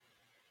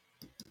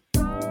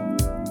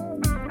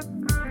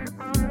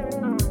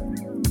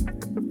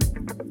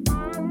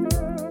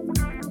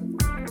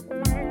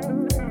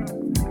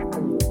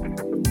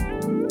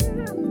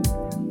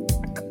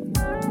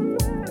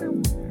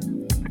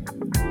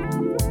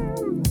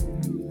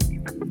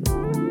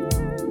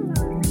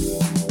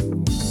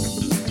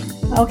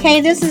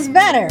Okay, this is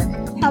better.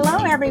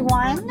 Hello,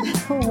 everyone.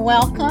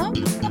 Welcome.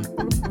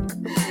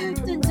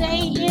 Today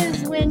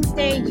is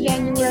Wednesday,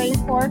 January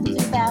 4th,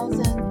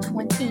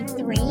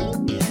 2023.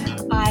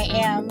 I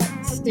am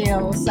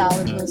still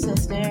Solid Blue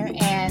Sister,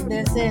 and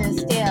this is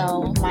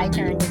still my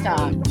turn to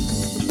talk.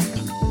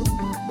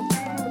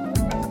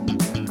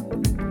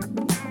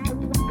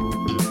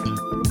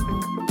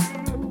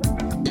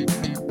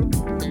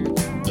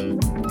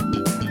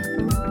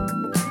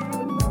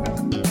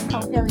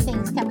 Hope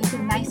everything's coming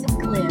through nice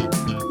and clear.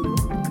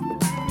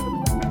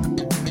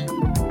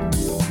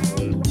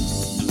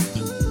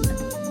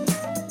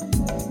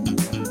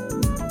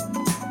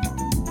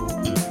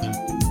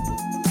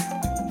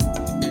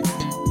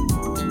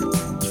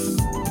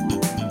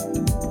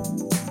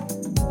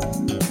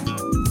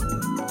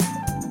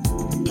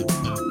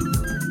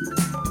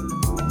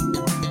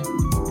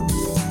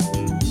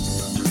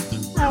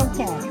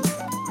 Okay.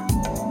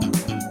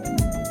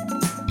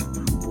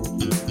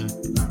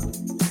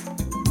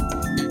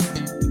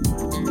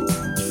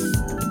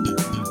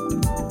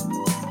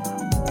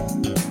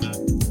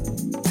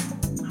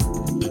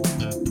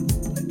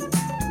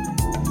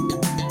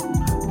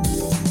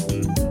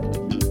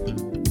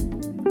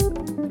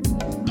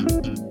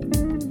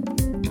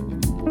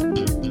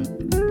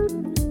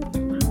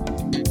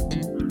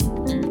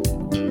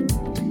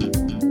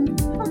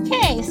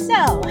 Okay,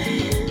 so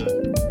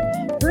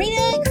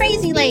Rena,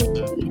 crazy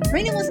lady.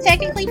 Rena was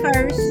technically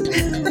first.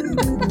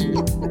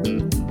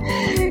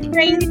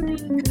 Crazy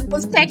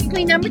was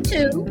technically number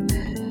two.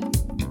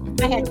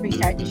 I had to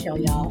restart the show,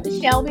 y'all.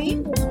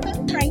 Shelby,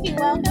 welcome. Frankie,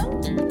 welcome.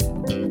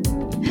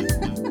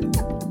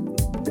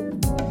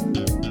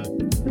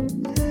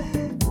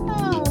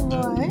 Oh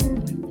boy.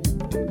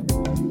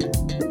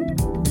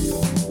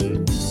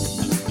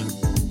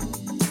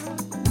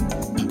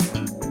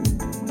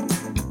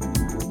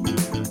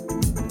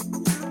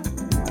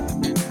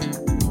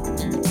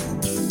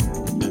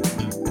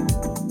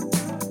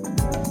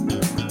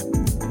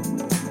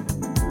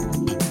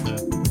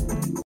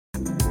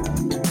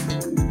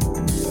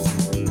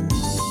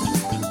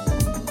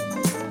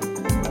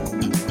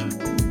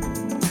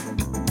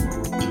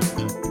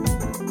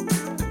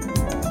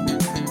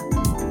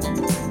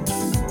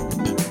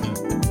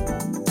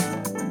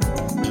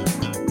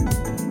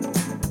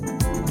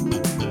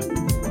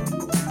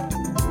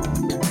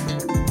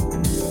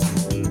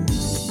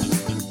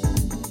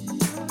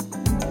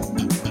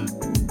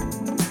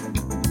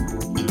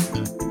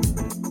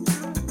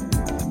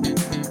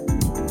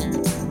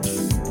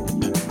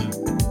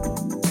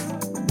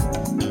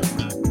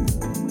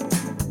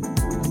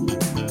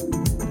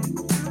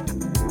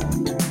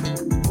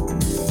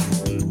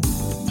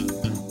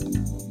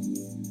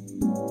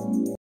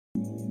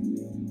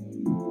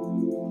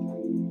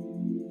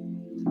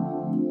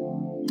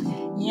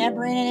 Yeah,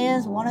 Brandon, it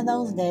is one of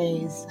those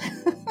days.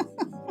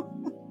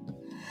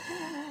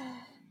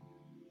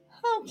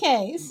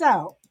 Okay,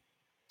 so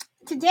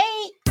today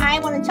I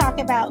want to talk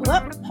about.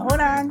 Whoop, hold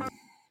on.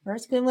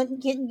 First, good one,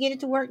 get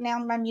it to work. Now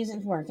my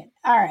music's working.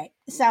 All right.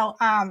 So,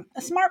 a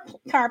smart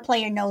car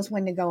player knows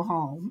when to go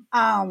home.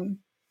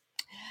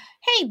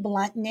 Hey,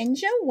 Blunt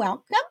Ninja,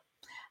 welcome.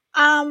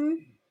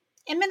 Um,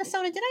 in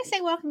Minnesota, did I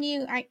say welcome to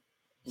you? I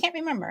can't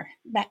remember.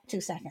 Back 2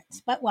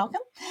 seconds, but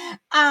welcome.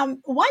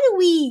 Why do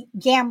we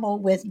gamble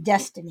with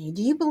destiny?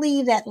 Do you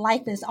believe that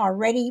life is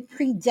already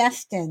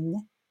predestined,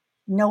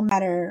 no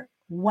matter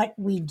what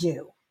we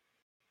do?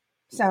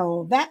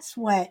 So that's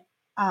what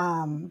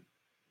um,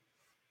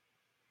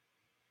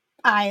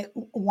 I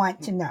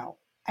want to know.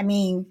 I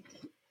mean,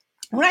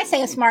 when I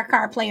say a smart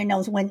car player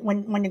knows when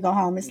to go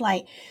home, it's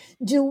like,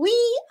 do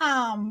we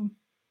um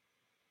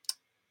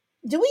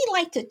do we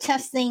like to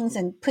test things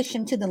and push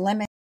them to the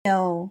limit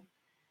till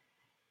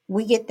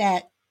we get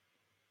that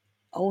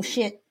oh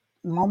shit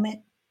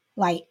moment,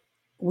 like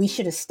we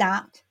should have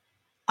stopped?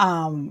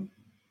 Um,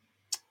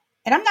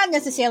 and I'm not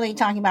necessarily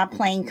talking about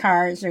playing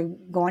cards or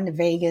going to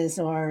Vegas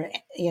or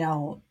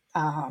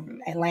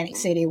Atlantic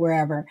City,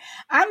 wherever.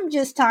 I'm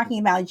just talking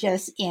about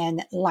just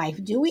in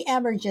life. Do we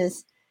ever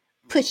just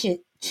push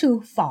it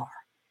too far?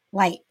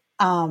 Like,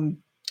 um,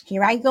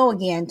 here I go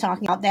again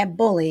talking about that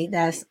bully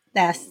that's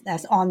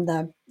on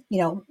the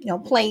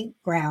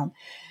playground.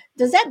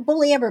 Does that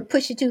bully ever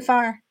push it too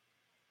far?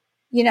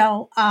 You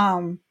know,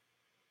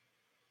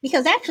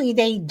 because actually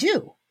they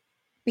do.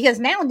 Because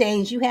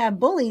nowadays you have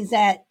bullies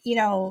that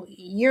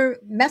you're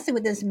messing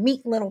with this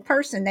meek little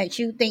person that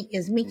you think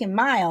is meek and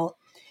mild,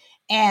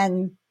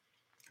 and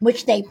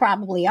which they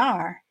probably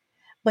are,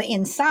 but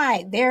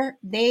inside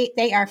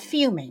they are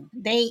fuming.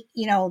 They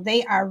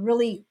are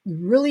really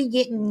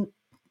getting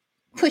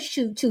pushed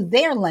to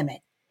their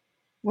limit,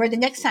 where the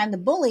next time the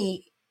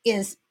bully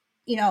is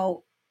you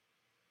know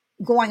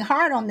going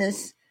hard on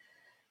this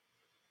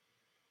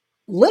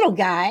little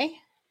guy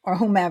or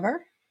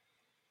whomever,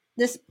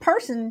 this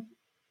person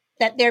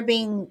that's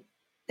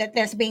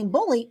being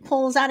bullied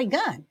pulls out a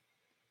gun,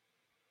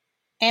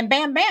 and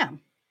bam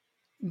bam,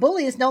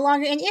 bully is no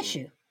longer an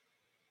issue.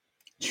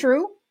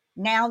 True,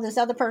 now this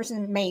other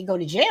person may go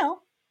to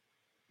jail,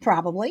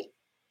 probably,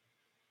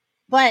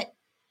 but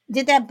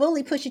did that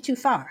bully push it too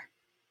far?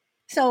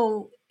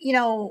 So,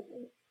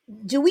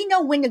 do we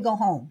know when to go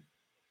home?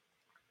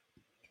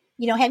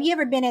 Have you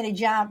ever been at a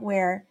job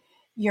where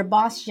your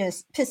boss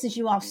just pisses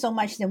you off so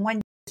much that one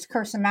day you just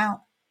curse him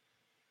out,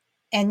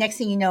 and next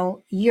thing you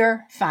know,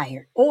 you're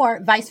fired, or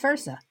vice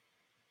versa?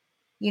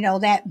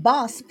 That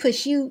boss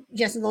pushed you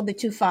just a little bit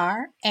too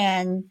far,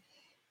 and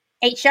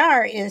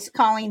HR is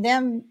calling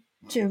them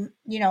to,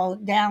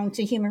 down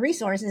to human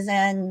resources,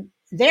 and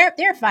they're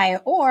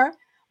fired. Or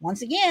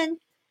once again,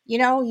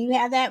 you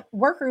have that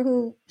worker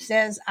who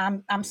says,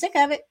 I'm sick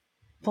of it,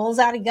 pulls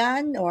out a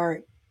gun,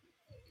 or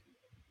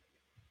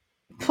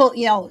pull,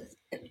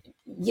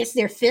 gets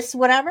their fists,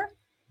 whatever.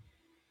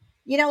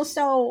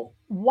 So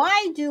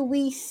why do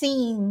we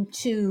seem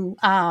to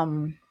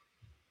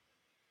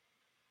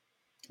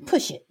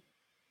push it?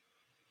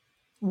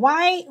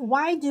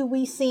 Why do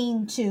we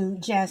seem to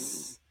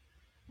just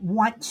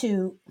want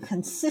to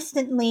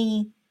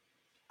consistently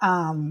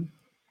um,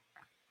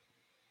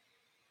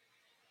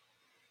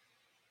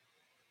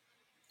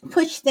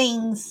 push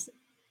things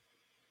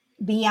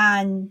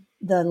beyond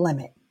the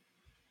limit?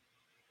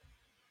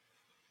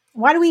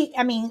 Why do we?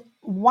 I mean,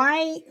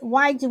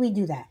 why do we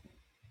do that?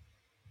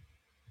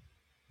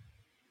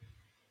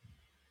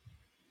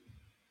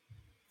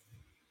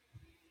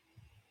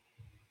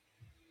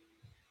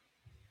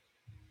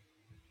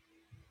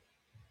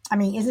 I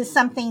mean, is it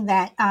something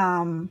that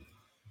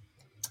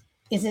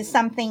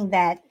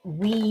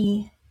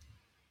we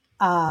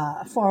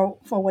for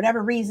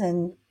whatever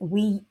reason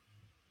we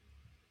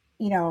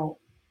you know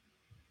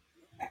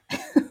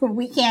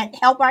we can't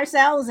help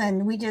ourselves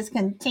and we just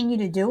continue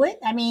to do it?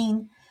 I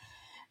mean,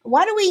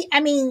 why do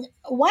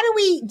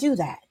we do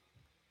that?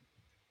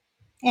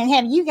 And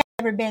have you guys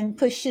ever been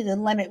pushed to the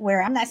limit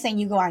where, I'm not saying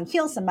you go out and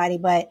kill somebody,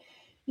 but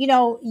you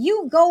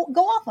go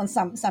off on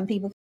some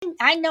people?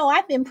 I know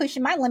I've been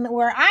pushing my limit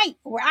where I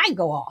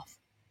go off.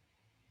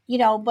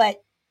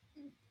 But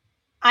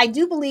I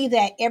do believe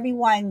that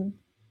everyone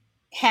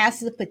has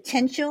the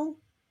potential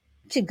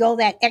to go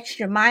that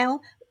extra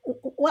mile.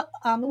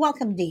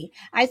 Welcome, D.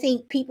 I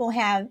think people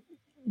have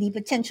the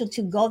potential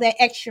to go that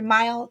extra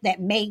mile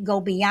that may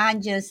go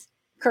beyond just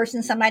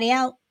cursing somebody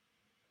out.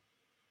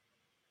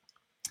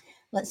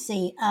 Let's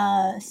see.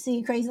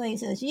 Crazy Lady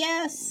says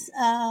yes.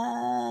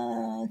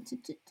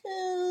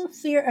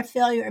 Fear of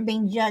failure or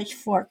being judged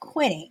for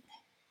quitting.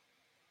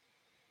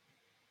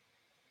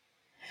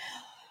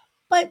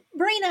 But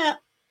Brina,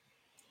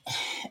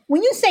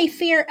 when you say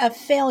fear of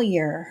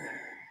failure,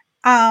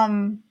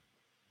 um,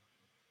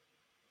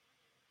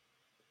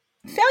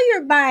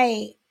 failure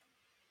by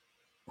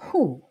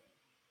who?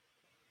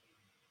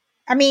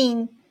 I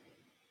mean,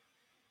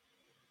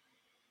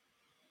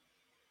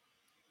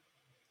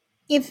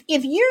 if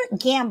you're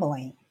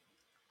gambling,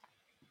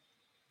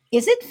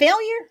 is it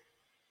failure,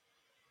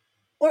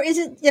 or is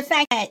it the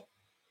fact that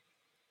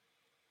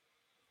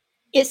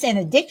it's an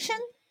addiction,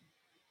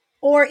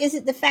 or is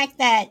it the fact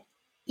that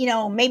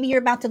maybe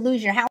you're about to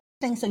lose your house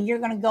thing, so you're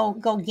going to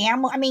go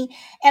gamble? I mean,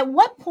 at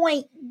what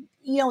point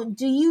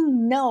do you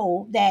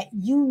know that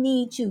you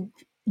need to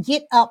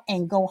get up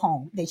and go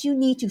home, that you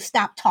need to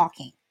stop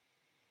talking,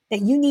 that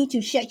you need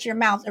to shut your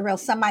mouth, or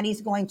else somebody's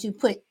going to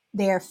put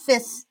their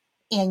fists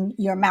in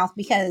your mouth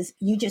because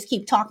you just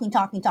keep talking,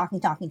 talking, talking,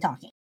 talking,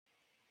 talking?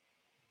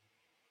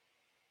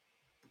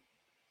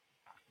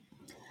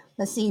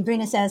 Let's see.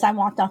 Brina says, I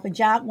walked off a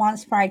job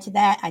once. Prior to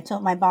that, I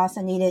told my boss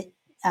I needed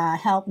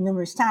help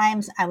numerous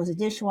times. I was a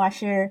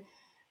dishwasher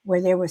where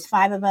there was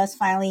 5 of us.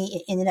 Finally,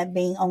 it ended up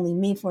being only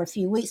me for a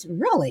few weeks.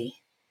 Really?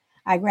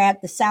 I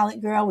grabbed the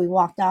salad girl. We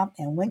walked off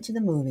and went to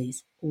the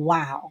movies.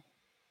 Wow.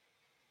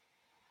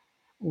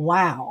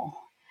 Wow.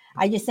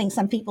 I just think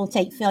some people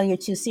take failure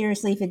too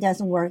seriously. If it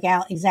doesn't work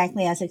out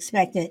exactly as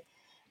expected,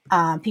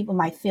 people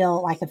might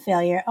feel like a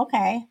failure.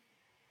 Okay.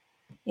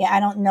 Yeah, I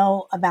don't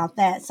know about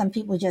that. Some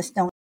people just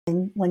don't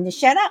know when to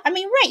shut up. I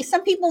mean, right.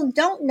 Some people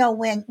don't know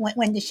when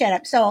to shut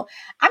up. So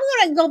I'm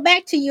going to go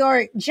back to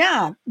your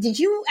job.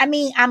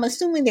 I'm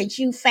assuming that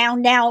you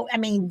found out. I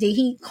mean, did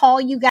he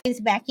call you guys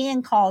back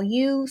in, call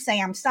you,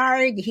 say, I'm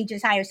sorry? Did he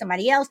just hire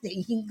somebody else? Did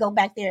he go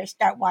back there and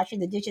start washing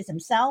the dishes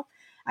himself?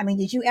 I mean,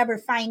 did you ever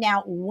find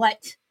out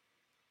what,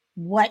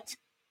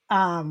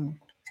 um,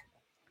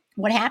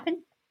 what happened?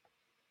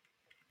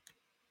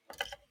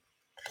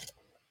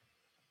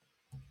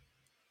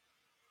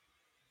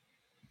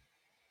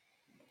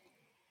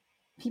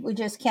 People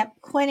just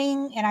kept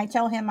quitting, and I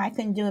told him I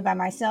couldn't do it by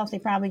myself. They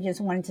probably just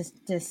wanted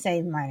to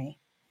save money.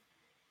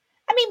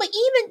 I mean,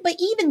 but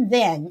even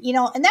then,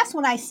 and that's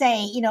when I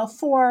say,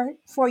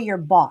 for your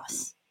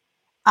boss,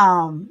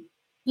 um,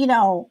 you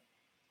know,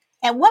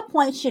 at what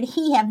point should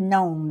he have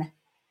known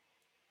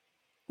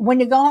when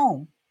to go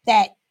home?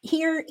 That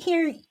here,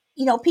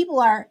 people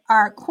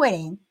are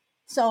quitting.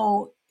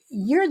 So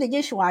you're the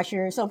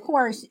dishwasher. So of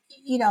course,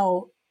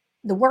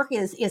 the work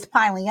is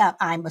piling up.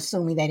 I'm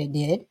assuming that it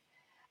did.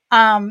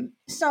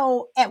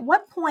 So at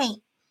what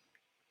point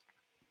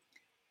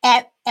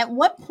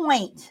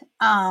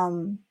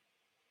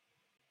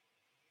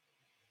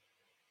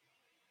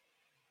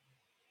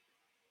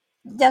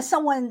does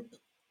someone,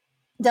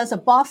 does a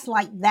boss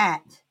like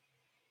that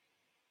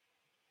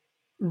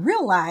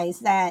realize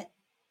that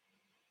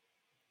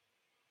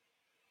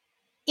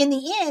in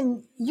the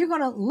end, you're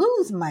going to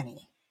lose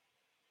money?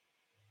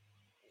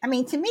 I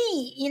mean, to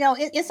me,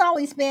 it's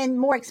always been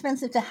more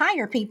expensive to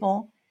hire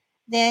people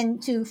than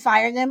to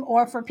fire them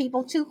or for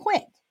people to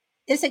quit.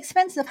 It's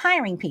expensive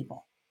hiring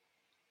people.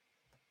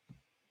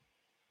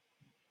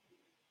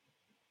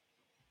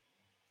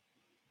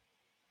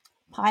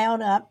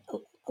 Piled up,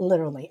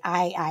 literally.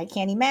 I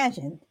can't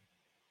imagine.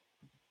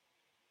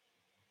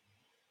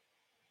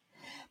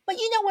 But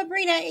you know what,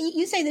 Brina?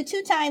 You say the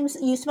two times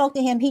you spoke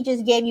to him, he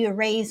just gave you a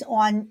raise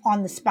on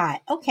the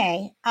spot.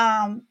 Okay,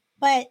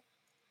 but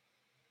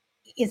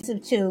it's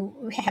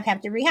to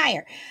have to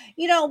rehire,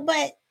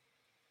 But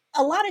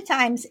a lot of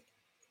times,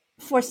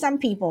 for some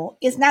people,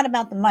 it's not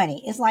about the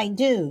money. It's like,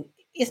 dude,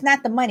 it's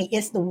not the money;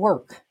 it's the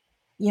work.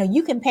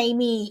 You can pay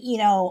me,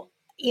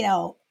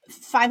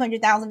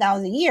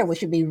 $500,000 a year,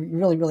 which would be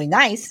really, really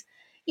nice,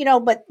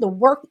 But the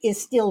work is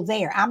still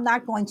there. I'm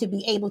not going to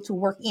be able to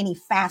work any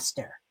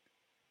faster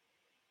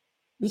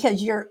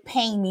because you're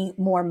paying me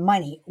more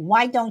money.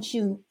 Why don't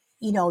you,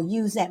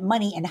 use that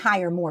money and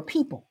hire more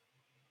people?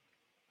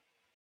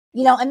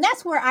 And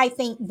that's where I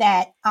think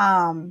that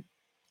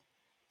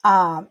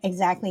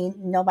exactly,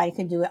 nobody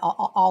could do it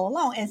all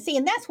alone. And see,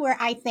 and that's where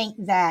I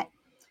think that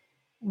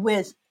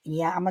with,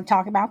 yeah, I'm going to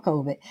talk about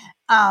COVID,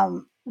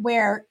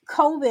 where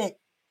COVID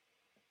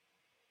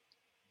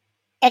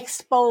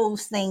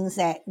exposed things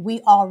that we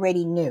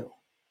already knew,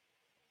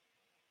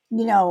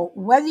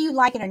 whether you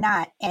like it or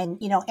not.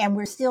 And, and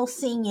we're still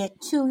seeing it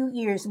 2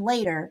 years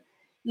later,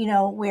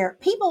 where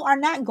people are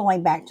not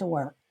going back to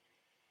work.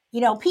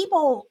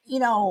 People,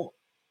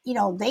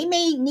 they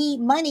may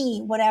need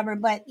money, whatever,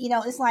 but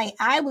it's like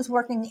I was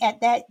working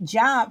at that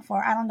job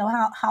for I don't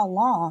know how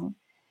long.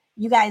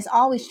 You guys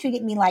always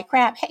treated me like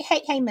crap.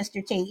 Hey,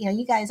 Mr. T,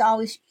 you guys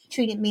always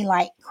treated me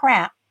like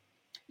crap.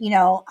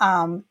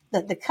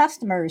 The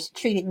customers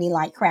treated me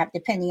like crap,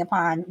 depending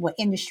upon what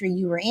industry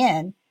you were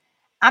in.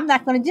 I'm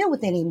not going to deal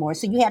with it anymore.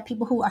 So you have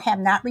people who have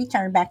not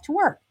returned back to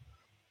work.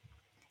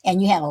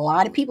 And you have a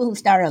lot of people who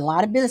started a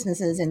lot of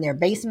businesses in their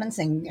basements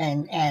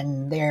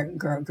and their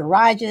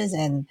garages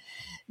and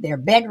their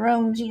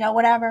bedrooms,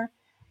 whatever.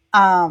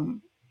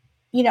 Um,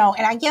 and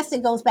I guess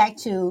it goes back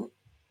to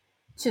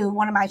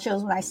one of my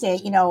shows when I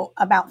said,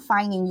 about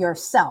finding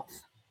yourself.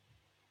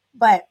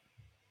 But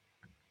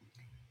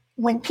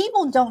when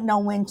people don't know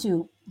when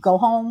to go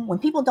home, when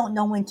people don't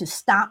know when to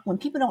stop, when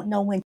people don't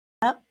know when to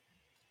stop,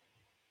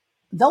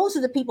 those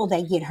are the people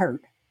that get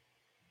hurt.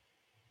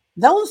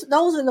 Those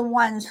are the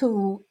ones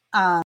who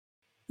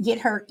get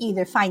hurt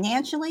either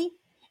financially,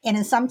 and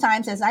then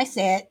sometimes, as I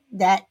said,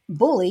 that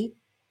bully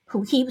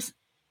who keeps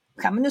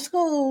coming to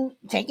school,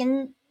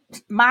 taking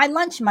my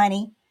lunch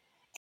money,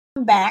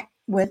 back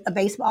with a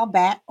baseball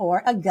bat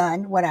or a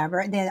gun, whatever.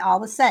 And then all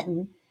of a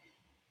sudden,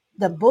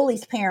 the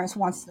bully's parents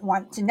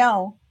want to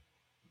know,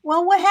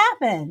 well, what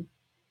happened?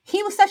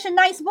 He was such a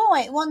nice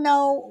boy. Well,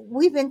 no,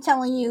 we've been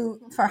telling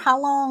you for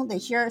how long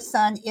that your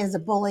son is a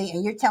bully,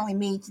 and you're telling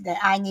me that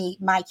I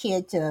need my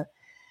kid to,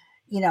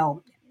 you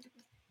know,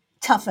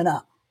 toughen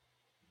up.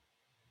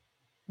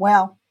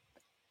 Well,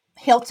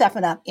 he'll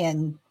toughen up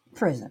in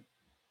prison.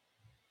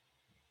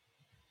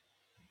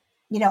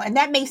 And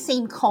that may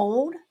seem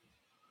cold,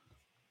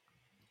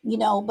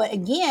 but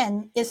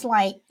again, it's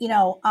like,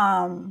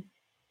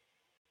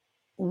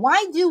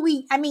 why do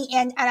we, I mean,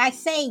 and I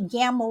say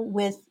gamble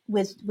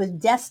with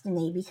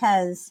destiny,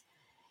 because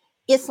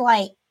it's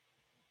like,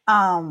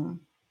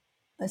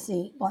 let's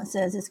see, Blunt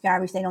says it's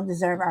garbage. They don't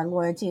deserve our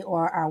loyalty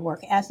or our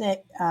work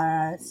ethic.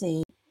 Let's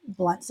see,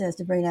 Blunt says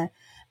to Brina,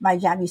 my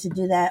job used to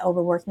do that,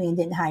 overworked me and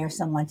didn't hire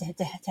someone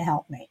to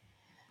help me.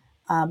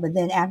 But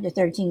then after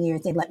 13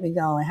 years, they let me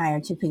go and hire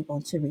two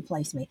people to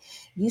replace me.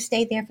 You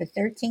stayed there for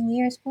 13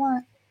 years,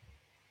 Blunt?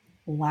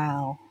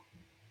 Wow.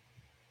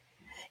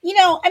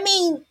 I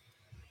mean,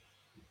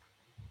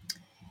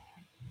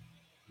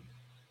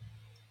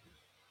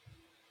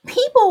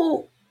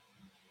 people,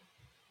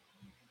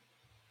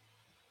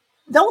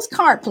 those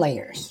card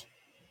players,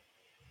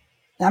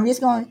 I'm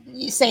just going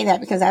to say that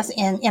because that's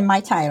in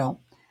my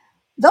title.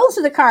 Those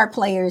are the card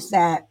players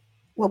that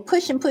will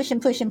push and push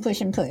and push and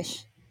push and push.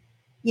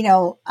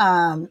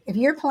 If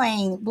you're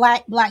playing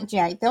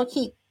blackjack, they'll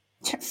keep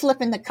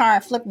flipping the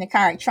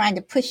card, trying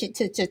to push it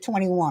to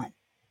 21.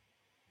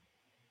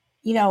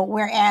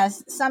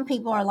 Whereas some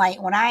people are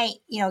like, when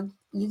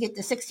you get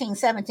to 16,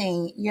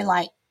 17, you're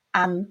like,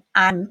 I'm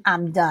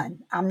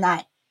done. I'm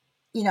not,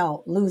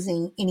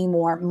 losing any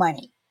more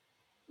money.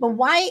 But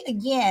why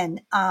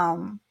again,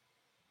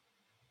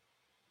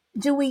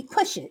 do we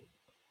push it?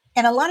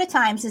 And a lot of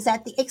times it's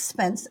at the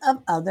expense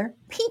of other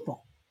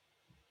people.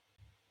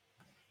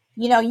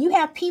 You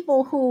have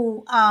people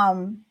who,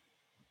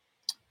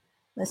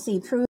 let's see,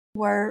 prove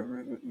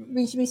were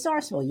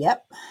resourceful.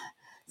 Yep.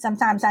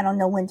 Sometimes I don't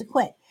know when to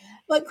quit.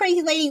 But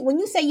crazy lady, when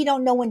you say you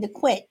don't know when to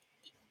quit,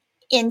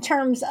 in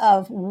terms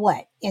of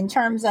what? In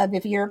terms of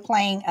if you're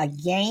playing a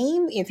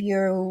game, if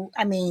you're,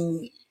 I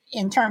mean,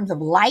 in terms of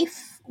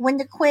life when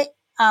to quit?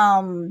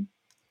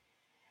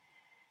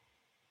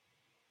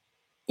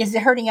 Is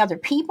it hurting other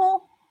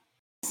people?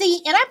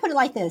 See, and I put it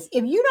like this: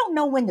 if you don't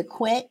know when to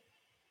quit,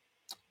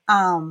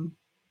 um,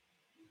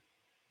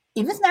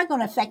 if it's not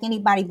going to affect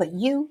anybody but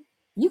you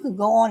could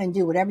go on and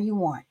do whatever you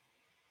want.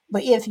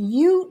 But if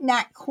you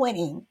not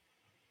quitting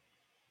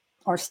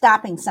or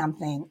stopping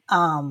something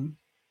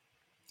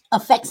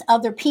affects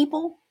other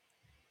people,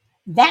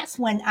 that's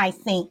when I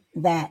think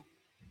that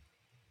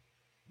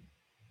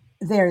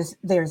there's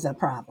a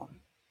problem.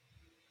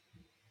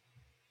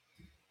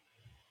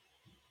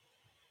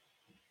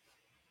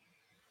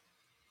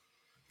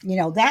 You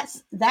know,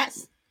 that's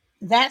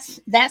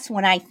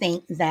when I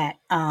think that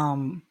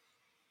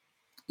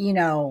you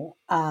know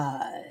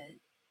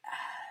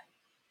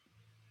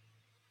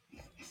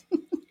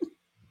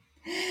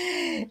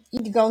you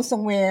need to go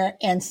somewhere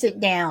and sit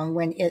down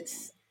when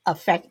it's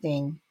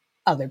affecting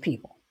other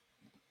people.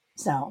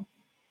 So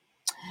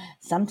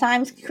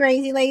sometimes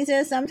crazy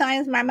lazy,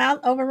 sometimes my mouth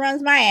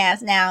overruns my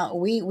ass. Now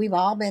we've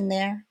all been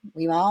there.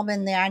 We've all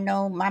been there. I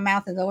know my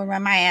mouth has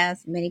overrun my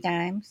ass many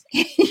times.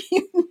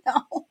 You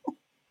know?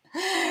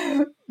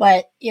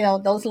 But you know,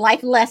 those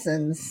life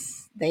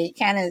lessons, they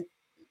kind of,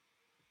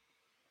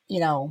 you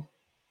know,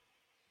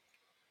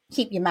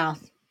 keep your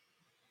mouth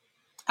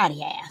out of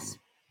your ass.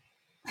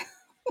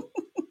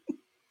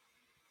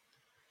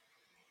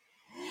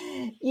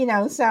 You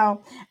know, so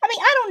I mean,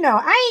 I don't know.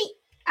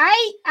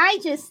 I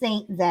just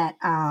think that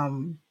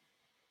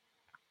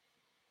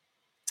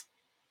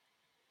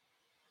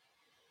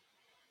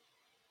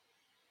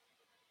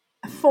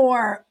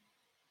for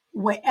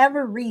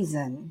whatever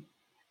reason,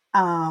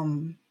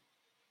 um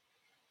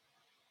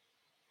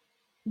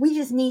we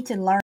just need to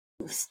learn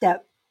to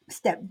step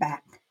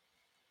back.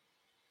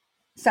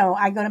 So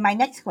I go to my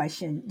next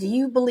question. Do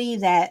you believe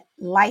that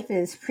life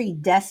is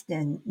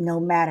predestined no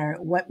matter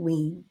what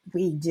we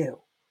do?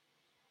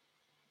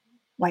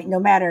 Like no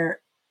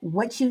matter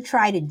what you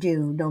try to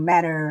do, no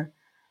matter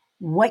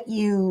what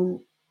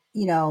you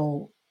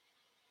know,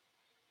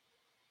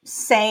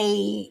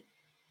 say,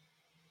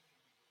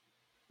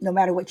 no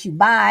matter what you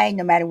buy,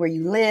 no matter where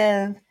you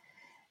live,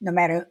 no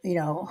matter, you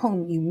know,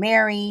 whom you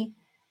marry,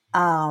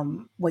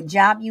 what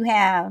job you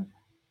have,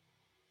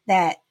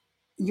 that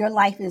your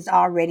life is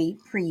already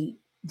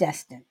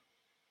predestined.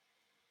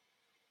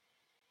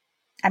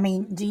 I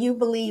mean, do you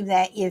believe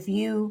that if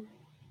you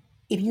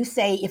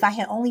say, if I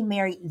had only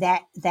married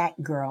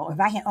that girl, if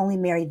I had only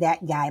married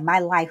that guy, my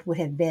life would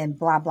have been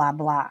blah blah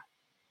blah.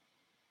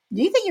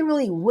 Do you think it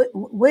really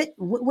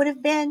would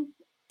have been?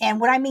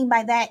 And what I mean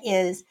by that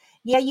is,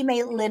 yeah, you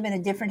may live in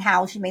a different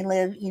house. You may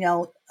live, you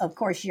know, of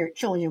course, your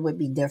children would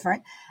be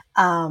different.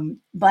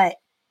 But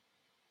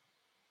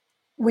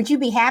would you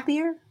be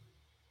happier?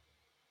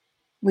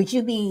 Would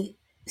you be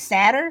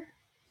sadder?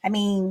 I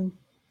mean,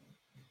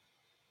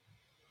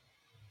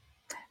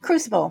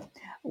 Crucible,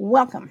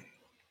 welcome.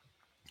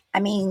 I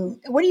mean,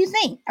 what do you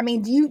think? I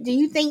mean, do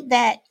you think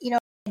that, you know,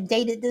 I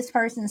dated this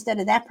person instead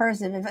of that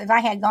person? If I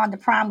had gone to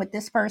prom with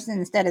this person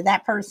instead of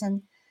that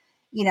person,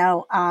 you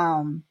know,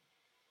 I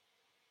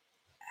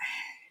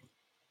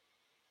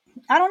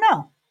don't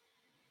know.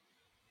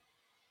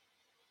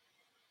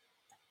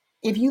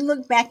 If you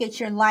look back at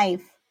your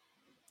life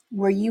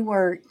where you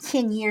were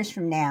 10 years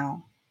from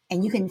now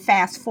and you can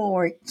fast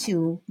forward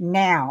to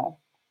now,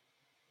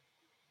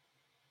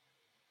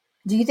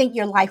 do you think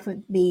your life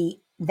would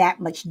be that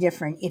much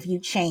different if you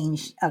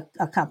changed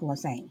a couple of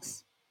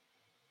things?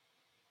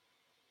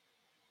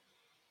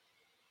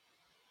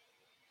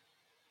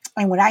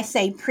 And when I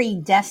say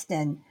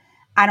predestined,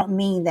 I don't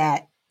mean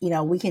that, you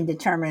know, we can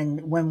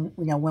determine when,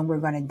 you know, when we're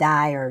going to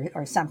die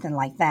or something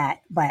like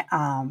that. But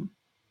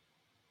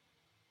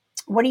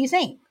what do you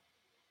think?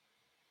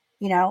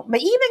 You know, but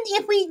even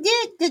if we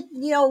did,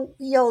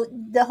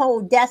 the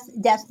whole death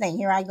thing.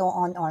 Here I go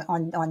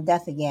on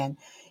death again.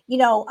 You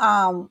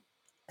know,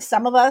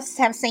 some of us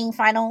have seen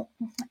Final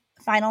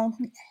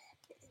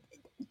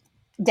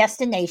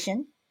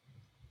Destination.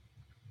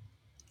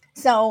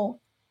 So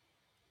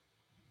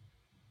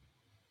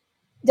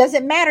does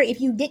it matter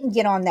if you didn't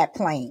get on that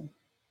plane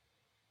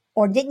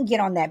or didn't get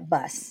on that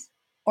bus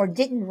or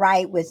didn't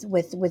ride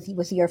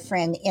with your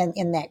friend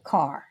in that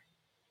car?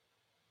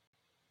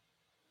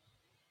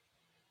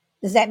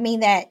 Does that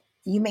mean that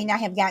you may not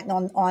have gotten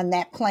on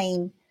that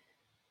plane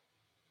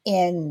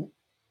in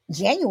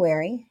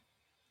January,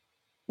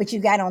 but you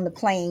got on the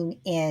plane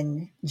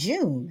in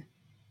June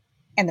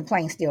and the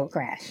plane still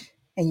crashed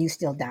and you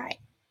still died?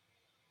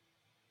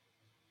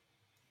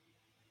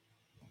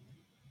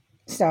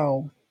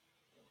 So,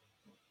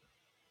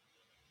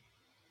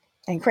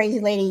 and Crazy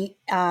Lady,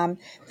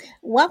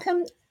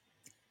 welcome.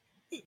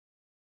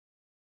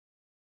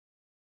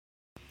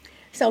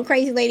 So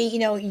Crazy Lady, you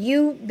know,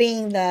 you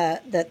being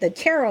the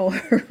tarot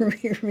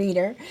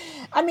reader,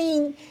 I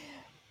mean,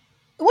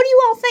 what do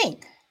you all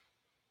think?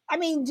 I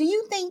mean, do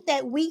you think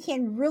that we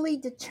can really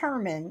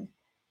determine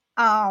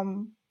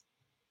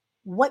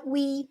what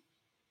we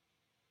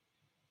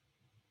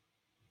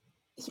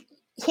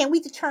can we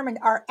determine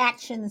our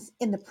actions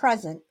in the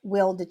present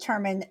will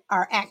determine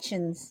our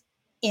actions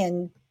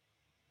in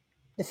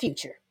the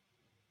future?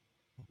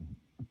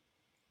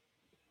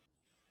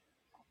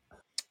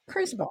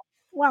 Crucible,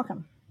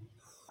 welcome.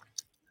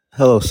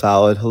 Hello,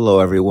 Solid. Hello,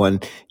 everyone.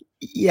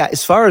 Yeah,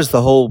 as far as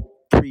the whole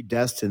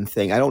predestined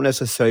thing, I don't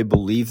necessarily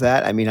believe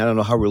that. I mean, I don't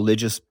know how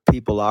religious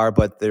people are,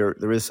 but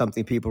there is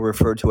something people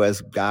refer to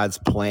as God's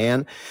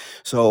plan.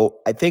 So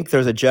I think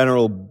there's a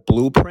general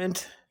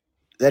blueprint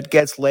that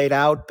gets laid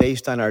out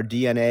based on our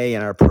DNA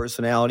and our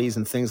personalities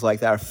and things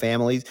like that, our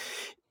families.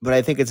 But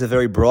I think it's a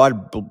very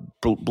broad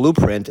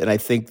blueprint, and I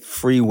think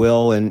free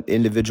will and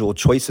individual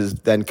choices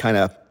then kind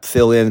of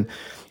fill in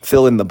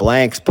the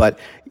blanks. But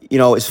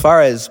as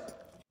far as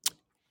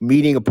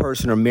meeting a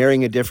person or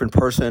marrying a different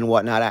person and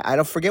whatnot. I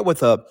don't forget what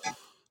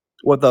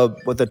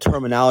the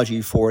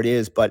terminology for it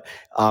is, but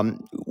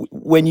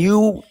when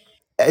you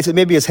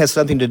maybe it has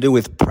something to do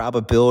with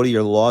probability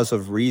or laws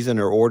of reason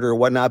or order or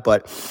whatnot.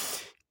 But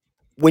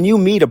when you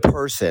meet a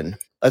person,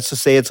 let's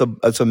just say it's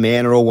a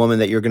man or a woman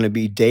that you're going to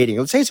be dating.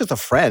 Let's say it's just a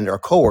friend or a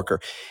coworker.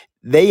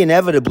 They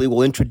inevitably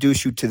will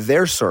introduce you to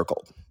their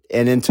circle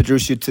and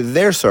introduce you to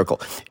their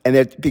circle, and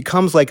it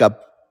becomes like a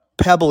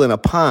pebble in a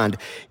pond.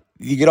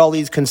 You get all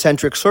these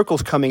concentric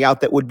circles coming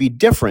out that would be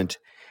different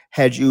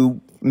had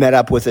you met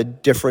up with a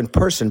different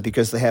person,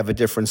 because they have a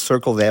different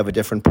circle, they have a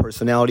different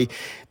personality,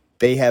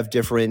 they have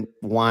different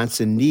wants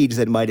and needs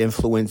that might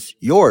influence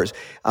yours.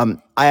 I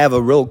have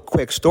a real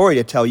quick story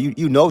to tell you.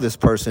 You know this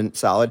person,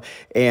 Solid,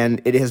 and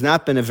it has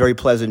not been a very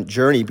pleasant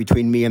journey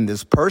between me and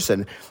this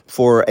person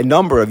for a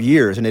number of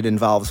years, and it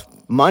involves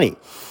money.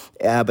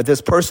 But this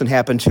person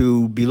happened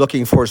to be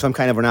looking for some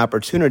kind of an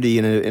opportunity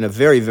in a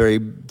very, very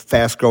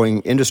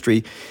fast-growing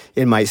industry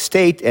in my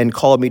state, and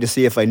called me to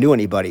see if I knew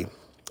anybody.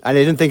 I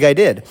didn't think I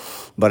did,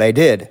 but I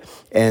did.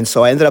 And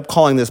so I ended up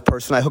calling this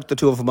person. I hooked the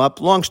two of them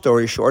up. Long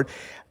story short,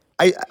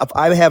 I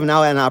have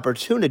now an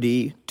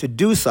opportunity to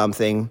do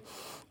something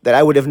that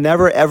I would have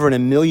never, ever in a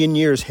million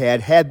years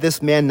had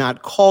this man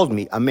not called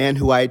me, a man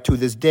who I, to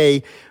this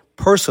day,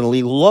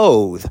 personally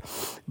loathe.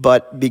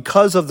 But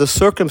because of the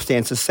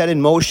circumstances set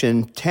in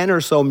motion 10 or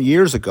so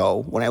years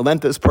ago, when I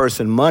lent this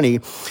person money,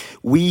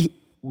 we,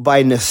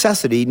 by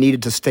necessity,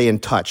 needed to stay in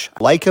touch.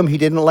 Like him, he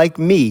didn't like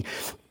me,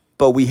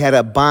 but we had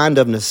a bond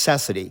of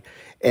necessity.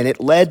 And it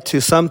led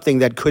to something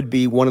that could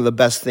be one of the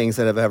best things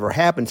that have ever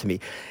happened to me.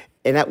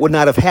 And that would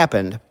not have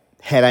happened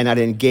had I not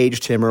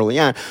engaged him early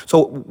on.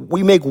 So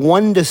we make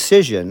one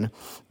decision,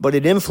 but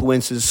it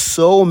influences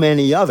so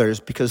many others,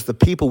 because the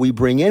people we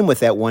bring in with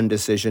that one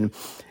decision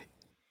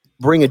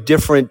bring a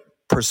different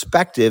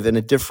perspective and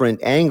a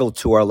different angle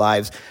to our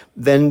lives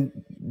than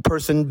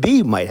person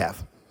B might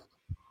have.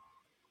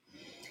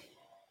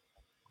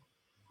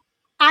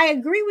 I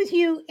agree with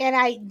you and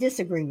I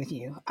disagree with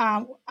you.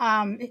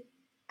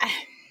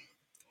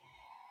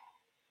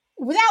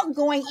 Without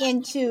going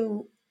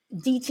into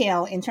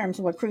detail in terms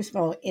of what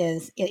Crucible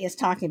is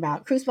talking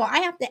about, Crucible, I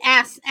have to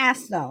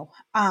ask though,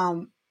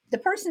 the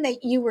person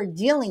that you were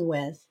dealing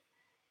with,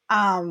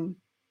 um,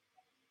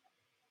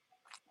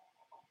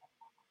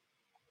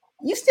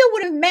 you still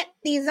would have met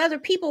these other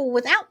people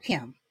without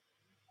him,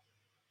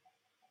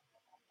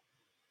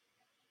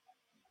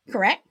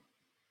 correct?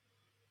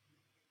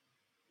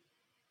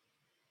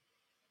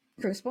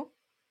 Crucible.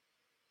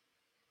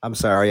 I'm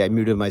sorry, I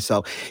muted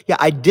myself. Yeah,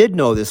 I did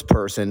know this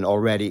person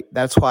already.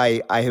 That's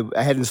why I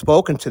hadn't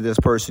spoken to this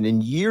person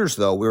in years,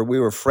 though. We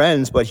were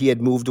friends, but he had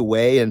moved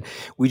away, and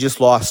we just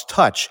lost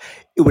touch.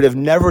 It would have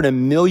never in a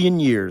million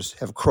years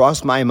have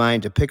crossed my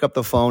mind to pick up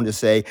the phone to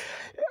say,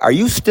 "Are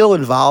you still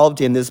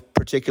involved in this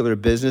particular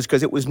business?"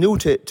 Because it was new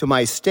to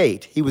my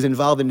state. He was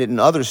involved in it in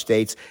other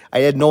states. I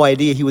had no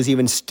idea he was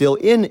even still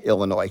in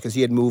Illinois, because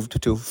he had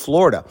moved to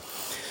Florida.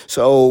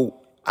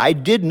 So I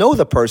did know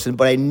the person,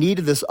 but I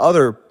needed this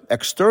other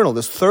external,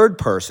 this third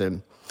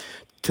person,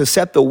 to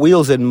set the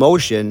wheels in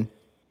motion.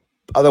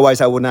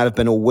 Otherwise, I would not have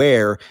been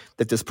aware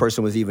that this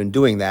person was even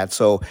doing that.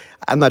 So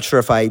I'm not sure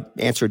if I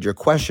answered your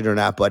question or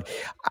not, but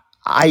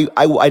I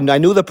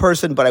knew the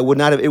person, but I would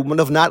not have. It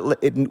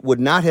would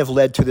not have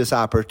led to this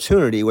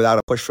opportunity without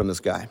a push from this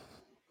guy.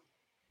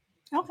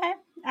 Okay.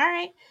 All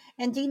right.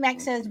 And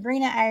DMAX says,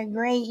 Brina, I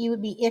agree. You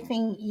would be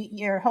ifing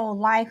your whole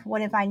life.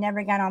 What if I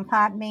never got on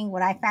Podbean?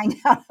 Would I find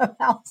out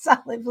about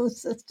Solid Blue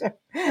Sister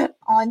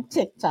on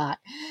TikTok?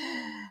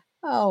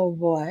 Oh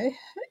boy.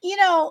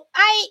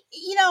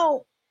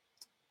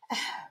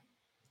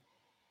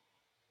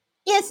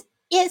 It's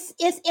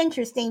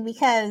interesting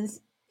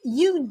because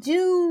you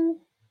do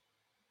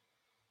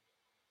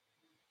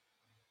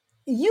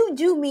you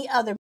do meet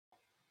other.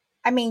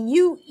 I mean,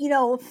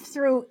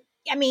 through.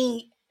 I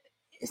mean,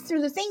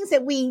 through the things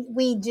that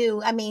we do.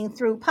 I mean,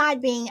 through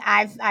Podbean,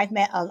 I've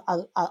met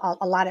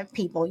a lot of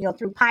people.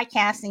 Through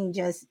podcasting,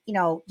 just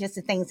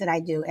the things that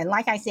I do. And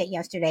like I said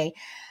yesterday,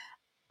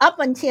 up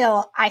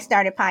until I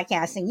started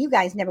podcasting, you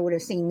guys never would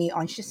have seen me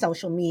on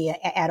social media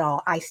at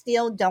all. I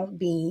still don't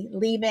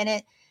believe in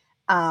it.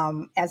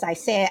 As I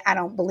said, I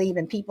don't believe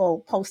in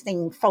people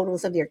posting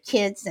photos of their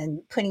kids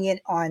and putting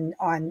it on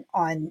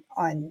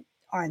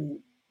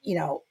you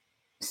know,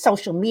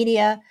 social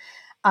media.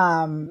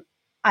 Um,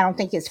 I don't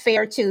think it's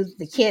fair to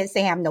the kids.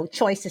 They have no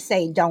choice to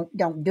say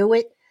don't do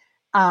it.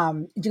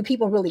 Do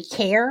people really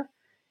care?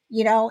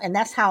 You know, and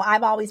that's how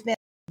I've always been.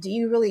 Do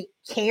you really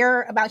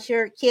care about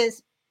your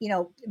kids, you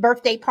know,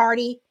 birthday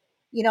party,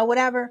 you know,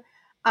 whatever?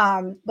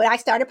 But I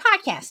started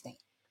podcasting.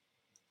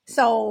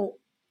 So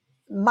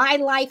my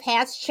life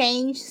has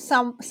changed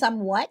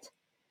somewhat.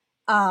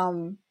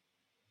 Um,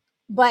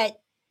 but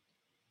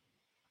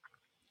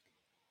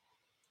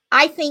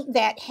I think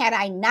that had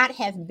I not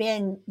have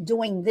been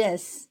doing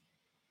this,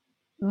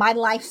 my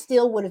life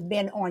still would have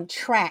been on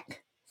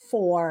track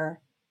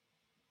for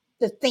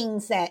the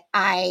things that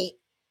I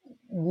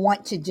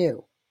want to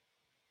do.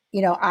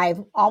 You know,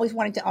 I've always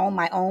wanted to own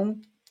my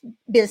own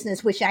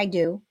business, which I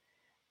do.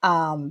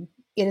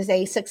 It is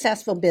a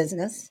successful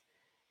business.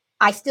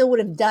 I still would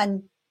have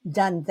done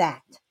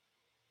that.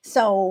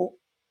 So,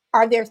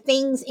 are there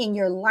things in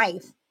your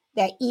life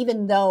that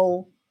even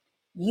though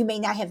you may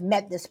not have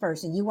met this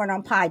person, you weren't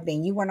on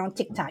Podbean, you weren't on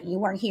TikTok, you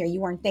weren't here,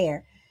 you weren't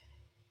there,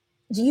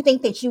 do you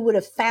think that you would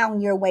have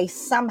found your way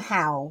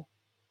somehow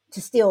to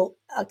still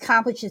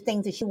accomplish the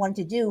things that you wanted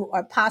to do,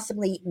 or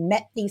possibly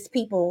met these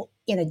people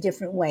in a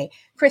different way?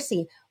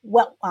 Chrissy,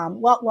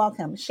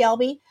 welcome.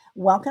 Shelby,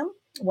 welcome.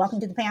 Welcome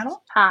to the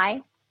panel.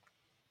 Hi.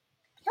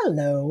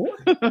 Hello.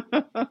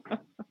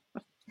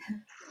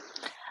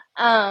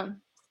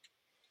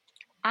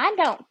 I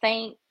don't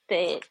think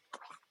that,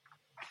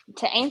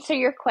 to answer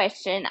your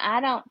question,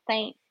 I don't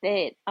think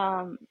that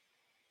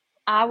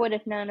I would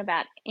have known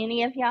about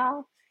any of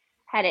y'all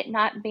had it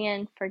not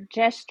been for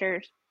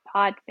Jester's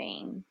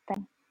Podbean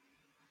thing.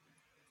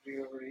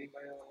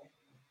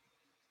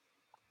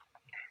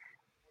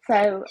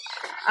 So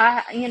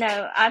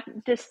I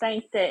just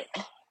think that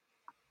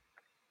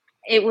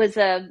it was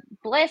a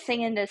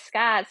blessing in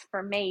disguise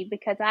for me,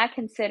 because I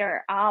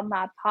consider all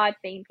my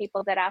Podbean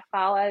people that I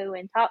follow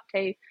and talk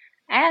to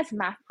as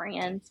my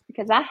friends,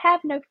 because I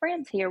have no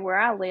friends here where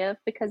I live,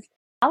 because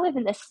I live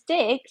in the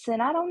sticks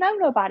and I don't know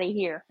nobody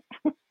here.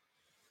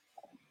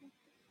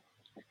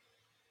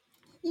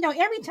 You know,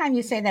 every time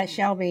you say that,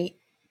 Shelby,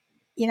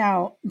 you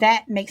know,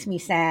 that makes me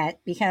sad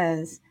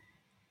because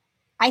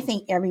I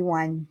think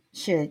everyone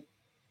should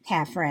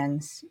have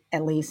friends,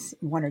 at least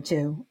one or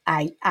two.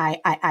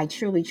 I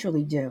truly,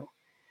 truly do.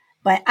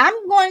 But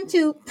I'm going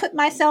to put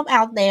myself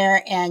out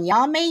there, and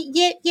y'all may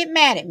get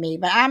mad at me,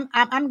 but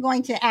I'm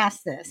going to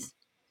ask this.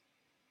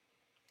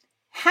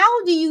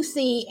 How do you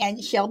see,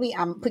 and Shelby,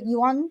 I'm putting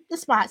you on the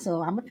spot,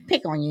 so I'm gonna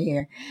pick on you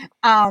here.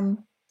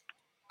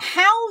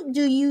 How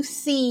do you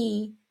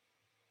see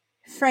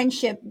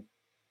friendship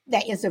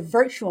that is a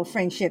virtual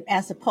friendship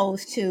as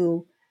opposed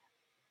to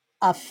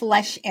a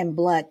flesh and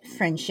blood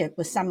friendship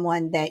with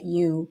someone that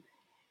you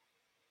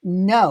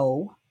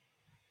know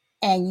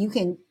and you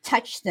can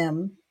touch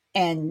them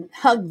and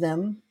hug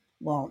them?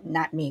 Well,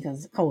 not me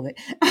because of COVID.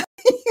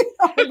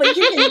 But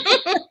you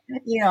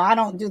can, you know, I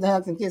don't do the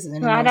hugs and kisses I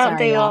anymore. don't Sorry,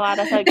 do a y'all. lot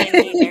of hugging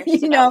either, so You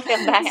don't know,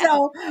 feel bad.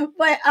 so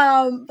but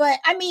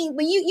I mean,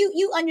 but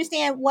you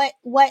understand what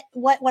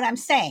I'm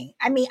saying.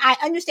 I mean, I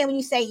understand when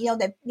you say,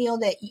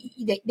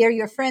 that they're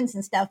your friends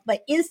and stuff,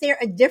 but is there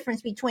a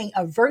difference between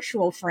a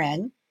virtual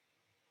friend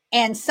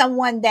and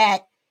someone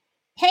that,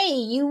 hey,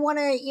 you want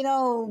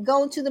to,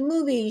 go to the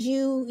movies,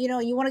 you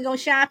want to go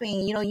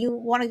shopping, you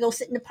want to go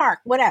sit in the park,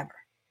 whatever?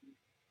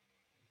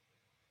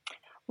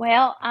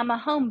 Well, I'm a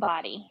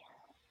homebody,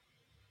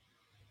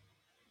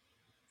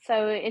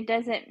 so it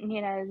doesn't,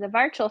 the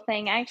virtual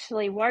thing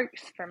actually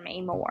works for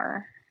me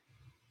more,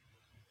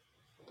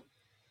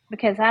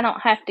 because I don't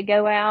have to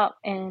go out,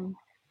 and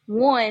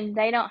one,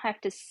 they don't have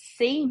to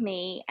see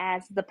me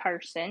as the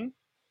person,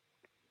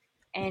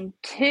 and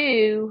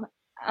two,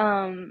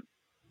 I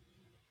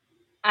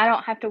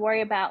don't have to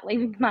worry about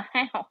leaving my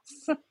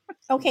house.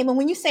 Okay, but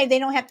when you say they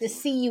don't have to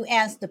see you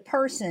as the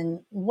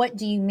person, what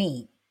do you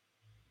mean?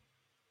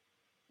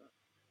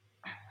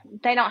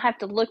 They don't have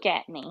to look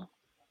at me.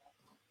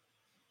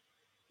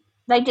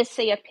 They just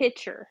see a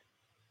picture.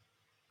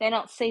 They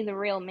don't see the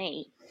real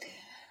me.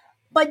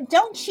 But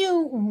don't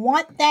you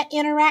want that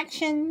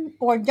interaction,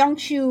 or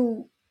don't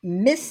you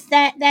miss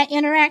that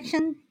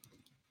interaction?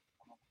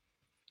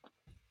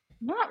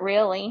 Not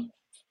really.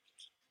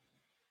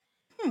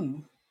 Hmm.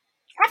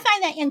 I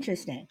find that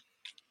interesting.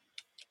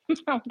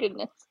 Oh,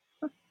 goodness.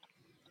 No,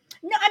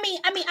 I mean,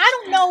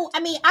 I don't know.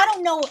 I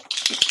don't know.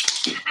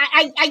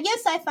 I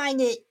guess I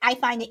find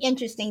it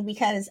interesting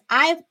because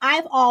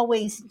I've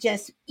always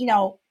just,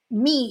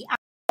 me, I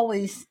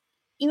always,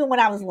 even when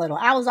I was little,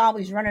 I was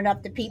always running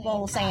up to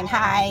people saying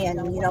hi and,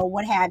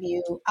 what have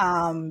you.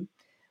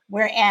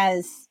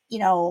 Whereas,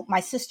 my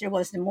sister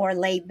was the more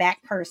laid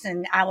back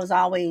person. I was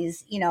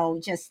always,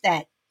 just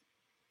that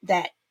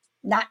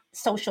not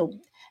social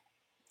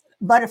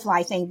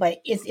butterfly thing, but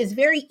it's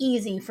very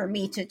easy for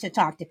me to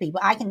talk to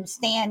people. I can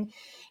stand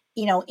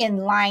in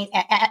line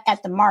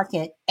at the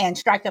market and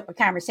strike up a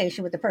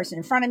conversation with the person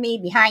in front of me,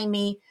 behind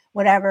me,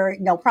 whatever,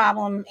 no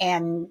problem.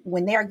 And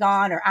when they're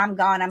gone or I'm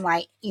gone, I'm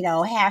like,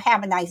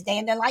 have a nice day.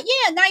 And they're like,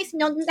 yeah, nice,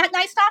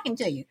 nice talking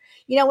to you,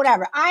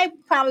 whatever. I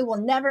probably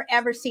will never,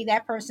 ever see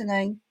that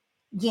person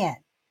again,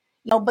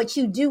 but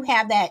you do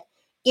have that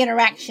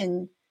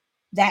interaction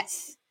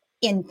that's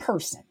in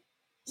person.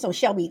 So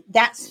Shelby,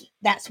 that's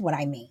what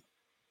I mean.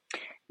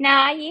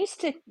 Now, I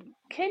used to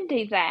could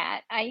do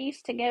that. I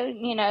used to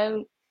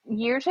go,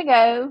 years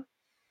ago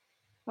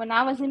when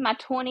I was in my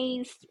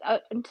 20s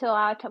until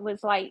I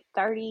was like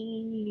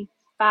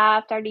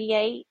 35,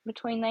 38,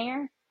 between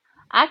there.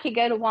 I could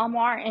go to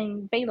Walmart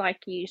and be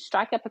like you,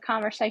 strike up a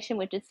conversation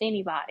with just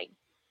anybody.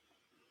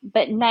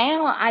 But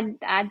now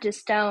I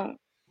just don't,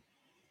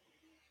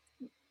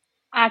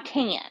 I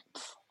can't.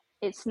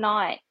 It's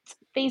not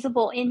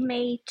feasible in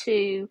me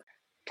to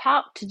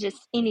talk to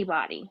just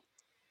anybody.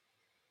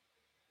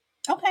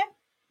 Okay.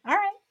 All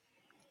right.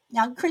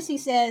 Now, Chrissy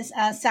says,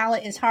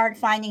 Salad is hard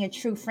finding a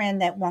true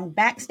friend that won't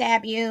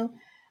backstab you.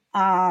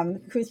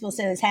 Crucible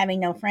says, having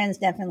no friends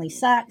definitely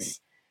sucks.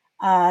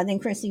 Then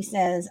Chrissy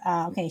says,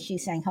 okay,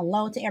 she's saying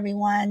hello to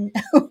everyone.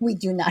 We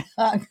do not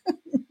hug.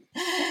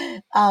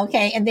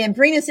 Okay, and then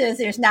Brina says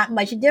there's not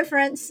much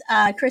difference.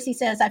 Chrissy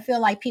says, I feel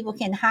like people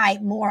can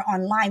hide more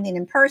online than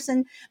in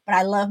person, but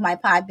I love my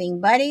Podbean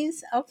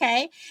buddies.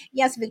 Okay,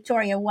 yes,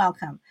 Victoria,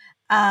 welcome.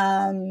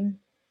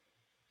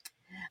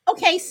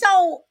 Okay,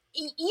 so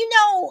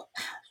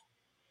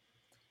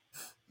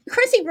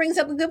Chrissy brings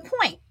up a good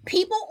point.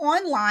 People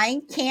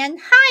online can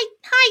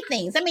hide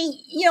things. I mean,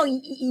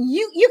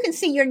 you can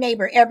see your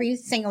neighbor every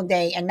single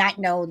day and not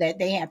know that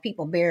they have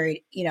people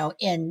buried,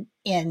 in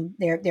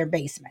their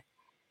basement.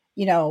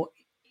 You know,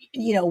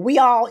 we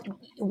all,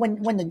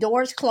 when the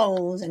doors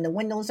close and the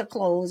windows are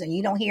closed and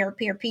you don't hear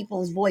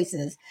people's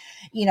voices,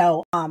 you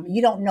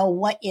don't know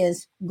what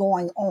is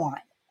going on.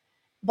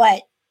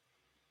 But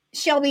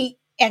Shelby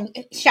and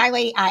Shy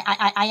Lady,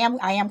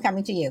 I am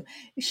coming to you.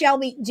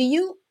 Shelby, do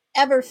you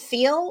ever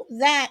feel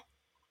that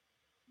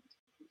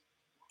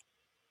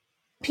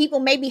people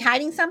may be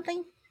hiding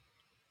something?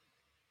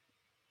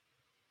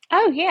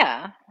 Oh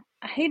yeah.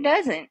 Who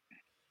doesn't?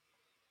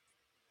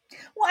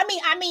 Well,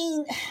 I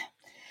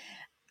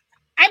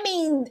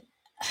mean,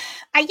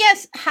 I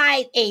guess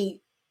hide a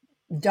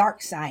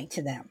dark side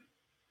to them.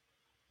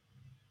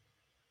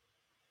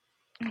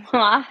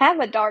 Well, I have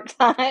a dark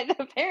side,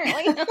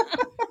 apparently.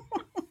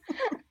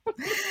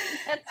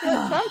 That's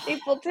what some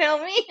people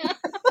tell me.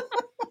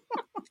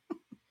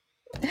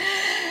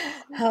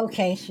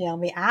 Okay,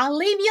 Shelby, I'll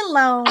leave you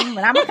alone,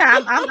 but I'm gonna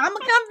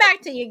come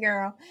back to you,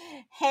 girl.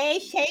 Hey,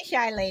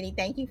 Shy Lady,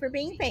 thank you for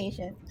being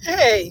patient.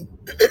 Hey,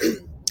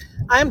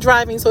 I'm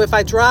driving, so if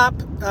I drop,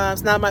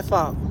 it's not my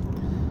fault.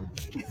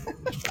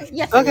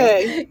 Yes, it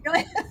Okay, is. Go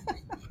ahead.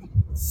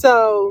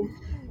 so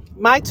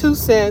my 2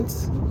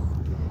 cents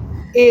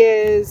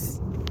is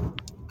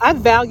I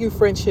value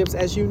friendships,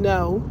 as you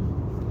know,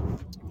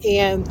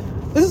 and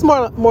this is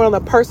more on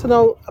a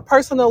personal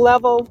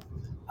level.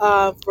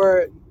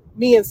 For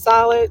me and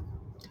Solid,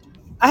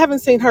 I haven't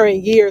seen her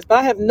in years, but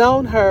I have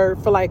known her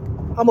for like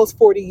almost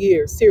 40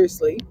 years,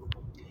 seriously.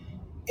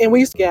 And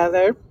we used to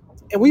gather,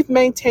 and we've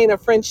maintained a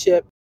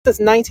friendship since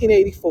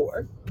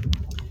 1984.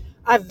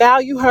 I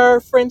value her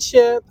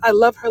friendship. I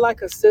love her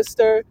like a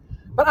sister,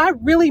 but I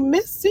really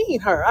miss seeing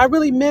her. I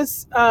really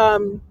miss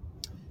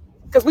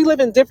because we live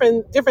in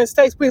different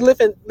states. We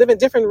live in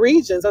different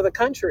regions of the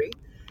country,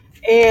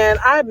 and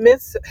I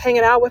miss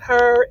hanging out with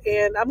her.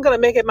 And I'm gonna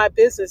make it my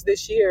business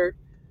this year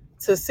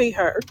to see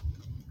her.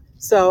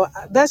 So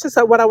that's just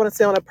what I want to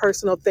say on a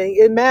personal thing.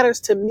 It matters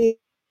to me.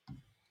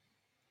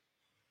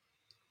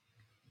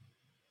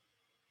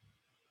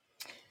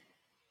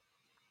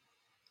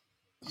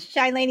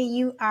 Shy Lady,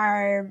 you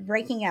are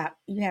breaking up.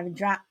 You have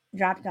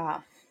dropped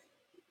off.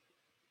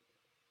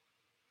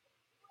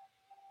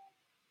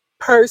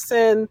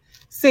 Person,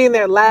 seeing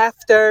their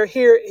laughter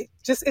here,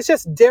 it's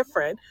just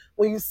different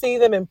when you see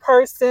them in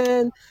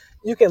person.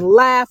 You can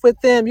laugh with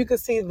them, you can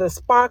see the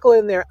sparkle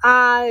in their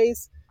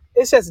eyes.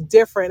 It's just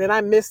different, and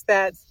I miss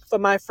that for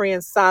my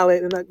friend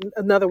Solid and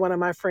another one of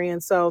my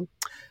friends. So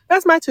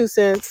that's my 2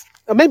 cents,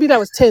 or maybe that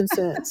was 10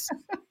 cents.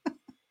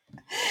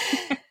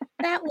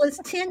 That was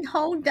 $10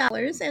 whole,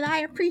 and I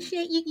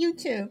appreciate you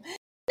too.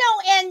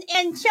 No,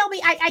 and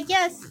Shelby, I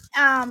guess,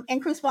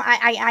 and Crucible,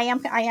 I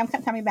am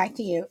coming back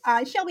to you,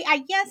 Shelby. I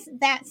guess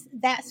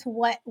that's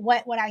what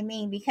I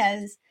mean,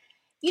 because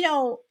you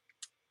know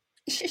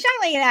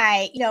Charlotte and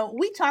I,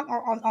 we talk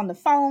on the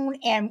phone,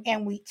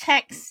 and we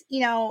text,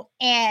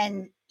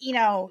 and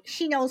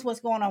she knows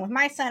what's going on with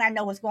my son. I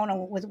know what's going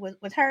on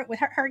with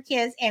her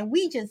kids, and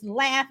we just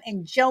laugh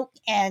and joke,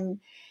 and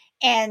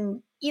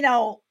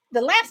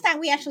the last time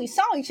we actually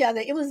saw each other,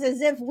 it was as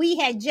if we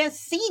had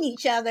just seen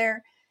each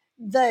other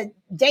the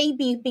day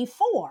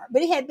before,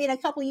 but it had been a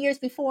couple of years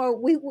before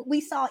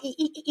we saw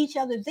each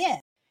other then,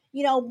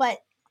 but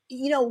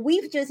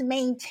we've just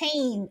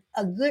maintained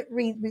a good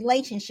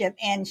relationship.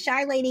 And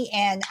Shy Lady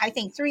and I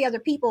think three other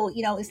people,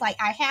 it's like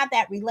I have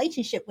that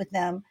relationship with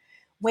them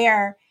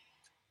where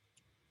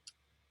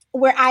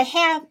where I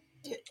have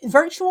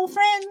virtual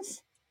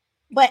friends,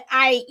 but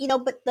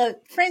but the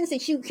friends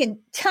that you can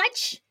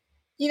touch,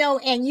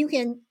 and you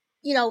can,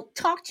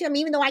 talk to them,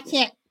 even though I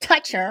can't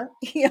touch her,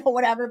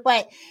 whatever.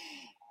 But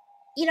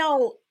you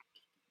know,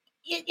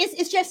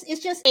 it's just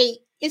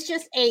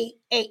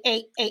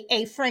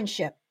a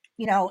friendship,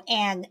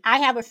 And I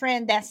have a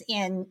friend that's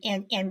in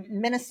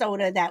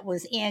Minnesota that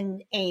was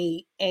in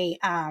a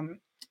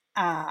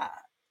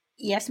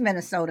yes,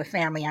 Minnesota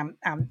family. I'm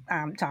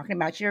talking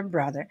about your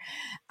brother,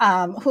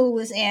 who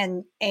was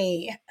in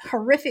a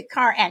horrific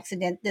car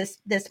accident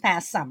this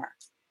past summer,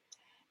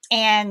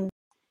 and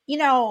you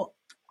know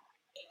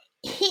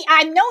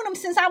I've known him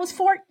since I was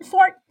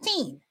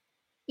 14.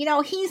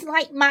 He's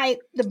like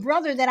the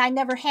brother that I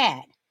never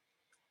had,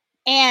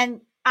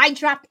 and I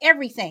dropped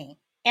everything,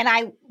 and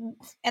I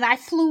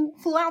flew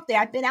out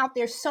there. I've been out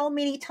there so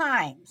many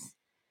times.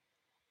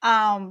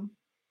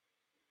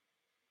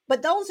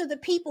 But those are the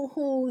people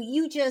who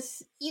you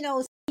just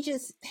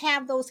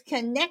have those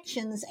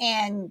connections,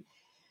 and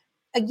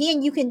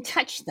again, you can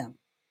touch them.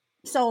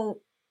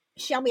 So,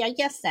 Shelby, I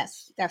guess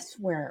that's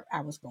where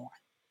I was going.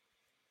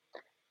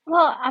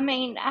 Well, I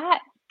mean, I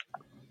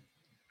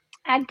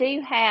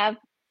do have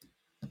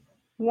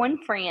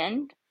one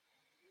friend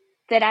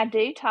that I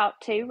do talk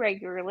to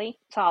regularly,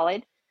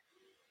 solid.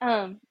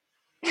 Um,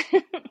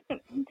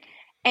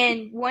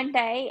 and one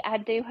day I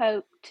do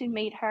hope to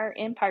meet her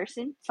in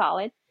person,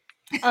 solid.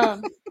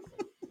 That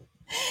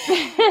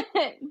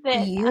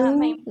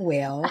You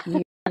will.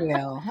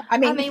 I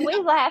mean, we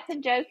laugh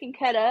and joke and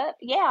cut up.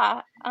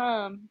 Yeah.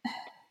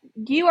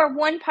 You are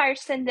one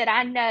person that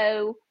I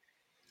know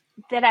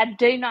that I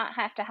do not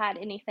have to hide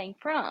anything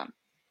from.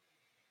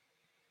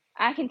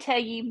 I can tell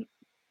you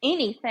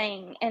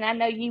anything, and I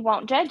know you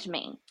won't judge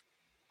me.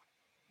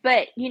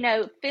 But,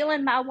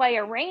 feeling my way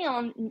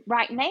around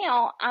right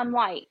now, I'm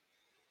like,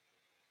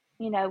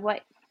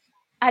 what?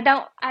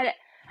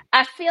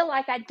 I feel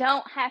like I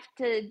don't have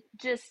to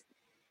just,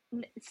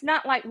 it's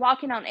not like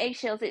walking on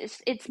eggshells.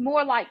 It's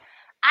more like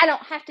I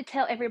don't have to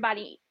tell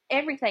everybody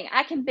everything.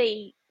 I can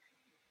be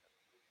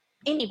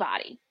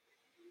anybody.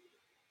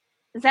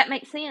 Does that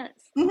make sense?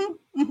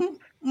 Mm-hmm,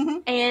 mm-hmm, mm-hmm.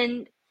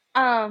 And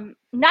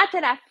not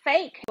that I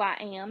fake who I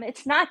am.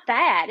 It's not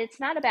that. It's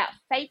not about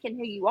faking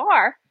who you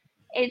are.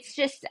 It's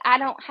just I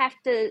don't have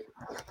to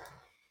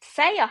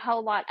say a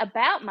whole lot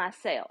about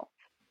myself.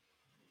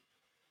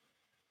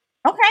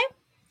 Okay.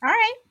 All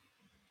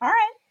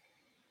right.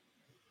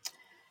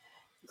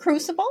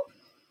 Crucible.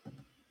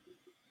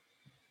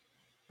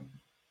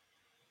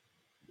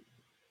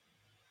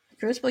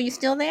 Crucible, you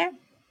still there?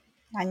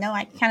 I know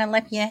I kind of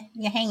left you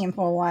hanging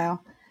for a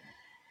while.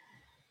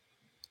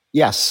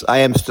 Yes, I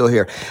am still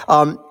here.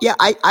 Yeah,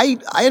 I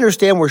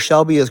understand where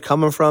Shelby is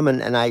coming from,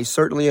 and I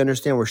certainly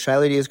understand where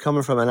Shiley is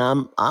coming from,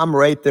 and I'm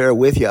right there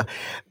with you.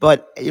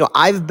 But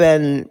I've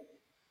been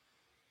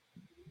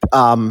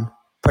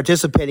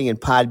participating in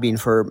Podbean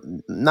for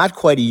not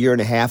quite a year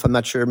and a half. I'm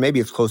not sure, maybe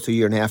it's close to a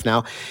year and a half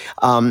now.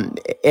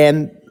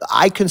 And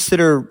I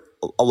consider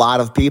a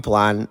lot of people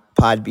on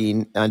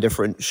Podbean on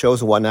different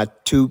shows and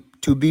whatnot to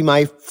be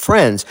my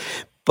friends,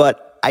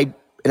 but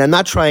and I'm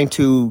not trying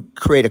to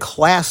create a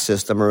class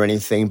system or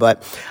anything,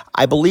 but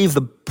I believe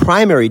the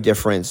primary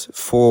difference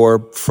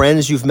for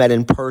friends you've met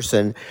in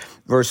person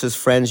versus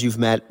friends you've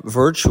met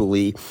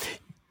virtually,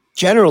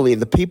 generally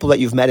the people that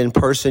you've met in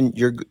person,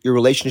 your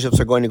relationships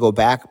are going to go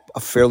back a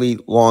fairly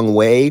long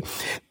way.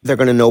 They're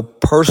going to know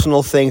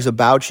personal things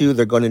about you.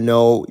 They're going to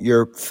know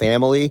your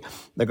family.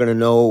 They're going to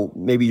know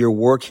maybe your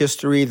work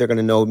history. They're going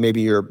to know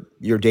maybe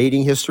your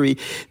dating history.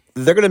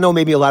 They're going to know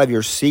maybe a lot of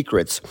your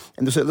secrets.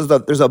 And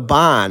there's a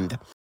bond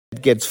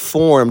that gets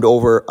formed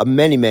over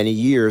many, many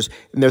years.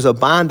 And there's a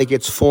bond that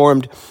gets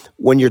formed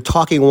when you're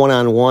talking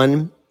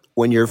one-on-one,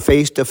 when you're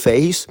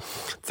face-to-face.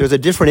 There's a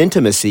different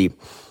intimacy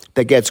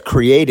that gets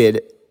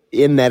created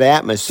in that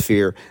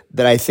atmosphere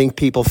that I think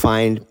people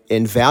find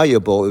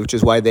invaluable, which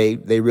is why they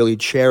really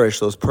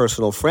cherish those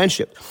personal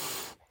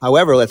friendships.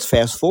 However, let's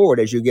fast forward.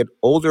 As you get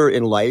older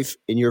in life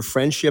and your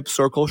friendship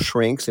circle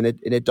shrinks, and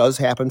it does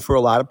happen for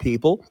a lot of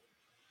people.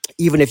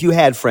 Even if you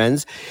had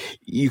friends,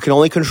 you can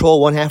only control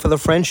one half of the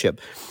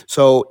friendship.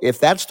 So if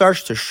that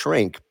starts to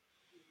shrink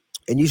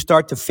and you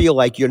start to feel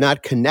like you're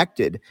not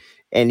connected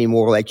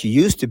anymore like you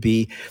used to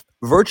be,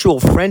 virtual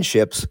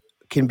friendships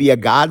can be a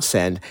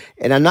godsend.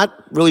 And I'm not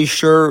really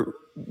sure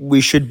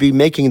we should be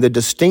making the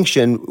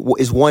distinction,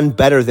 is one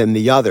better than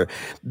the other?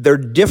 They're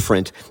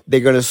different. They're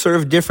going to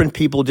serve different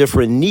people,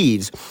 different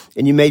needs.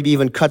 And you maybe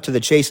even cut to the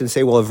chase and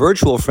say, well, a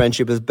virtual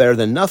friendship is better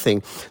than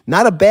nothing.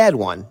 Not a bad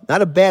one.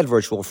 Not a bad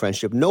virtual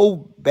friendship.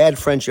 No bad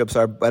friendships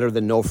are better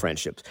than no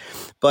friendships.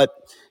 But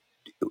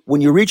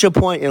when you reach a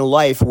point in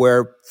life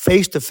where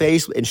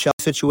face-to-face, in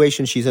Shelby's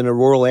situation, she's in a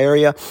rural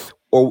area,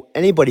 or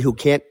anybody who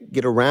can't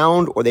get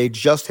around, or they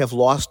just have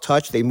lost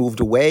touch, they moved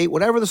away,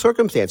 whatever the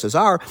circumstances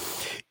are,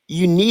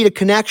 you need a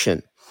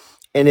connection.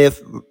 And if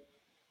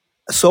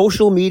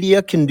social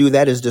media can do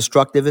that, as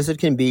destructive as it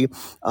can be,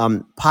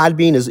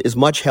 Podbean is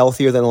much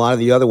healthier than a lot of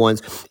the other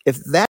ones.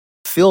 If that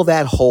fill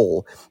that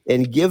hole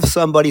and give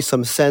somebody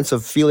some sense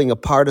of feeling a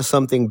part of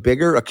something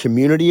bigger, a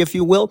community, if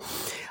you will.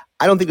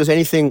 I don't think there's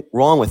anything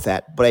wrong with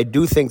that, but I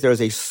do think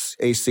there's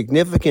a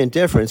significant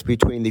difference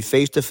between the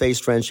face-to-face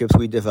friendships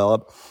we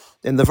develop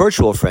and the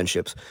virtual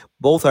friendships.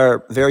 Both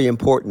are very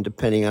important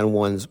depending on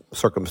one's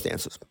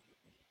circumstances.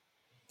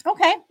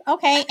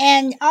 Okay.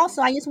 And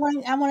also I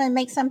want to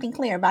make something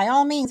clear. By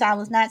all means, I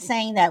was not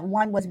saying that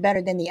one was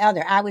better than the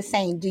other. I was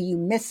saying, do you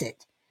miss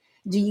it?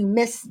 Do you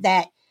miss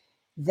that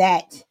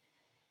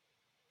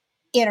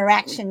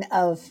interaction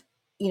of,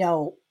 you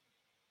know,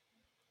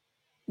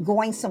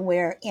 going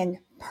somewhere in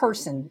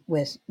person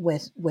with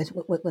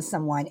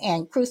someone?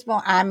 And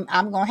Crucible, I'm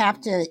going to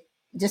have to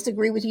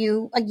disagree with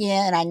you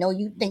again, and I know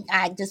you think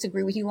I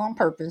disagree with you on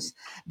purpose,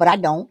 but I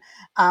don't.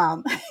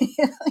 um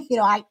you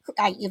know, I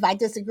if I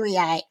disagree,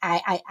 I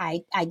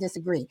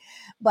disagree.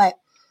 But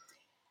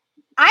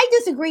I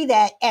disagree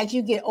that as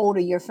you get older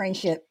your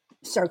friendship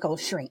circle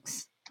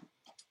shrinks.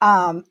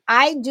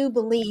 I do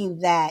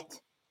believe that,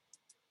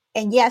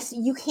 and yes,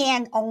 you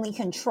can only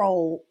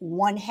control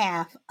one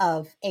half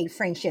of a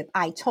friendship.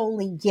 I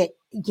totally get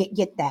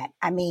that.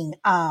 I mean,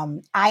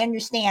 I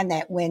understand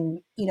that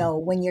when, you know,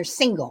 when you're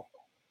single,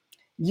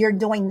 you're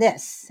doing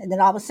this, and then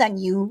all of a sudden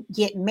you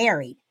get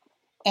married,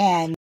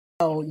 and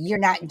so you're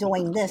not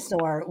doing this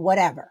or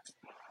whatever.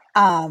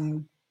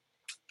 Um,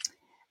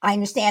 I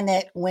understand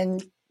that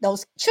when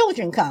those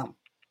children come,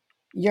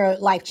 your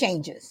life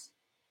changes,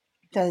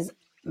 because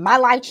my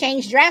life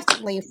changed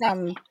drastically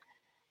from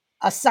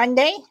a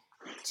Sunday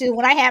to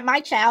when I had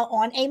my child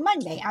on a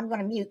Monday. I'm going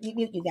to mute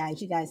you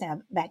guys. You guys have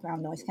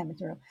background noise coming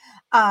through.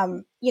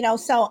 You know,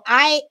 so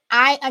I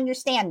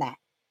understand that,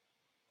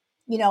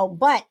 you know,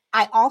 but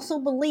I also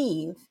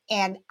believe,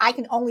 and I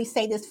can only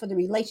say this for the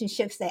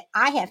relationships that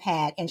I have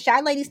had, and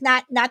Shy Lady's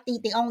not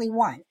the only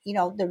one. You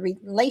know, the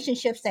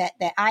relationships that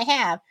I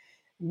have,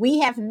 we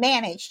have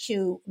managed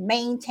to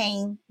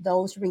maintain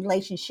those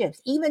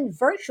relationships. Even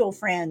virtual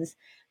friends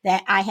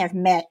that I have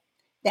met,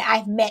 that I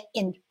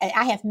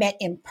have met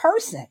in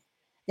person,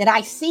 that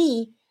I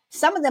see.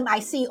 Some of them I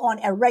see on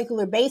a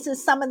regular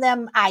basis. Some of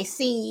them I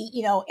see,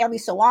 you know, every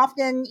so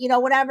often, you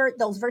know, whatever.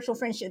 Those virtual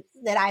friendships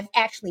that I've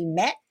actually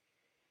met,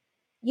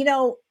 you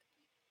know,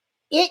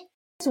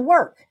 it's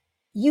work.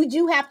 You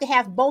do have to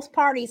have, both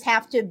parties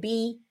have to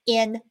be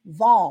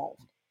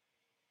involved.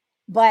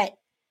 But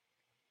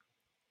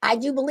I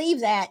do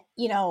believe that,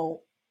 you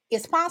know,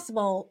 it's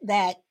possible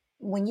that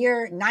when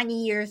you're 90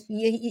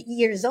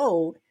 years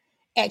old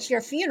at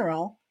your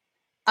funeral,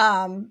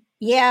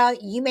 yeah,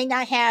 you may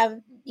not have,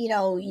 you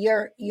know,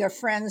 your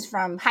friends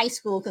from high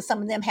school, because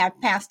some of them have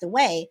passed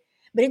away,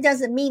 but it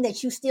doesn't mean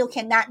that you still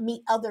cannot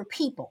meet other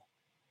people.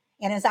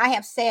 And as I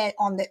have said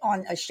on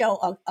a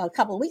show a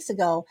couple of weeks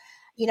ago,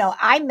 you know,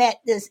 I met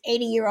this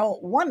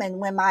 80-year-old woman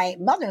when my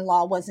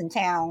mother-in-law was in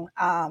town.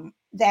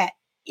 That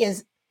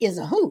is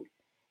a hoot,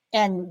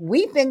 and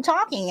we've been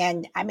talking.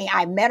 And I mean,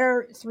 I met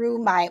her through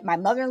my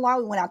mother-in-law.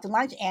 We went out to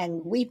lunch,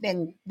 and we've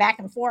been back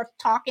and forth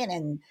talking,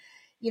 and,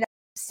 you know,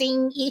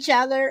 seeing each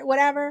other,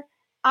 whatever.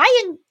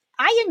 I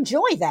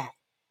enjoy that.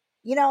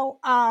 You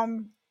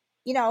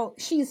know,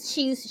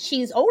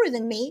 she's older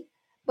than me,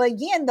 but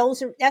again,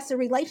 that's a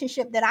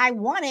relationship that I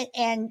wanted,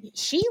 and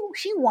she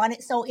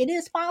wanted. So it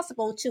is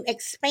possible to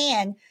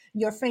expand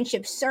your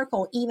friendship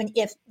circle, even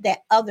if that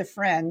other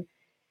friend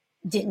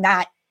did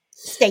not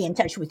stay in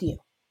touch with you.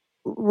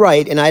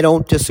 Right, and I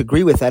don't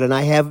disagree with that, and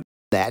I have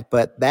that,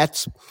 but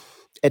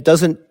it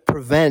doesn't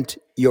prevent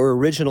your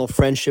original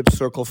friendship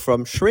circle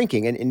from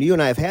shrinking. And you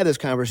and I have had this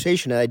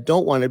conversation, and I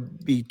don't want to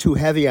be too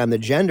heavy on the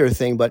gender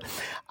thing, but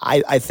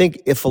I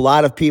think if a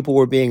lot of people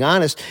were being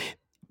honest,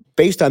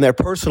 based on their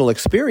personal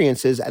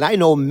experiences, and I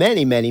know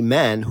many, many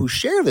men who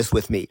share this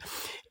with me,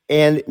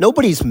 and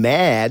nobody's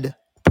mad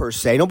per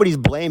se, nobody's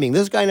blaming.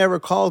 This guy never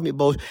called me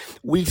both.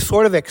 We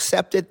sort of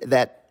accepted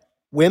that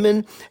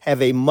women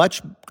have a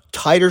much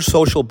tighter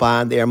social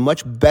bond. They are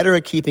much better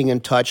at keeping in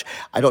touch.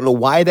 I don't know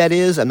why that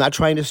is. I'm not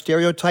trying to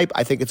stereotype.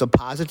 I think it's a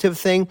positive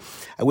thing.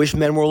 I wish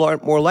men were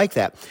more like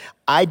that.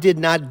 I did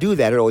not do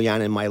that early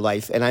on in my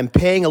life, and I'm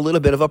paying a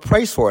little bit of a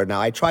price for it now.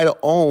 I try to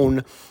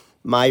own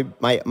my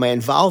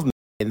involvement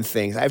in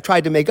things. I've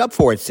tried to make up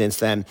for it since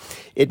then.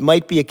 It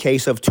might be a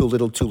case of too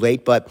little, too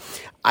late, but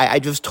I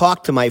just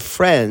talk to my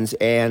friends,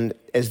 and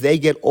as they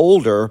get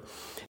older,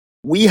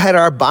 we had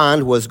our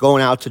bond was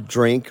going out to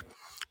drink,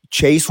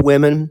 chase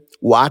women,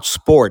 watch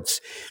sports.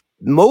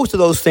 Most of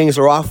those things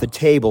are off the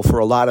table for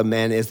a lot of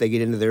men as they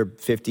get into their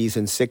 50s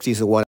and 60s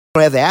and what. They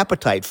don't have the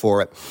appetite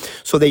for it.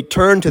 So they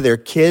turn to their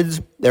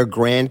kids, their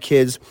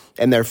grandkids,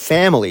 and their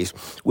families,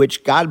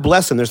 which God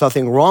bless them. There's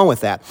nothing wrong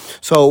with that.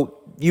 So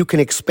you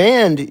can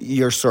expand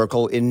your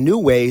circle in new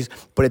ways,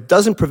 but it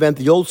doesn't prevent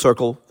the old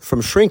circle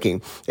from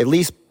shrinking, at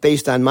least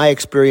based on my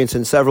experience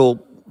and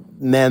several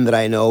men that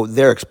I know,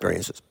 their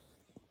experiences.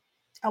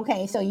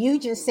 Okay, so you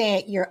just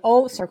said your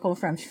old circle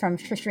from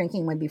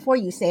shrinking, when before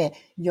you said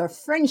your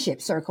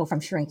friendship circle from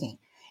shrinking.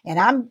 And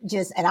I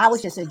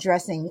was just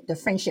addressing the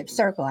friendship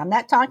circle. I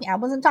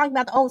wasn't talking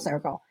about the old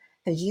circle.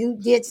 because you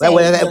did say your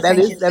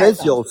friendship that is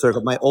the circle. old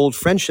circle. My old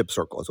friendship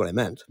circle is what I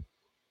meant.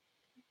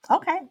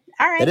 Okay,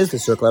 all right. That is the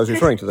circle I was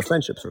Chris, referring to, the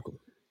friendship circle.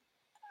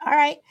 all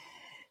right.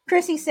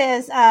 Chrissy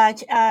says,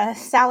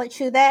 solid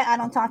true that. I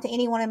don't talk to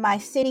anyone in my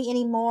city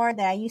anymore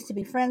that I used to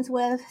be friends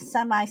with.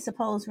 Some I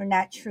suppose were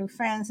not true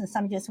friends, and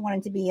some just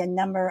wanted to be a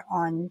number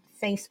on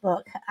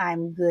Facebook.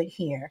 I'm good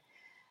here.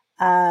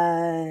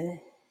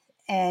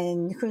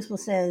 And Crucible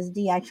says,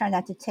 D, I try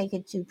not to take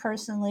it too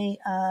personally.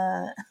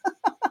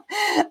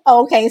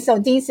 Okay, so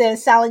D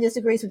says Sally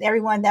disagrees with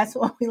everyone. That's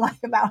what we like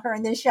about her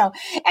in this show.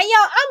 And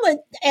y'all,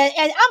 I'm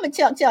gonna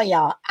tell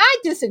y'all, I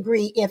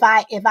disagree if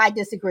I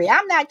disagree.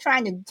 I'm not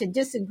trying to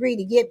disagree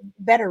to get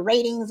better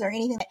ratings or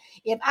anything.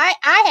 If I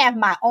have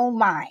my own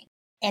mind.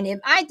 And if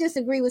I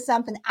disagree with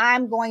something,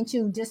 I'm going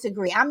to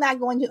disagree. I'm not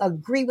going to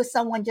agree with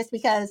someone just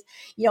because,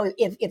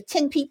 if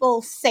 10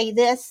 people say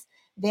this,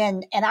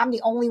 then, and I'm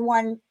the only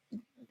one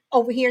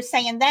over here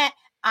saying that,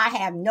 I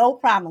have no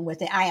problem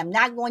with it. I am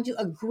not going to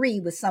agree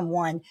with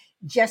someone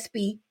just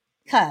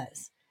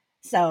because.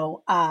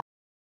 So,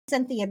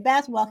 Cynthia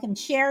Beth, welcome.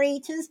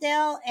 Sherry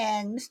Tisdale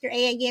and Mr.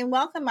 A again,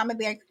 welcome. Mama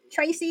Bear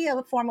Tracy,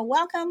 a formal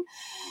welcome.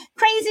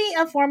 Crazy,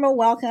 a formal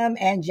welcome.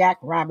 And Jack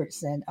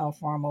Robertson, a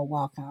formal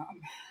welcome.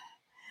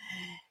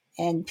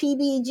 And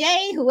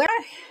PBJ, whoever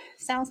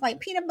sounds like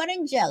peanut butter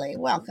and jelly,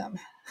 welcome.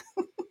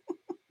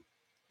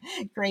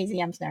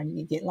 Crazy, I'm starting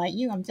to get like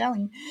you, I'm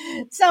telling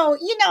you. So,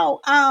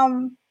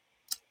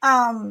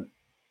 and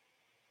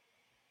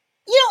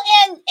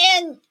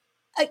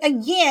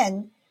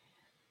again,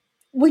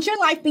 would your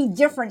life be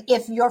different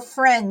if your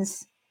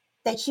friends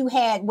that you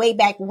had way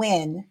back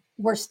when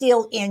were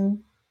still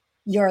in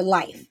your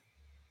life?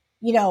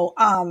 Would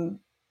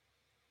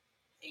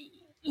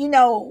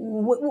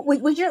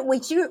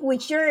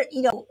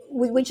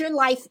your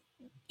life,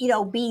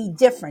 be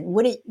different?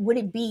 Would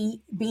it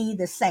be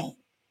the same?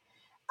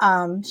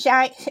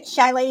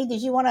 Shy lady,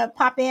 did you want to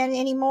pop in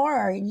anymore,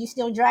 or are you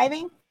still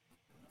driving?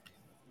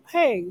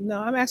 Hey,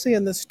 no, I'm actually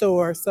in the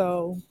store,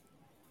 so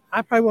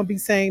I probably won't be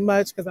saying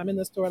much because I'm in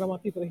the store. I don't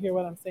want people to hear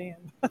what I'm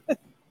saying.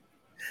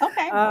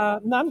 Okay.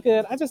 No, I'm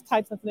good. I just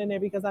typed something in there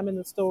because I'm in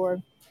the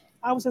store.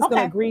 I was just going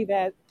to Okay. agree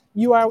that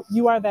you are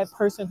that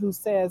person who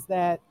says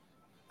that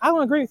I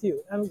don't agree with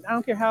you. I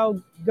don't care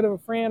how good of a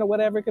friend or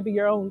whatever. It could be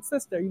your own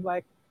sister. You're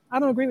like, I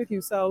don't agree with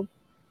you. So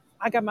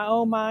I got my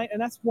own mind,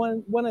 and that's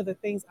one of the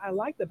things I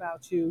liked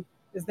about you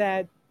is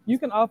that you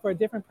can offer a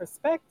different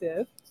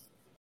perspective,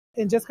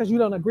 and just because you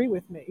don't agree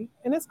with me,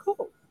 and it's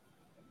cool.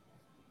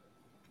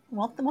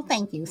 Well,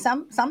 thank you.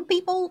 Some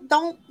people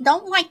don't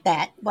like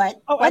that,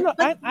 but Oh, I but know.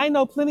 but I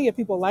know plenty of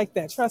people like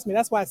that. Trust me.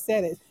 That's why I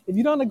said it. If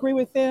you don't agree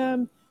with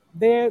them,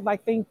 they're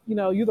like think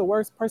you're the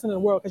worst person in the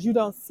world because you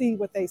don't see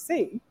what they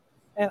see.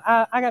 And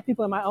I got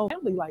people in my own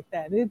family like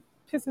that. It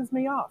pisses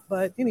me off.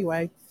 But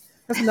anyway,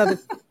 that's another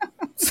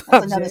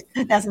that's another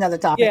subject. that's another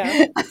topic.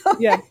 Yeah.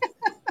 Yeah.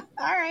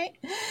 All right.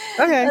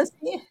 Okay. Let's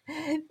see.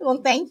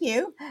 Well, thank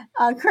you.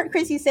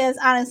 Chrissy says,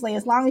 honestly,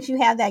 as long as you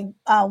have that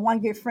one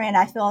good friend,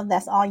 I feel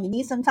that's all you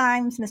need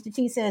sometimes. Mr.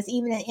 T says,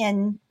 even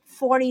in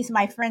 40s,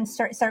 my friend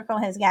circle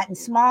has gotten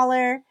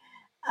smaller.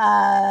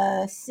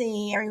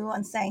 See,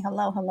 everyone's saying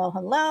hello, hello,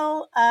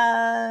 hello.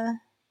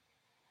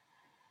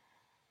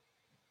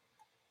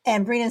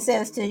 And Brennan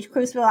says to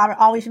Crucible, I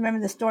always remember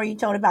the story you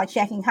told about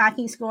checking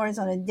hockey scores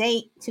on a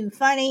date. Too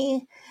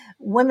funny.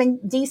 Women,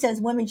 D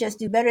says, women just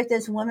do better at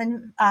this.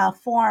 Women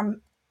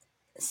form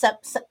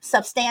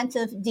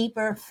substantive,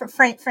 deeper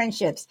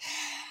friendships.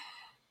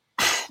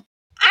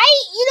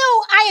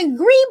 I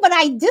agree, but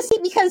I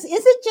disagree because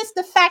is it just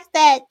the fact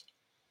that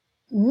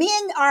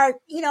men are,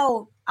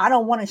 I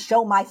don't want to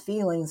show my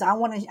feelings. I don't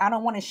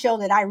want to show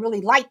that I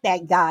really like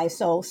that guy.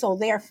 So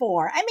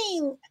therefore, I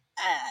mean,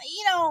 uh,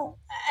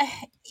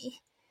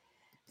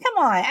 come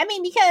on. I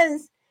mean,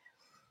 because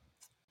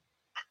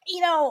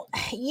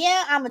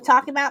yeah, I'm gonna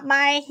talk about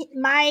my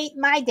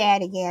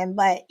dad again,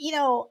 but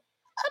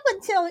up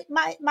until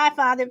my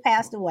father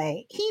passed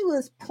away, he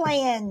was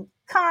playing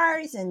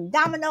cards and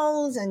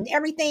dominoes and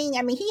everything.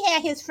 I mean, he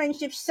had his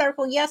friendship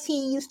circle. Yes,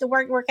 he used to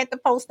work at the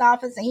post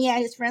office, and he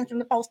had his friends from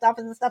the post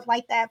office and stuff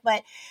like that.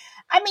 But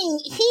I mean,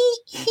 he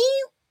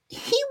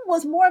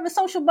was more of a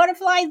social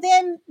butterfly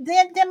than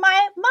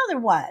my mother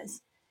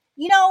was.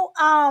 You know,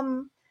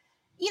 um,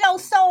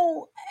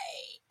 so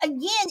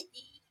again,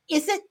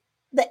 is it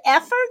the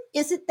effort?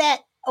 Is it that,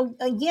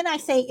 again, I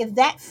say, if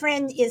that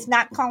friend is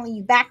not calling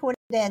you back,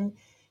 then,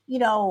 you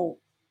know,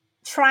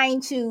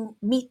 trying to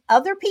meet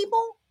other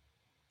people,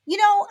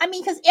 I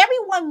mean, because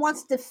everyone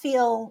wants to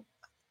feel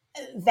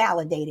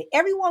validated.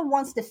 Everyone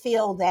wants to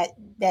feel that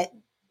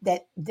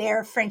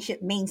their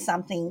friendship means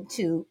something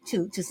to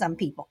some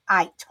people.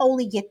 I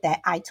totally get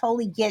that. I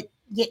totally get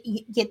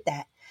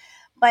that.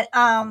 But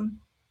I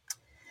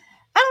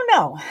don't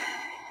know.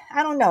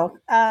 I don't know.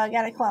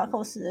 Got to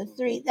close to the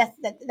three.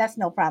 That's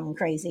no problem.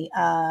 Crazy.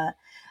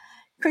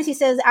 Chrissy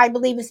says, I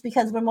believe it's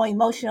because we're more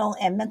emotional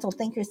and mental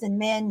thinkers than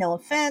men. No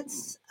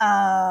offense.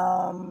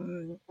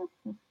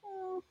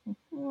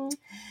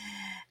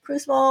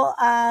 Crucible,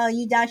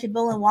 you dodged a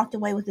bullet and walked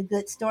away with a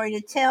good story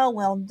to tell.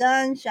 Well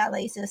done.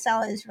 Chalet says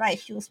Salad is right.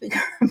 She will speak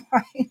her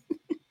mind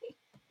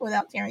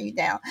without tearing you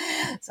down.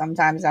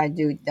 Sometimes I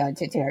do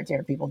to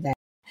tear people down.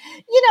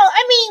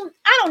 I mean,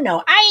 I don't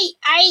know.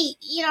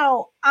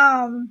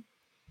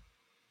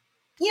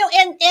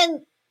 And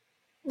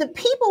the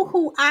people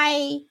who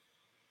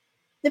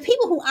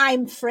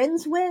I'm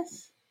friends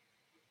with,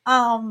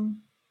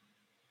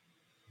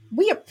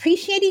 we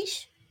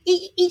appreciate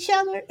each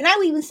other, and I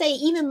would even say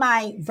even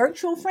my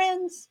virtual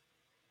friends.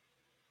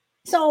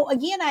 So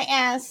again, I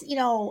ask,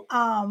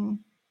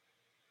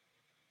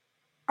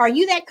 are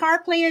you that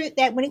card player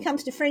that when it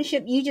comes to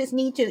friendship, you just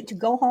need to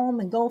go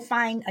home and go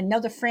find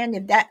another friend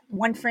if that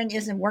one friend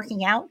isn't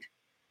working out?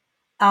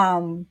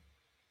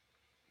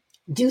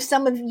 Do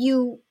some of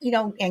you,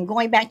 and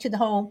going back to the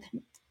whole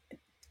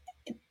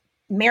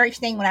marriage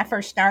thing when I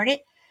first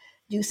started,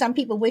 do some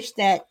people wish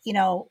that,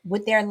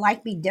 would their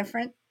life be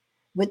different?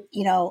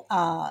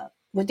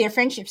 Would their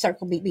friendship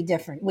circle be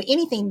different? Would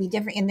anything be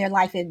different in their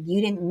life if you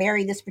didn't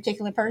marry this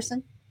particular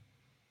person?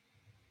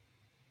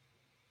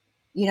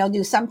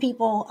 Do some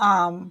people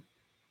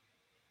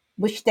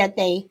wish that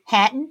they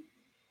hadn't?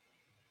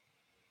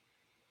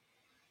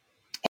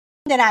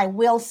 That I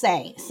will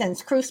say,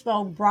 since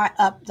Crucible brought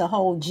up the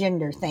whole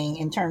gender thing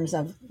in terms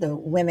of the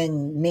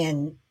women,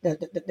 men,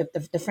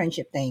 the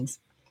friendship things,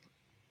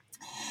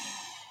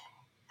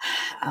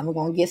 I'm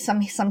going to get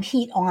some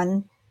heat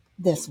on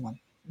this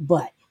one.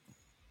 But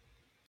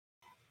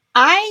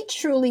I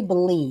truly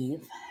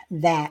believe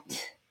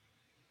that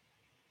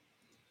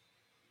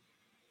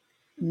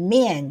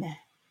men,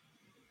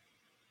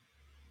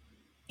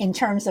 in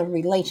terms of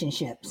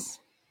relationships,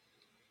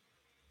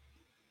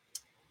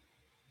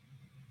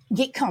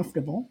 get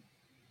comfortable,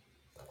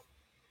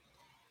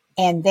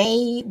 and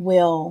they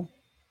will,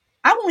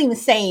 I won't even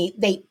say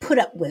they put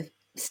up with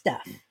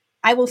stuff.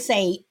 I will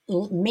say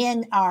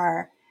men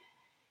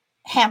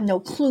have no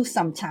clue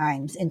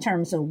sometimes in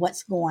terms of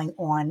what's going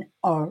on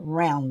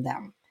around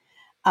them.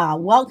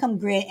 Welcome,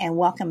 Grit, and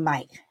welcome,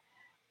 Mike.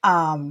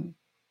 That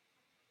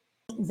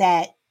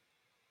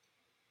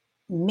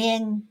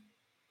men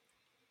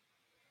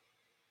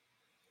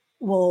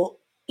will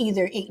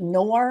either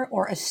ignore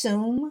or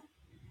assume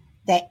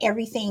that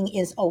everything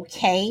is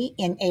okay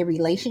in a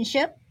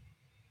relationship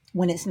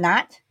when it's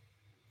not.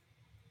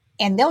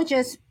 And they'll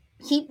just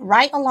keep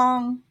right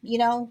along,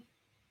 they'll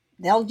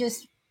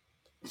just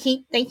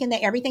keep thinking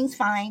that everything's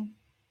fine.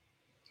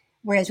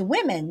 Whereas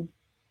women,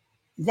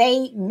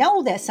 they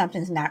know that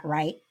something's not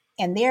right,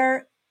 and they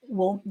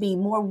will be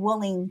more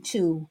willing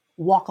to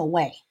walk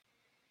away.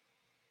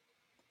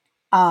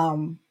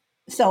 So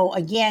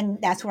again,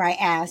 that's where I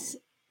ask,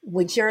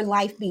 would your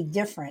life be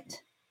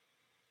different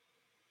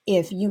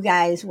if you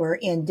guys were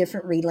in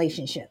different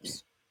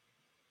relationships?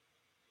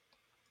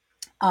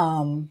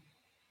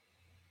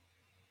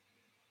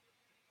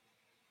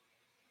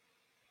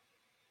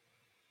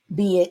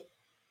 Be it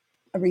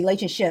a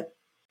relationship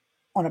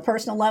on a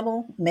personal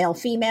level, male,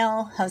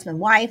 female, husband,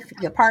 wife,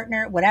 your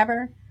partner,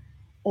 whatever.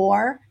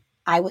 Or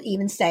I would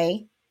even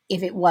say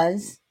if it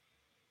was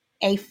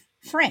a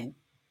friend,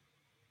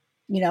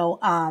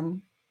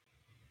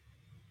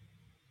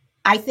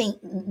 I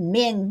think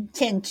men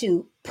tend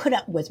to put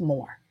up with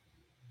more.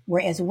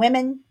 Whereas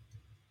women,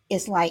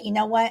 it's like, you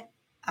know what?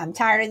 I'm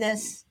tired of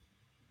this.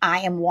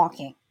 I am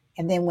walking.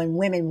 And then when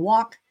women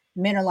walk,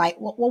 men are like,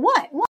 well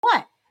what?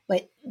 What?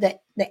 But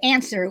the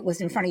answer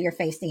was in front of your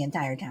face the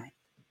entire time.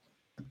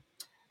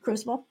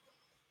 Crucible?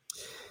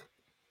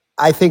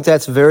 I think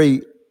that's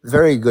very,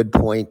 very good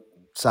point,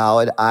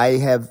 Solid. I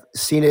have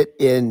seen it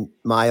in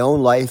my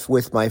own life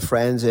with my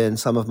friends and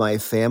some of my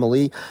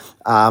family.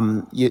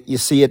 You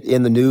see it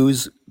in the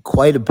news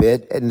quite a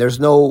bit, and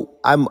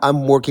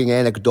I'm working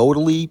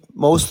anecdotally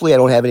mostly. I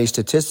don't have any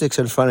statistics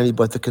in front of me,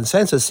 but the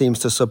consensus seems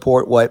to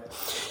support what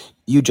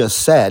you just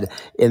said,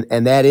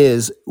 and that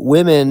is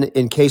women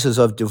in cases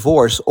of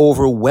divorce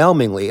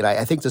overwhelmingly, and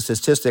I think the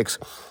statistics,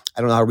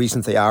 I don't know how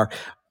recent they are,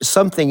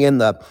 something in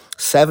the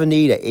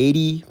 70 to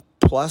 80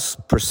 plus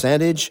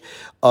percentage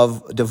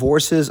of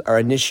divorces are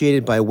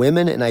initiated by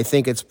women, and I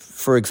think it's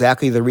for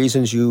exactly the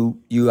reasons you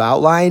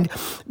outlined.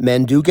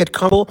 Men do get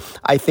comfortable.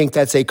 I think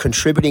that's a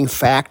contributing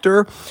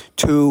factor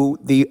to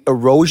the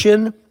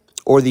erosion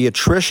or the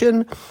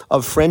attrition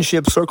of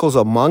friendship circles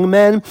among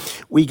men.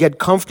 We get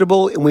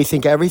comfortable and we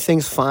think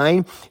everything's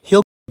fine.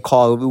 He'll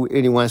call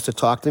and he wants to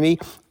talk to me.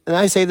 And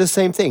I say the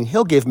same thing.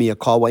 He'll give me a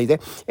call one day,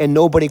 and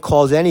nobody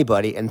calls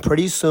anybody. And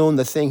pretty soon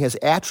the thing has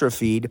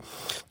atrophied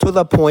to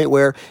the point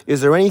where, is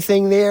there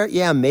anything there?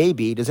 Yeah,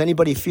 maybe. Does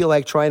anybody feel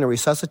like trying to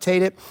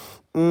resuscitate it?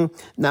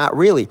 Not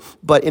really.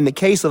 But in the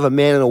case of a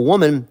man and a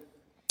woman,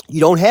 you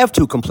don't have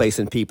two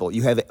complacent people.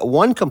 You have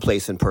one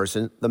complacent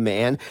person, the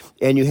man,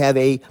 and you have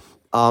a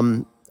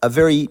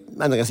very, I'm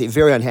not going to say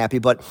very unhappy,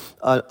 but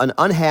an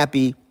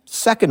unhappy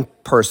second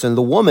person,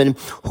 the woman,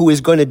 who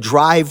is going to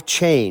drive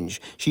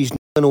change. She's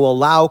going to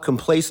allow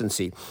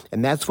complacency.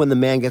 And that's when the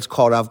man gets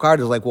caught off guard.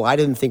 It's like, well, I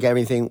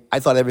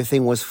thought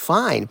everything was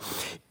fine.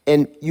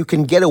 And you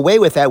can get away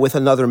with that with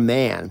another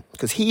man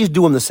because he's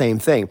doing the same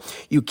thing.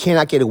 You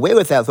cannot get away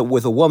with that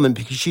with a woman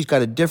because she's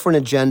got a different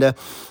agenda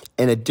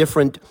and a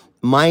different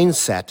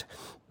mindset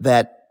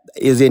that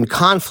is in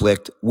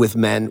conflict with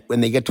men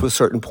when they get to a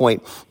certain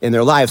point in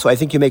their lives. So I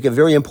think you make a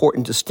very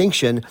important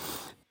distinction.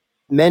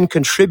 Men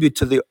contribute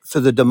to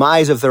the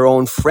demise of their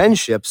own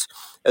friendships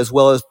as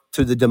well as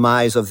to the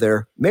demise of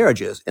their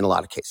marriages in a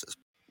lot of cases.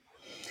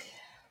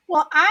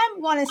 Well,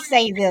 I'm going to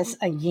say this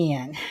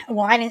again.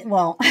 Well, I didn't.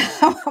 Well,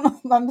 I'm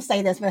going to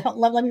say this, but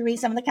let me read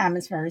some of the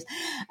comments first.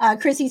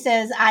 Chrissy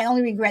says, "I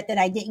only regret that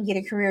I didn't get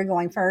a career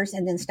going first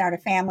and then start a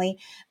family,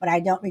 but I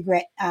don't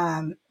regret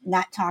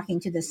not talking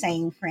to the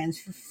same friends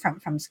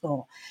from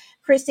school."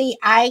 Chrissy,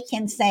 I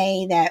can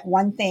say that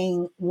one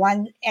piece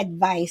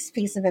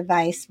of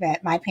advice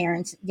that my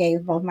parents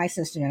gave both my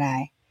sister and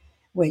I,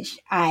 which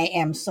I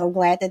am so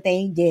glad that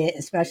they did,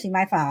 especially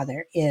my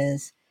father,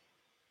 is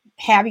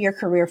have your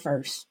career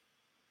first.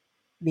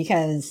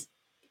 Because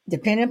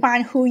depending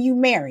upon who you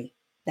marry,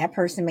 that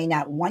person may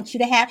not want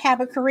you to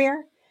have a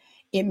career.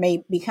 It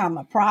may become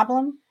a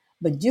problem,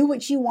 but do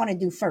what you want to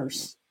do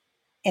first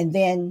and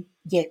then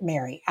get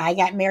married. I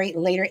got married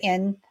later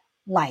in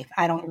life.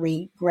 I don't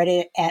regret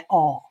it at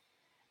all,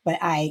 but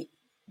I,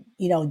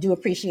 do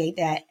appreciate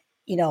that,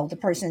 the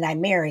person I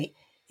married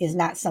is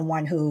not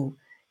someone who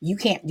you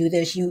can't do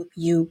this, you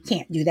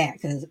can't do that,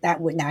 because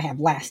that would not have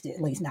lasted,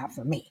 at least not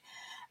for me.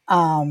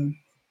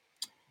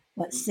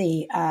 Let's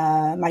see.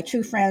 My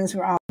true friends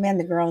were all men.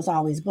 The girls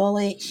always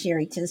bullied.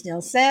 Sherry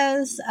Tisdale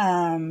says.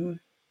 And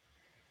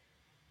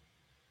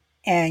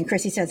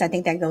Chrissy says, I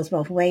think that goes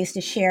both ways to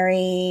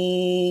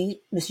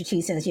Sherry. Mr.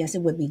 T says, yes,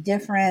 it would be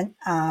different.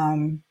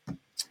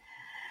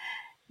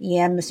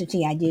 Yeah, Mr.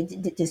 T, I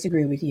did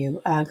disagree with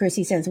you.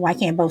 Chrissy says, why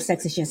can't both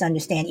sexes just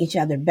understand each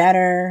other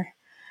better?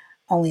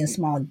 Only in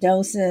small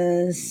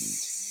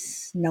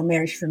doses. No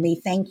marriage for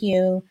me. Thank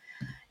you.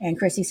 And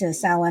Chrissy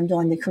says, Sal, I'm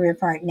doing the career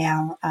part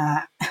now,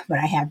 but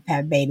I have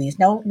had babies.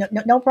 No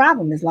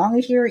problem. As long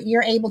as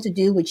you're able to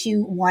do what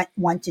you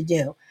want to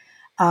do.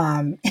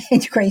 And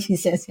Chrissy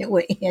says it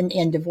would end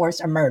in divorce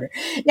or murder.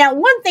 Now,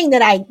 one thing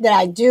that I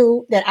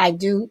do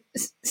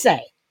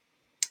say,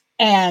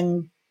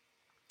 and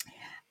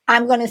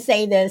I'm going to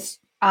say this,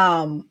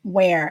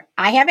 where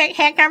I have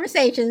had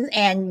conversations,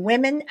 and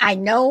women, I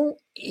know.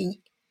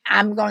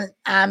 I'm going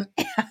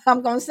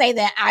to say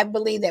that I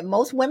believe that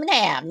most women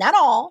have, not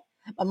all,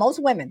 but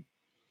most women,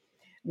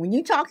 when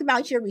you talk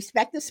about your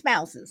respective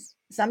spouses,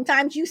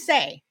 sometimes you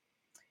say,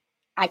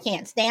 I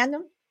can't stand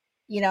them.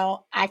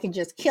 I can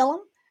just kill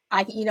them.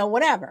 I can,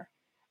 whatever.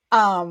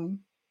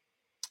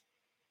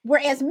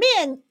 Whereas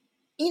men,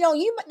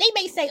 they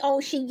may say, oh,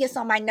 she gets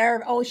on my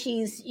nerve. Oh,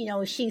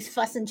 she's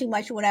fussing too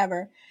much,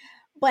 whatever.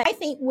 But I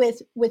think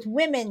with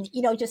women,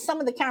 just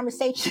some of the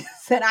conversations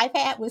that I've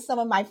had with some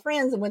of my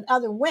friends and with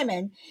other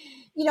women,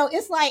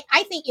 it's like,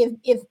 I think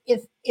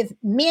if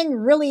men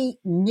really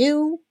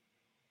knew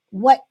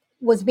what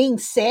was being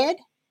said,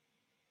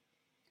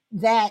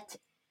 that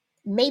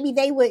maybe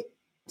they would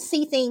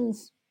see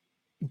things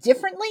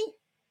differently.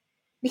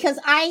 Because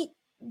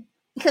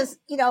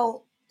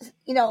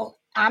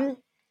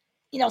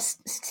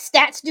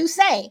stats do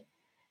say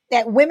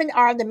that women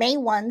are the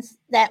main ones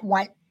that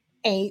want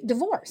a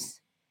divorce.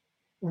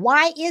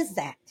 Why is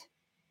that?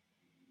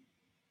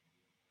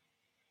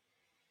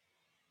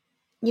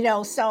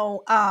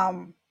 So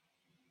and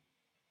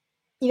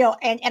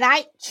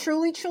I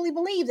truly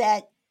believe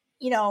that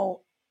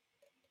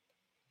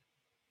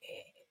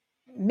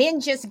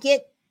men just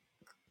get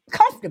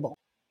comfortable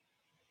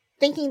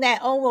thinking that,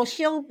 oh, well,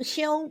 she'll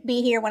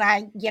be here when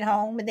I get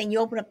home, and then you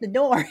open up the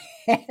door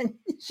and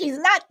she's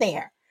not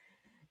there.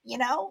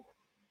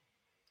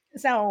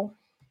 So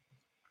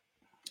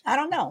I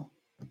don't know.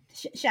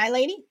 Shy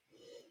lady,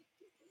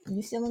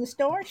 you still in the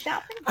store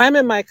shopping? I'm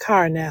in my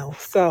car now,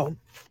 so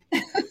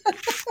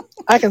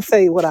I can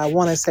say what I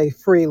want to say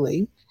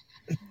freely.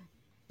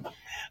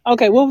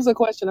 Okay, what was the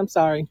question? I'm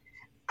sorry.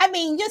 I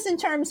mean, just in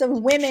terms of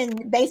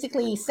women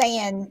basically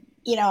saying,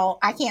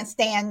 I can't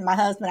stand my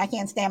husband, I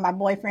can't stand my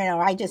boyfriend,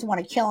 or I just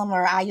want to kill him,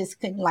 or I just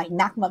couldn't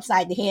knock him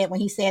upside the head when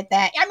he said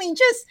that. I mean,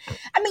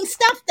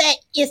 stuff that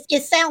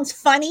it sounds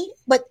funny,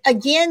 but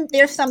again,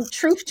 there's some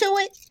truth to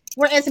it.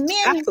 Whereas men,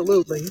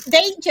 absolutely,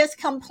 they just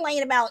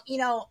complain about,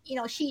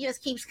 she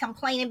just keeps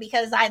complaining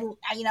because I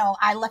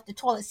left the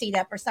toilet seat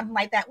up or something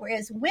like that.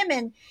 Whereas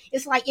women,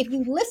 it's like, if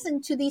you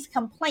listen to these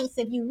complaints,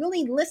 if you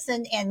really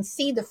listen and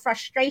see the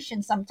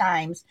frustration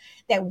sometimes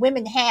that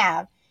women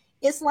have,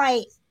 it's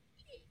like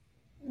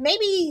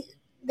maybe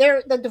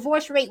the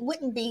divorce rate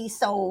wouldn't be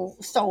so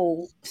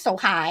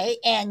high,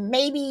 and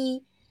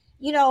maybe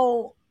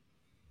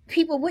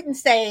people wouldn't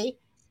say,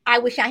 I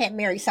wish I had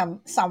married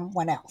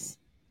someone else.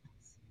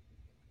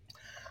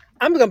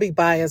 I'm gonna be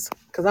biased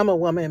because I'm a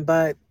woman,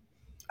 but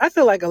I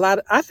feel like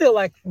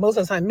most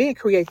of the time men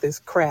create this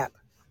crap.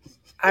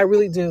 I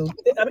really do.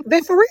 I mean,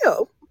 they're for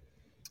real.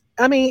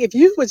 I mean, if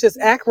you would just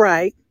act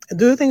right and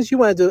do the things you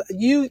want to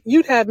do,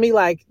 you'd have me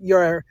like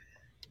your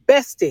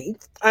bestie.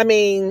 I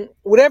mean,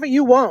 whatever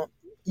you want,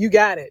 you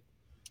got it.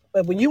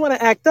 But when you want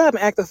to act up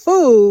and act a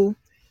fool,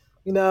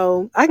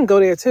 I can go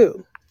there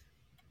too.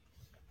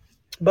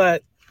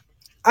 But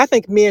I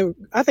think men,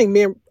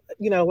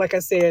 like I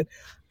said,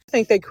 I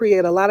think they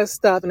create a lot of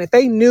stuff. And if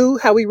they knew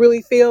how we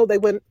really feel, they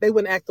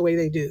wouldn't act the way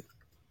they do.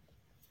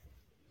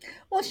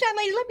 Well, Shy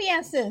Lady, let me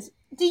ask this: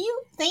 do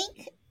you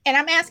think? And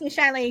I'm asking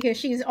Shy Lady because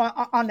she's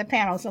on the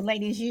panel. So,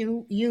 ladies,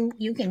 you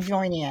can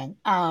join in.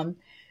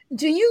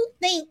 Do you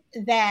think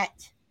that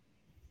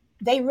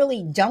they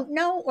really don't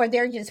know, or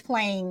they're just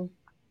playing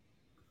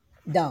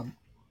dumb?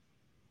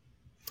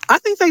 I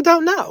think they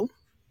don't know.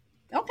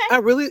 Okay.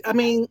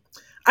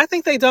 I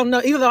think they don't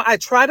know, even though I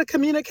try to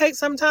communicate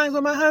sometimes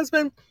with my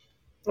husband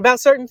about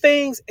certain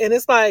things. And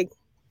it's like,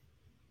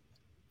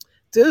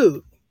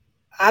 dude,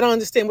 I don't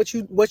understand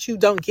what you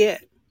don't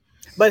get.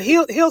 But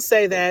he'll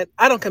say that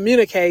I don't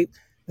communicate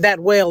that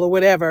well or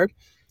whatever.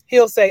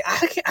 He'll say,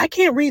 I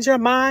can't read your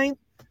mind.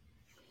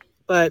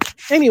 But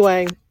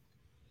anyway,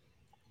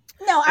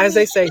 No, I as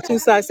they mean, say, two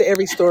sides to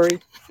every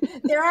story.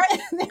 there are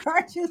there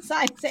are two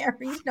sides to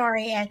every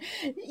story, and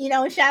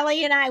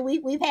Shelly and I,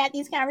 we've had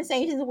these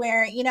conversations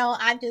where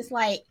I'm just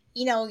like,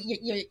 you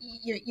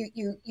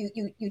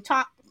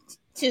talk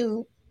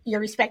to your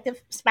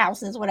respective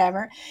spouses,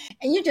 whatever,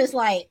 and you're just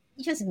like,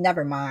 just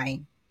never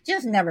mind,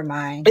 just never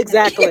mind.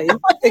 Exactly.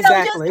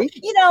 Exactly.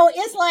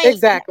 It's like,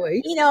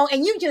 Exactly.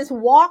 and you just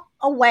walk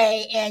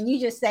away and you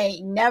just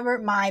say never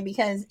mind,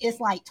 because it's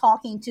like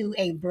talking to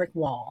a brick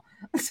wall.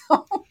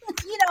 So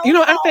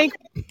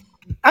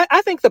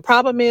I think the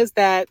problem is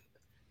that,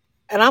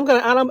 and I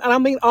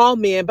don't mean all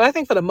men, but I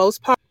think for the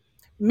most part,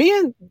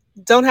 men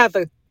don't have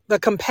the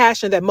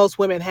compassion that most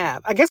women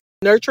have. I guess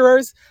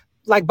nurturers,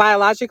 like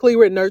biologically,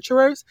 we're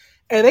nurturers,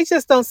 and they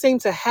just don't seem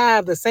to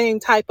have the same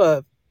type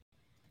of,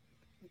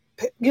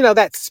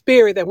 that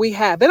spirit that we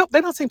have. They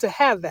don't seem to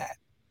have that,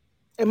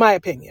 in my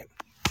opinion.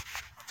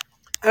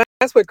 And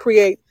that's what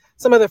creates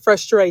some of the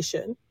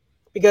frustration,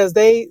 because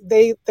they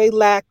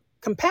lack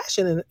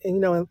compassion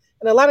in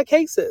a lot of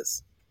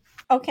cases.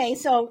 Okay,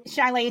 so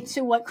Shiley,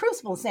 to what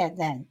Crucible said,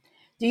 then,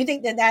 do you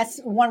think that that's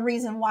one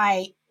reason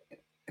why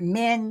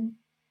men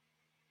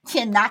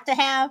tend not to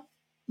have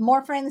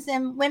more friends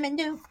than women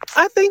do?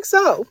 I think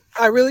so.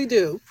 I really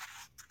do.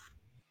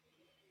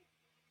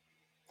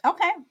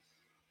 Okay,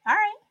 all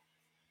right,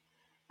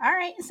 all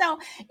right. So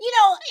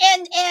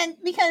and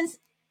because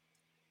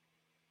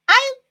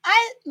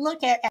I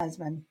look at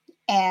husband,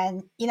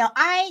 and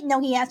I know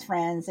he has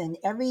friends, and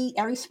every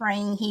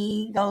spring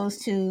he goes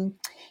to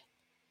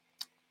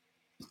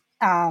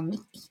um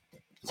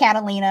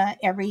Catalina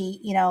every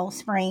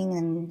spring,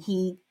 and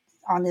he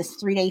on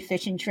this 3-day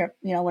fishing trip.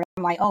 When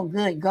I'm like, oh,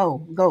 good,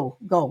 go, go,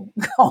 go,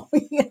 go. And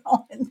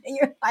then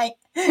you're like,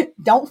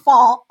 don't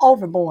fall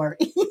overboard,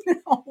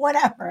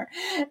 whatever.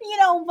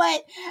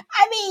 But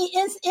I mean,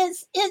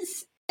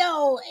 it's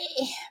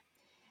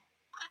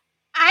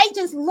I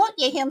just look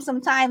at him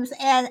sometimes,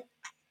 and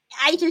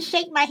I just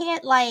shake my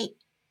head like,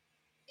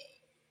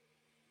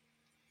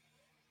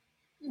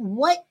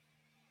 what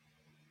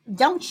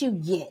don't you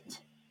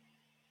get?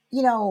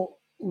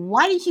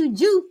 Why did you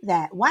do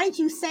that? Why did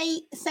you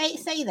say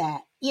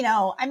that?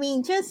 I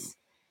mean, just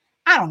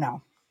I don't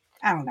know.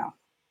 I don't know.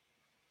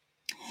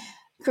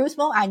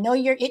 Crucible, I know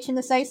you're itching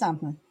to say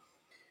something.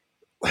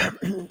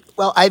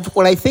 Well,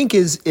 what I think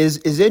is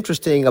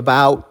interesting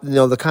about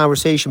the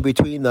conversation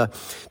between the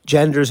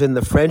genders and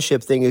the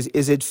friendship thing is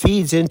it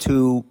feeds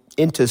into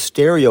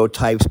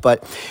stereotypes,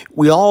 but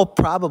we all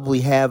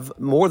probably have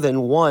more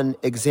than one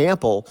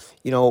example,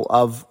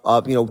 of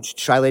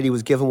Shy Lady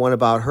was given one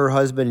about her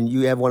husband, and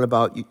you have one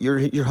about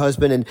your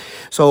husband, and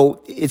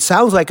so it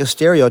sounds like a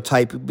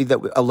stereotype,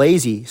 a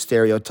lazy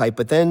stereotype.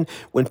 But then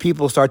when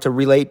people start to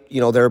relate,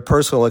 their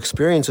personal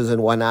experiences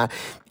and whatnot,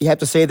 you have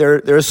to say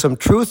there's some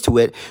truth to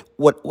it.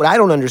 What I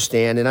don't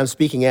understand, and I'm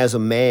speaking as a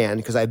man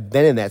because I've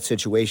been in that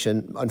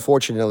situation,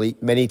 unfortunately,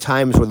 many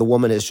times where the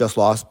woman has just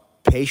lost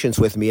patience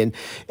with me, and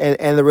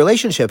the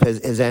relationship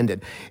has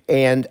ended.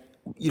 And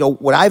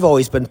what I've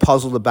always been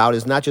puzzled about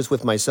is not just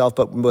with myself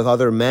but with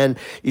other men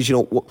is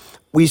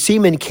we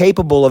seem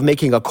incapable of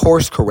making a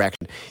course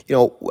correction.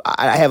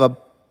 I have a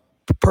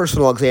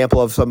personal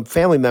example of some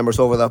family members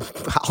over the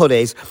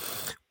holidays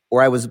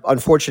where I was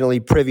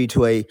unfortunately privy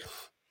to a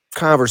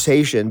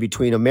conversation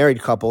between a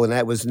married couple, and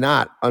that was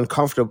not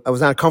uncomfortable. I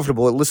was not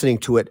comfortable listening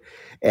to it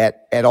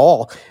at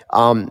all.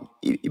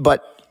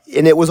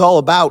 And it was all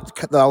about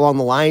along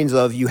the lines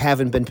of you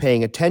haven't been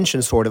paying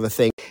attention, sort of a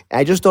thing.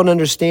 I just don't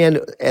understand,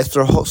 as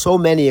there are so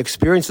many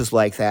experiences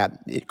like that,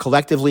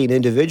 collectively and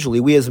individually,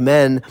 we as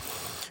men,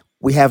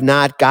 we have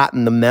not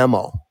gotten the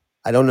memo.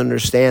 I don't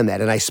understand that,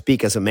 and I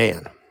speak as a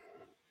man.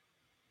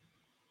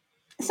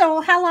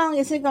 So, how long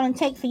is it going to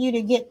take for you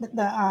to get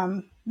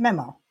the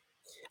memo?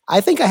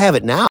 I think I have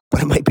it now,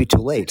 but it might be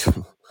too late.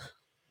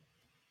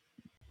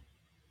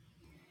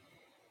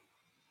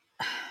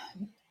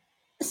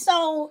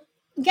 So,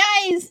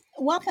 guys,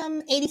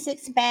 welcome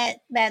 86 bad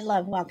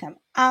love, welcome.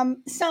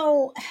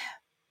 So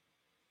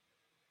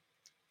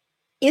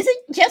is it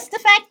just the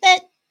fact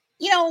that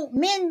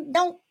men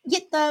don't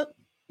get the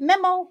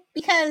memo?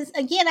 Because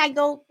again, I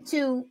go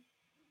to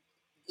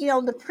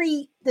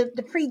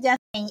the pre-death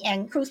thing,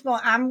 and Crucible.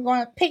 I'm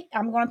gonna pick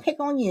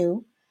on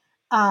you,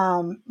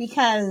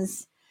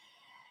 because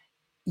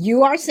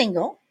you are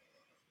single.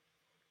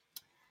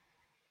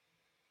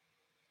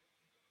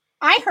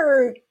 I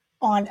heard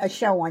on a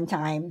show one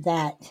time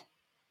that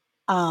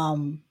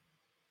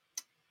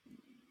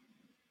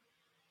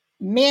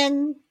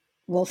men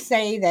will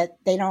say that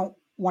they don't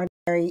want to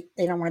marry,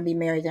 they don't want to be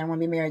married, they don't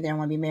want to be married, they don't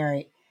want to be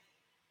married.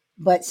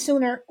 But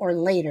sooner or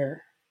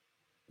later,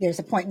 there's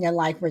a point in their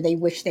life where they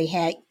wish they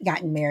had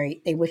gotten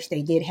married. They wish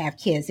they did have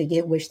kids. They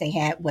did wish they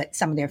had what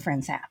some of their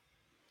friends have.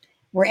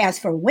 Whereas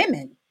for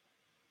women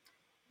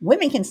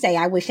can say,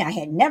 I wish I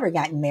had never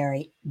gotten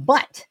married,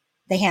 but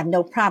they have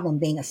no problem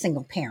being a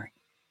single parent.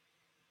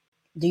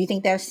 Do you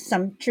think there's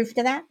some truth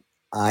to that?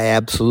 I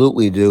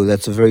absolutely do.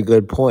 That's a very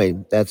good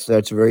point. That's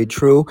very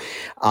true.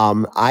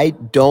 I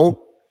don't.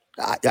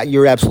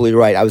 You're absolutely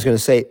right. I was going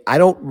to say I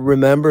don't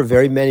remember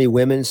very many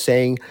women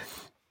saying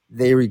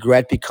they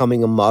regret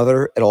becoming a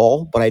mother at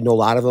all, but I know a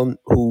lot of them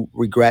who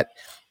regret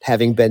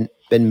having been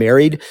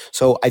married.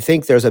 So I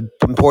think there's an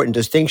important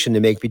distinction to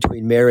make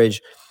between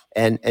marriage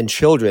and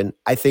children.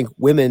 I think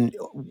women,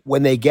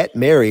 when they get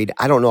married,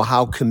 I don't know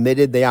how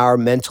committed they are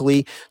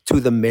mentally to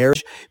the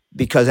marriage,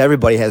 because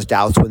everybody has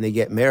doubts when they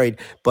get married.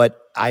 But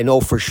I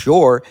know for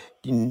sure,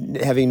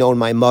 having known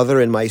my mother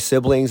and my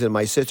siblings and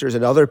my sisters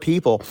and other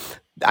people,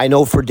 I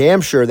know for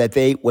damn sure that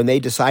when they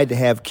decide to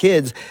have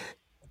kids,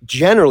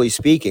 generally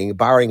speaking,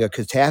 barring a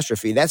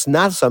catastrophe, that's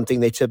not something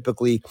they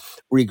typically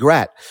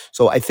regret.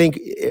 So I think,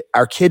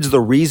 are kids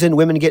the reason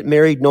women get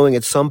married, knowing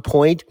at some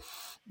point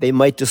they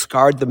might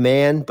discard the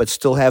man but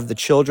still have the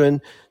children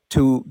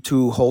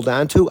to hold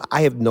on to?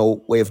 I have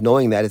no way of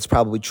knowing that. It's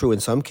probably true in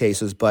some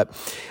cases, but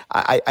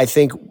I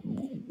think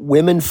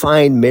women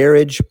find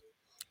marriage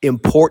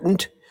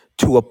important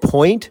to a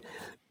point,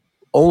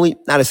 only,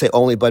 not to say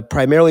only, but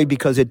primarily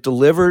because it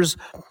delivers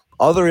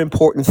other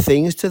important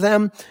things to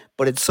them.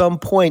 But at some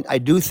point, I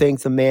do think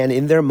the man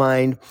in their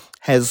mind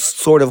has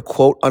sort of,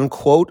 quote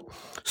unquote,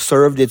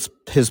 served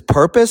his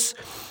purpose.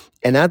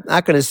 And I'm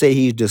not going to say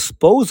he's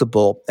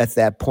disposable at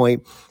that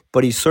point,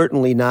 but he's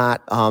certainly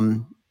not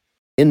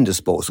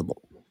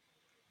indisposable.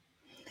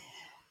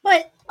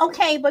 But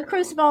okay, but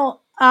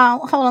Crucible,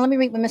 hold on, let me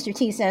read what Mr.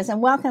 T says,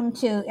 and welcome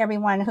to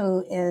everyone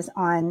who is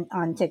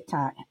on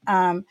TikTok.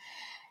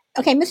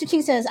 Okay, Mr.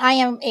 T says, I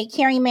am a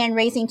caring man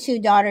raising 2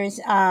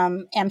 daughters.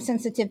 Am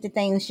sensitive to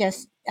things,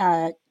 just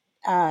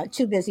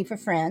too busy for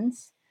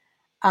friends.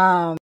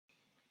 Let's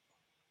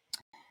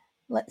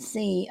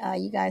see.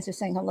 You guys are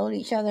saying hello to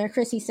each other.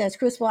 Chrissy says,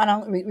 Crucible, I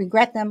don't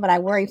regret them, but I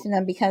worry for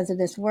them because of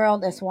this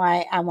world. That's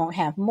why I won't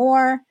have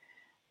more.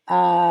 No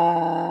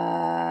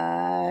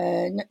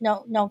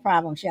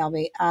problem,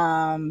 Shelby.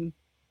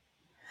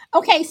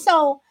 Okay,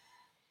 so,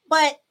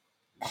 but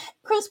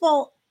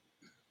Crucible,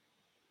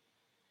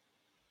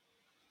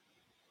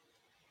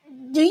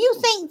 do you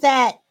think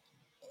that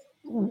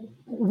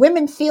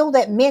women feel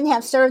that men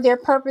have served their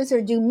purpose,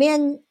 or do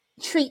men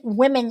treat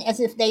women as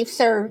if they've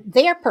served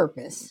their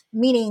purpose?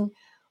 Meaning,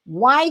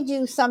 why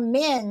do some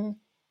men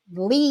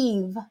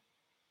leave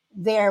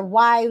their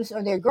wives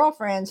or their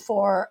girlfriends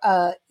for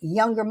a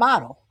younger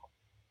model?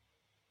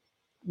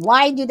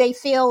 Why do they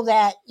feel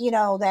that,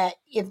 that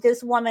if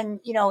this woman,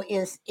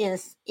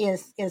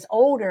 is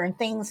older and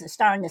things are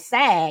starting to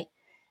sag,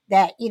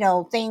 that,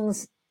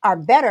 things are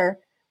better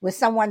with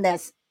someone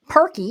that's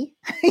perky,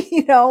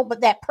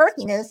 but that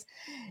perkiness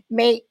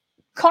may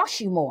cost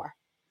you more.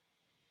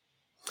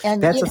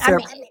 And that's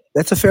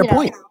a fair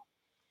point.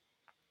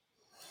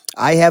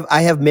 I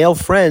have male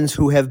friends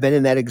who have been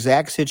in that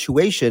exact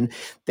situation.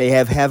 They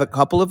have a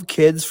couple of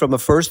kids from a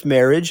first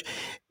marriage.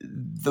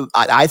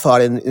 I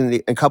thought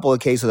in a couple of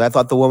cases, I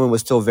thought the woman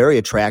was still very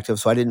attractive,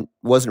 so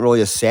wasn't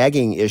really a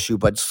sagging issue.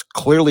 But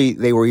clearly,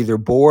 they were either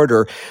bored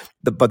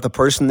but the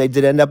person they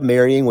did end up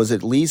marrying was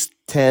at least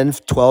 10,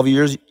 12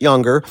 years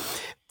younger.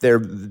 They're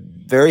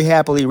very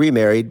happily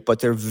remarried, but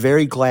they're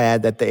very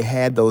glad that they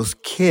had those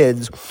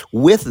kids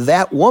with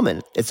that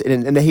woman.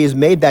 And he has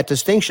made that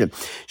distinction.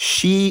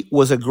 She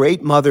was a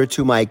great mother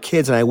to my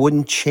kids, and I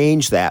wouldn't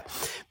change that.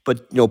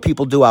 But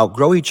people do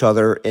outgrow each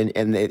other, and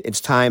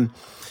it's time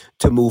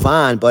to move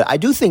on. But I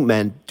do think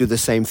men do the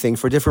same thing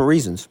for different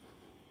reasons.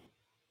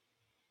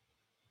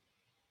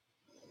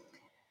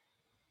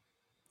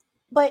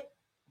 But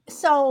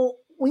so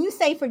when you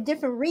say for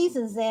different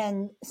reasons,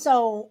 then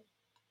so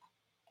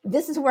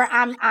this is where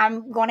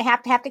I'm going to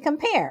have to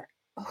compare.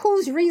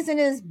 Whose reason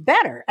is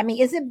better? I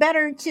mean, is it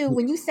better to,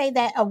 when you say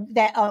that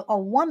a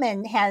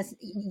woman has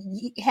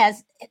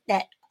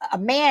that a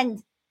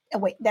man,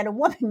 that a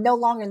woman no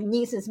longer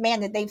needs this man,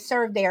 that they've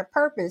served their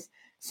purpose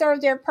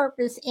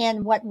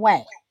in what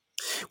way?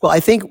 Well, I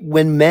think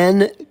when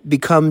men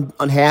become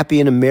unhappy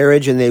in a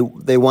marriage and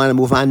they want to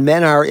move on,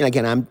 men are, and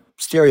again, I'm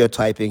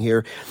stereotyping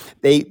here.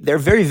 They're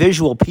very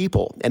visual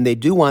people, and they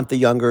do want the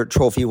younger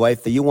trophy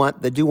wife. They do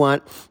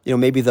want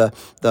maybe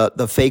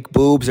the fake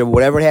boobs or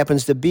whatever it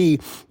happens to be.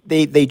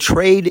 They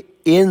trade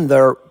in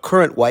their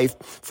current wife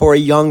for a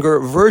younger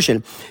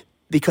version,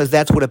 because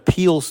that's what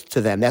appeals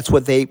to them. That's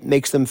what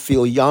makes them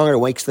feel young, or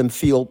makes them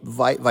feel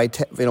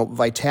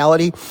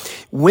vitality.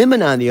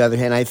 Women, on the other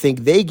hand, I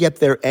think they get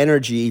their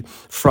energy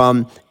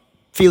from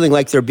feeling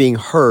like they're being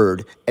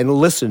heard and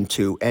listened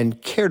to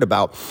and cared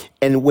about.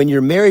 And when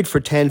you're married for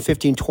 10,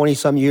 15, 20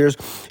 some years,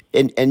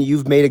 and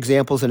you've made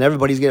examples, and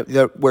everybody's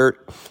where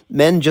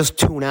men just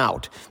tune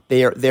out.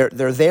 They're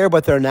there,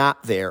 but they're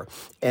not there.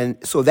 And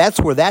so that's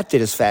where that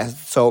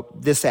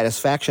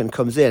dissatisfaction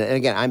comes in. And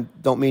again, I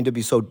don't mean to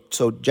be so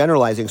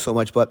generalizing so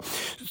much, but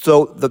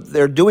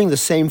they're doing the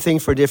same thing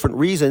for different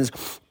reasons,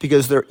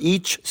 because they're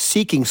each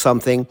seeking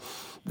something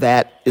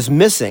that is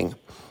missing.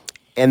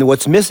 And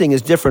what's missing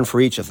is different for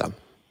each of them,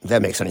 if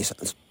that makes any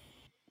sense.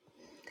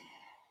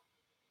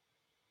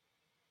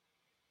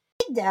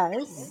 It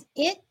does.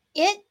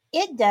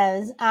 It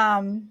does.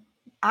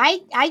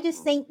 I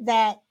just think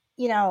that,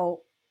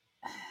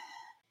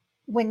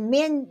 when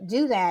men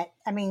do that,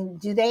 I mean,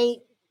 do they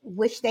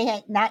wish they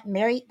had not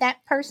married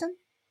that person?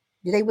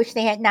 Do they wish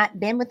they had not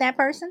been with that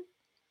person?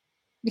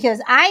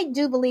 Because I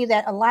do believe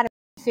that a lot of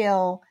men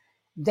feel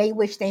they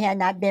wish they had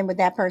not been with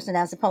that person,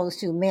 as opposed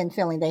to men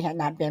feeling they had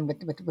not been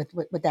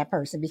with that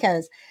person.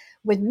 Because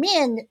with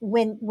men,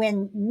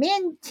 when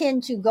men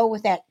tend to go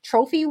with that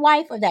trophy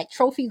wife or that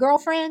trophy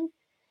girlfriend,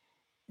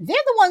 they're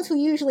the ones who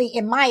usually,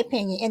 in my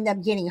opinion, end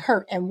up getting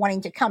hurt and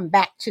wanting to come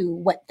back to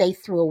what they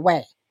threw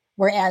away.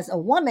 Whereas a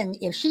woman,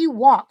 if she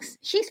walks,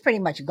 she's pretty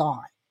much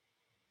gone.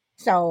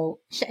 So,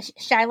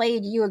 Shy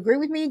Lady, do you agree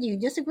with me? Do you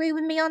disagree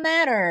with me on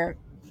that? Or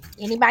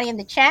anybody in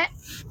the chat?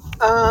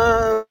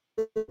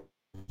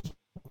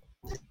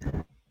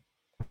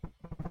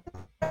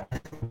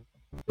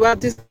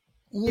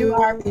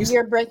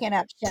 You're breaking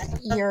up.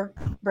 You're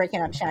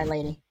breaking up, Shy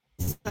Lady.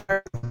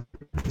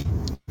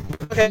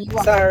 Okay,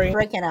 sorry.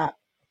 Breaking up.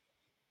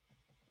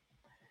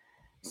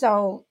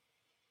 So,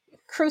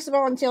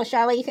 Crucible, until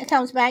Shy Lady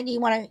comes back, do you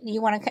want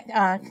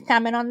to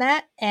comment on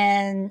that?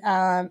 And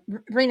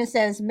Rena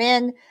says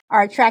men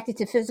are attracted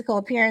to physical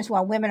appearance,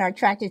 while women are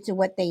attracted to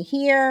what they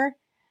hear.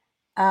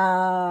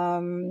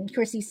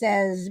 Chrissy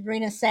says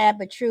Rena's sad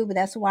but true, but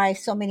that's why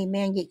so many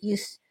men get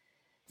used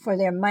for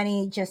their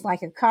money, just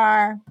like a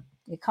car.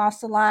 It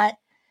costs a lot.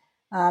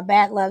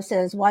 Bad Love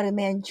says, why do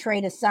men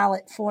trade a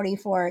solid 40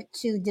 for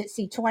two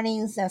ditzy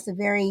 20s? That's a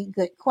very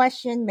good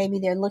question. Maybe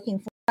they're looking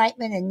for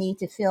excitement and need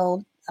to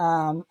feel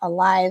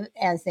alive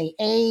as they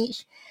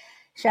age.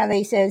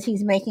 Chavez says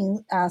he's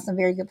making some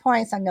very good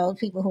points. I know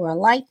people who are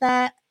like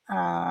that.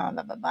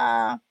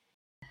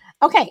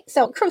 Okay,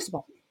 so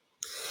Crucible.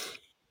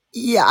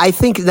 Yeah, I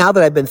think now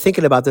that I've been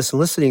thinking about this and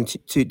listening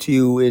to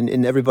you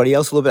and everybody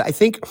else a little bit, I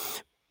think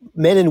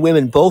men and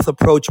women both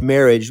approach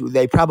marriage.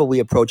 They probably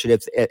approach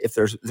it, if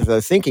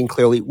they're thinking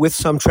clearly, with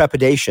some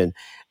trepidation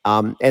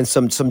and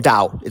some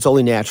doubt. It's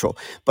only natural.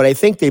 But I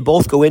think they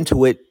both go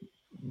into it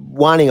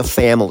wanting a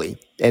family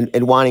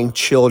and wanting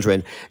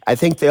children. I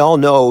think they all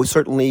know,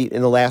 certainly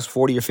in the last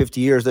 40 or 50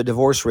 years, the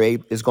divorce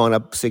rate has gone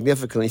up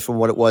significantly from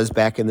what it was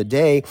back in the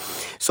day.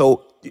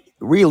 So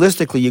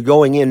realistically, you're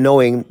going in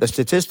knowing the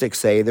statistics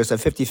say there's a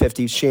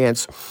 50-50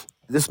 chance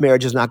this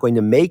marriage is not going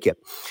to make it.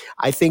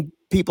 I think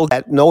people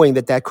knowing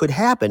that could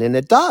happen, and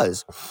it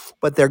does,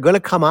 but they're going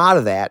to come out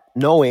of that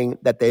knowing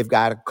that they've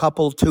got a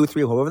couple, 2,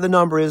 3, whatever the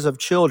number is of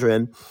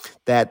children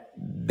that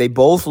they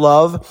both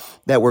love,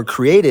 that were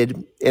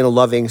created in a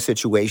loving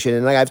situation.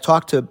 And I've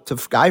talked to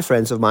guy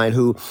friends of mine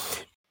who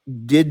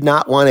did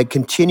not want to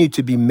continue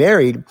to be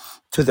married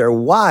to their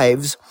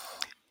wives,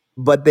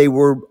 but they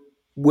were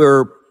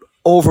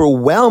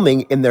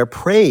overwhelming in their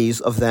praise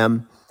of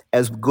them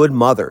as good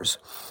mothers.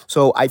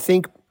 So I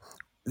think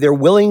they're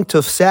willing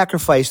to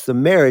sacrifice the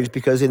marriage,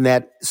 because in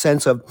that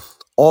sense of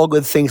all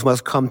good things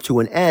must come to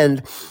an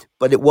end,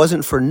 but it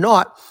wasn't for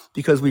naught,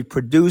 because we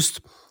produced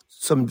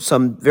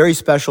some very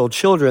special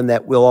children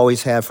that we'll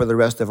always have for the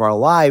rest of our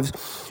lives.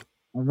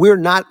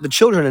 The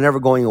children are never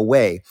going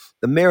away.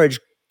 The marriage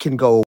can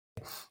go away,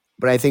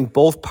 but I think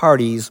both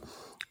parties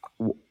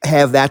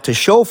have that to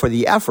show for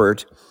the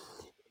effort.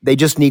 They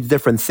just need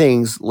different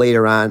things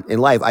later on in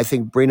life. I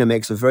think Brina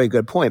makes a very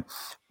good point.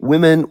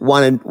 Women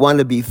want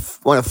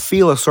to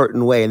feel a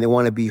certain way, and they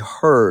want to be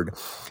heard.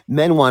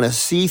 Men want to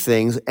see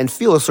things and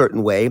feel a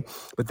certain way,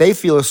 but they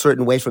feel a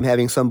certain way from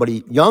having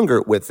somebody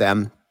younger with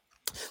them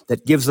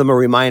that gives them a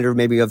reminder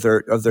maybe of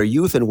their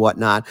youth and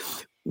whatnot.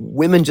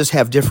 Women just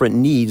have different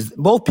needs.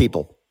 Both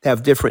people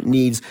have different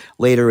needs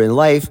later in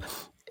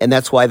life, and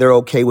that's why they're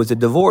okay with a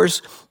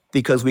divorce,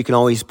 because we can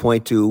always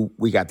point to,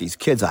 we got these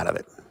kids out of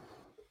it.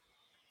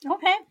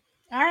 Okay.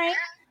 All right.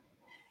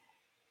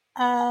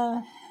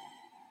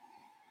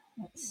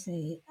 Let's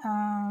see.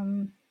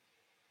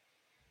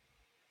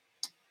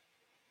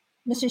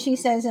 Mr. She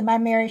says, in my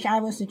marriage, I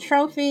was the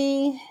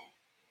trophy.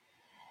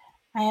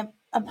 I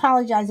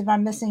apologize if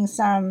I'm missing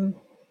some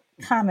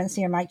comments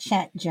here. My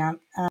chat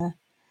jumped.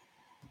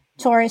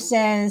 Taurus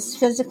says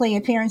physically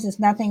appearance is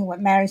nothing.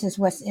 What matters is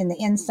what's in the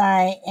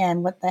inside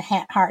and what the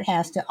heart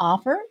has to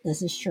offer.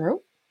 This is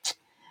true.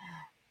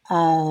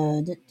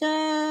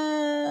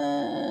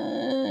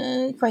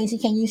 Crazy,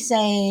 can you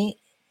say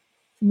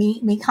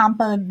me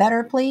compa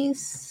better,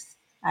 please?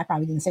 I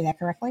probably didn't say that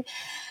correctly.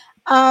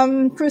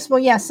 Crucible,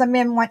 yes, some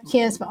men want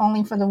kids, but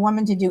only for the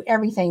woman to do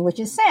everything, which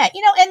is sad.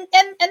 And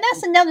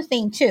that's another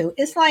thing too.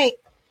 It's like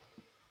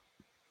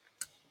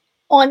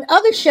on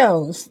other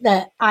shows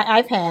that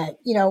I've had,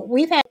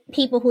 we've had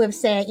people who have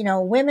said,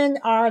 women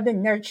are the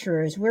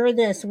nurturers. We're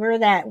this, we're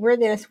that, we're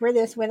this, we're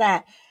this, we're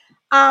that.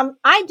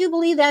 I do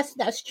believe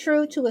that's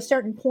true to a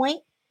certain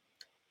point.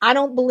 I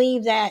don't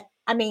believe that.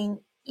 I mean,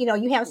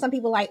 you have some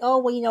people like, oh,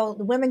 well,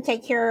 the women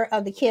take care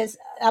of the kids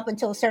up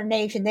until a certain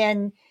age, and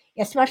then,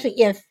 especially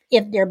if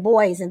they're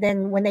boys, and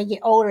then when they get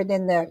older,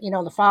 then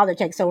the father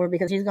takes over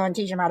because he's going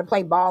to teach them how to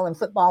play ball and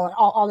football and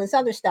all this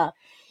other stuff.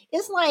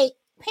 It's like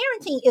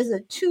parenting is a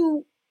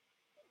two-person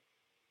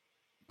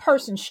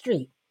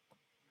street.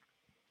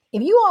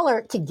 If you all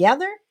are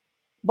together,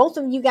 both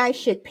of you guys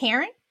should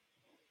parent.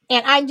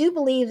 And I do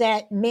believe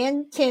that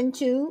men tend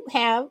to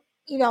have,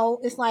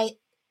 it's like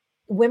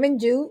women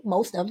do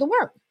most of the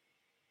work.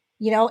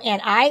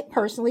 And I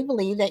personally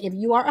believe that if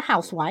you are a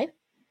housewife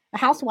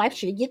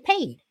should get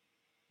paid.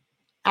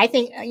 I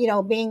think,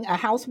 being a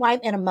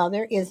housewife and a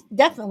mother is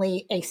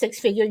definitely a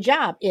six-figure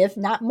job, if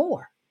not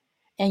more.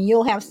 And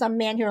you'll have some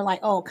men who are like,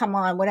 oh, come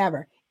on,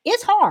 whatever.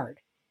 It's hard,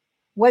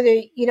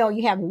 whether,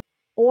 you have,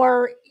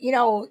 or,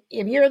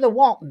 if you're the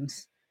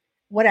Waltons,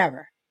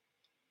 whatever.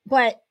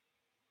 But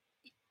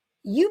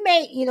you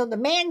may, the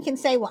man can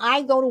say, well,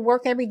 I go to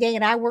work every day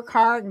and I work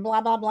hard and blah,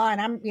 blah, blah. And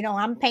I'm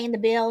paying the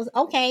bills.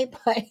 Okay.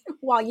 But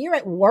while you're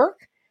at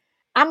work,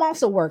 I'm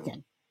also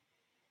working,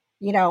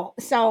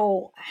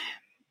 so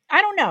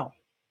I don't know.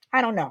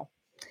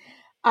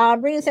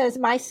 Brina says,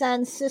 my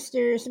son's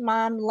sister's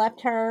mom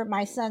left her.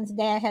 My son's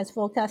dad has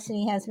full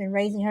custody, has been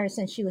raising her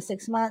since she was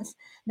 6 months.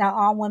 Now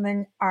all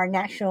women are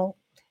natural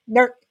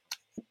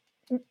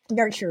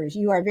nurturers.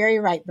 You are very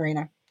right,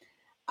 Brina.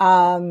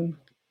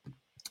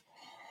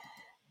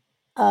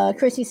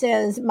 Chrissy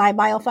says, my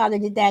bio father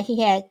did that.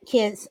 He had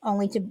kids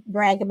only to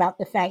brag about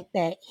the fact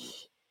that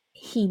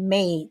he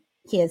made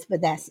kids,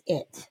 but that's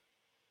it.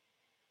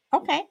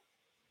 Okay.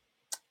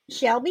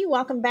 Shelby,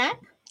 welcome back.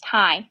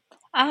 Hi.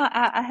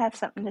 I have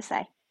something to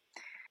say.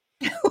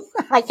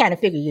 I kind of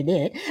figured you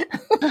did.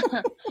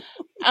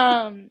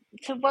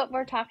 So what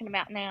we're talking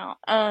about now,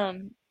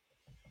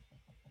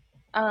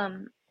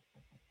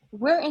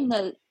 we're in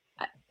the,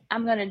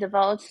 I'm going to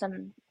divulge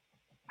some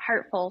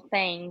hurtful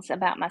things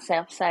about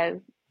myself,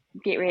 so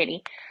get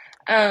ready.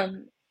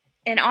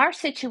 In our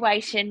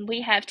situation,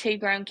 we have two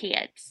grown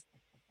kids.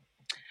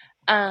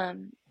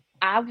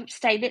 I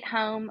stayed at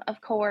home,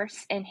 of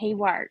course, and he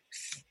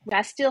works.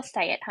 I still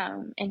stay at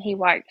home and he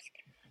works.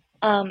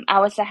 I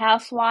was a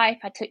housewife.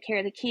 I took care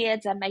of the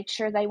kids. I made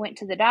sure they went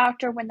to the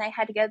doctor when they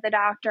had to go to the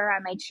doctor. I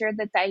made sure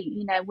that they,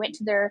 went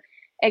to their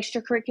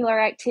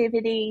extracurricular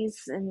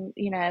activities and,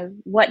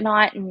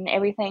 whatnot and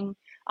everything.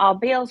 All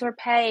bills were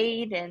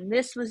paid and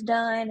this was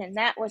done and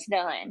that was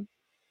done.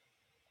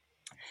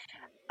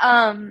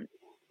 Can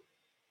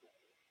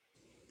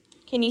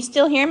you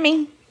still hear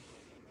me?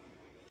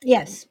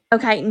 Yes.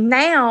 Okay,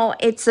 now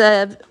it's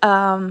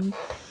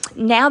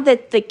now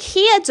that the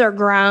kids are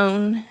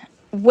grown,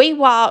 we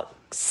walk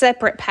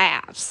separate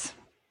paths.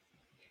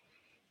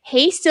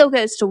 He still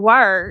goes to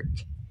work,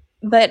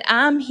 but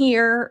I'm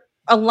here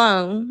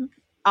alone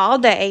all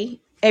day,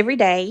 every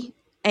day.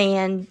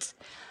 And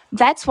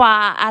that's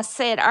why I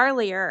said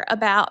earlier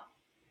about,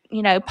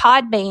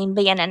 Podbean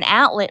being an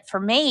outlet for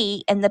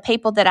me and the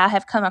people that I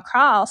have come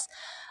across.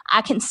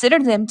 I consider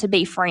them to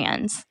be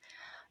friends.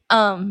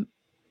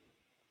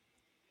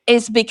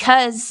 Is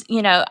because,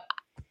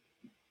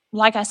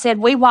 like I said,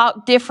 we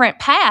walk different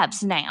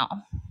paths now.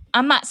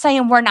 I'm not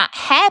saying we're not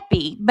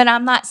happy, but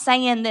I'm not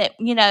saying that,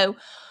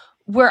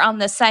 we're on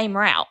the same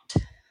route,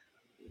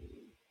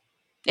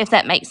 if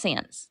that makes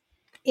sense.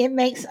 It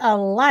makes a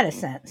lot of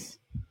sense.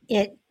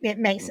 It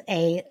makes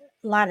a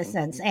lot of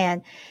sense.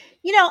 And,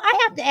 I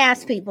have to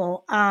ask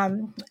people,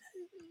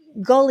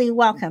 Goalie,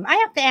 welcome. I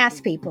have to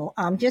ask people,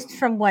 just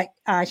from what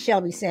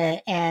Shelby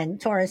said,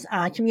 and Taurus,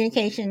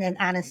 communication and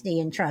honesty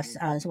and trust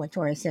is what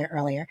Taurus said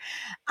earlier.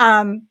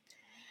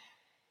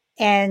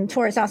 And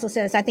Taurus also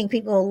says, I think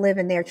people live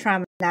in their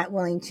trauma, not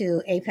willing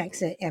to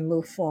apex it and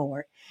move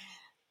forward.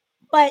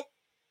 But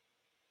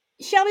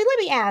Shelby, let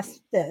me ask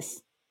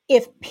this.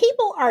 If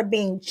people are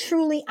being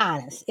truly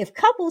honest, if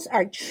couples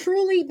are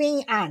truly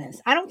being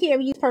honest, I don't care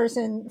if you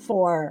person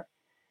for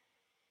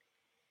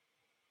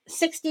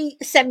 60,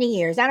 70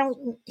 years. I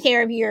don't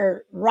care if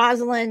you're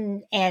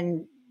Rosalind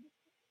and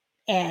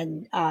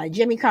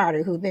Jimmy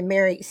Carter, who've been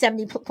married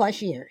 70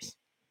 plus years.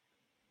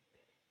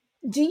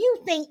 Do you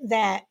think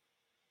that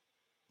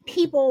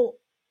people,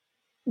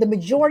 the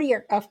majority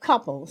of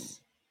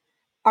couples,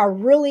 are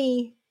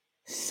really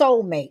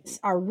soulmates,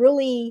 are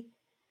really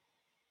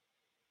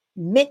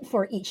meant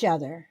for each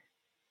other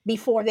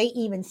before they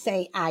even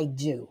say, I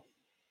do?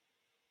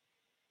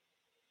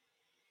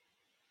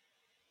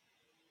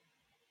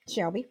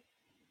 Shelby.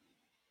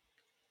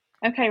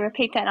 Okay,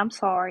 repeat that. I'm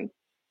sorry.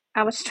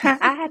 I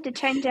had to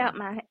change out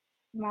my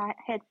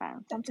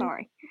headphones. I'm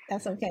sorry.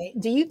 That's okay.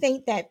 Do you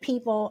think that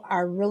people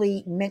are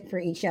really meant for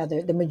each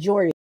other? The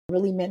majority are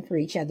really meant for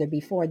each other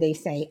before they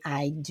say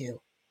 "I do"?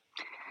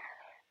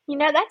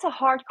 That's a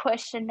hard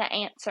question to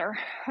answer.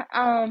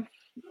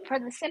 For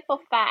the simple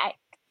fact,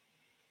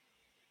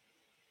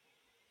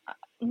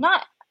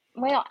 not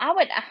well. I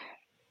would.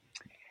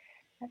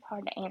 That's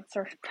hard to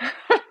answer.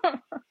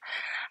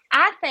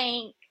 I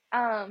think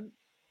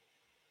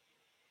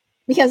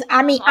Because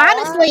I mean, some are,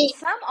 honestly,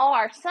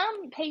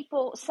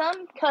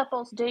 some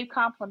couples do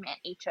complement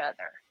each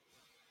other.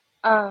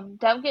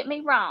 Don't get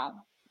me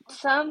wrong.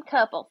 Some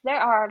couples, there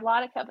are a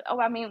lot of couples. Oh,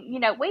 I mean,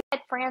 we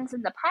had friends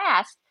in the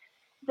past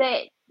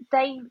that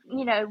they,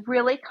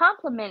 really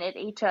complimented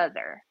each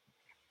other.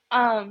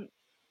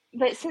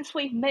 But since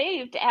we've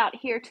moved out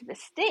here to the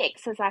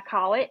sticks, as I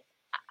call it,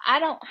 I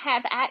don't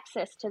have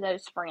access to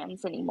those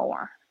friends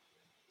anymore.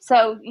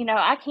 So,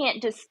 I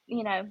can't just,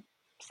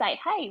 say,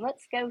 hey,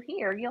 let's go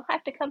here. You'll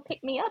have to come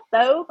pick me up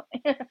though.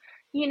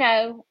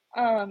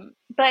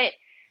 But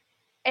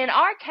in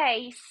our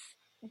case,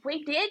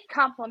 we did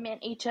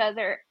compliment each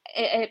other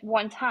at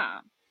one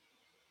time.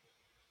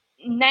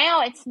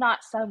 Now it's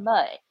not so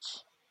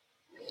much.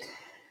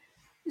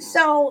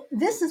 so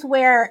this is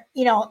where,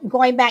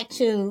 going back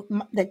to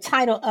the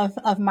title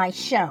of my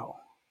show,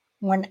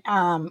 when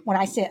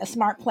I said a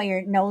smart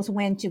player knows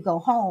when to go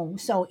home.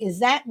 So is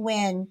that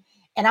when?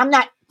 And I'm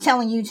not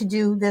telling you to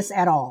do this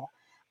at all.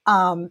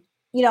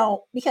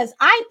 Because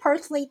I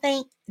personally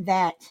think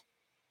that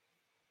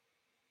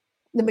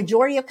the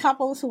majority of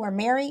couples who are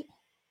married,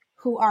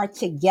 who are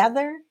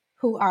together,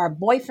 who are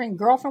boyfriend,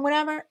 girlfriend,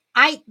 whatever,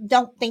 I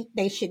don't think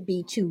they should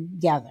be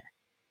together.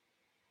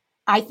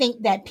 I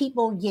think that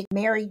people get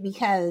married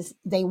because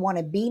they want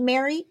to be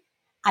married.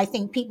 I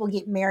think people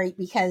get married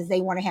because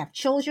they want to have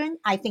children.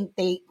 I think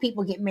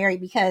people get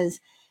married because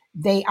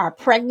they are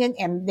pregnant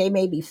and they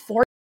may be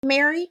forced to be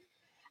married.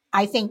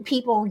 I think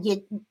people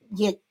get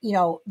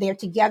they're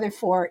together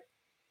for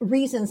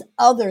reasons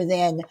other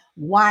than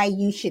why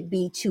you should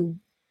be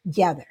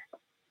together.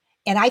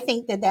 And I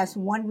think that that's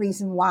one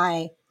reason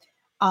why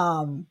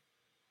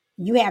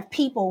you have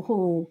people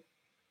who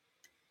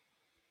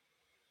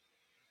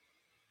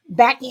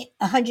back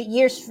 100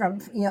 years from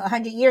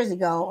 100 years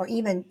ago, or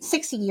even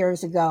 60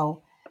 years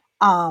ago,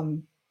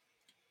 um,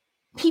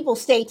 people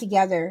stayed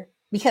together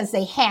because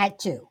they had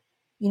to.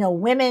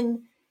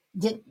 Women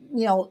did.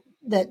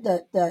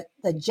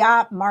 The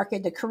job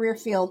market, the career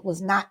field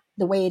was not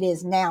the way it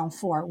is now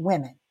for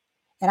women.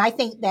 And I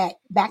think that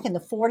back in the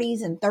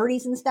 40s and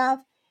 30s and stuff,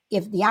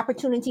 if the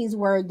opportunities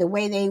were the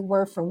way they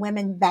were for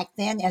women back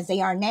then as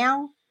they are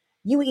now,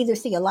 you would either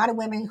see a lot of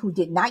women who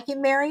did not get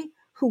married,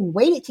 who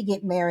waited to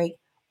get married,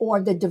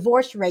 or the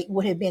divorce rate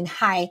would have been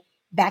high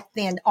back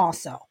then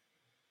also.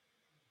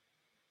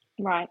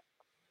 Right.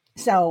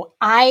 So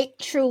I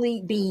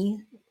truly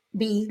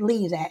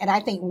believe that. And I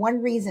think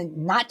one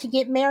reason not to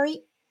get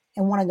married,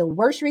 and one of the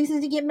worst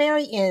reasons to get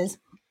married, is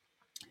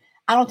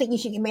I don't think you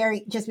should get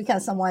married just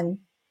because someone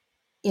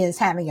is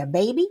having a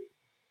baby,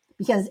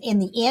 because in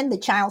the end, the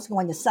child's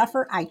going to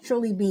suffer. I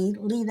truly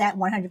believe that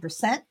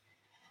 100%.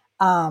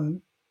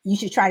 You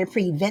should try to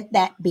prevent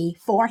that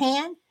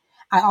beforehand.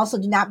 I also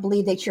do not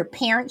believe that your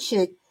parents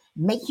should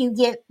make you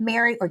get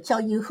married or tell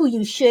you who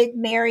you should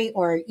marry,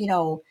 or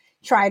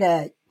try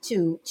to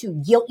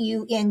guilt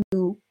you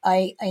into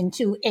a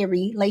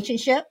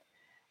relationship.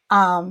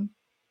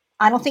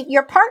 I don't think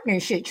your partner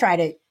should try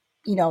to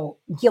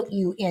guilt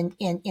you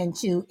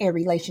into a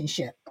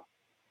relationship.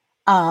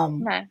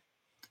 No.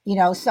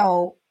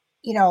 So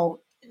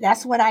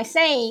that's what I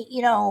say.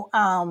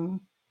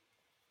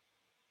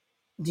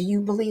 Do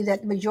you believe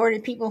that the majority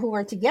of people who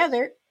are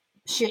together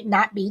should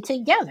not be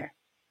together?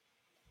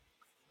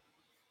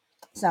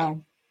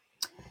 So,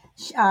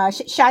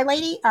 Shy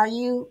Lady, are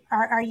you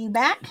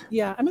back?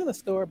 Yeah, I'm in the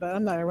store, but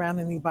I'm not around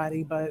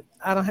anybody. But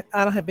I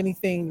don't have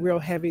anything real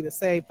heavy to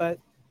say. But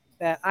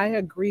that I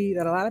agree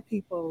that a lot of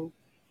people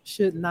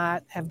should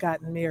not have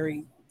gotten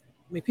married.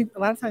 I mean, a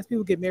lot of times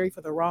people get married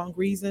for the wrong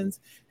reasons,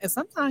 and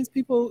sometimes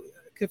people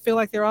could feel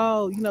like they're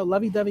all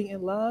lovey-dovey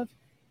in love,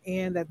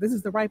 and that this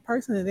is the right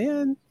person, and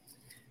then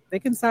they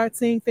can start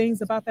seeing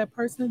things about that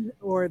person,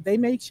 or they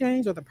may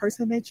change, or the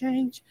person may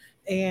change,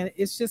 and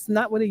it's just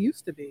not what it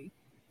used to be.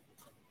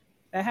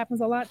 That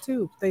happens a lot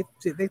too. They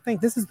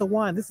think this is the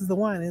one,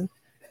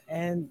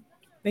 and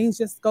things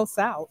just go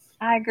south.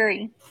 I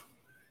agree.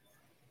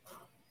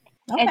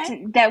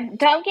 Okay.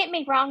 Don't get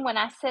me wrong. When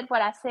I said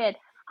what I said,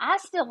 I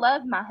still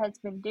love my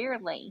husband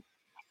dearly,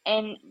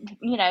 and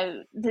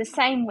the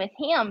same with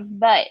him.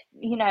 But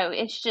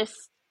it's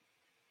just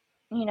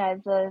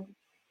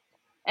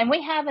and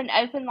we have an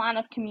open line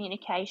of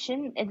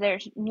communication.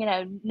 There's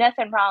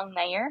nothing wrong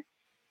there.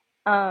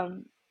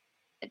 Um,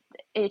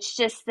 it's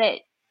just that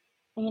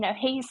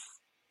he's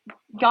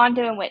gone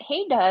doing what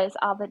he does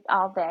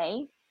all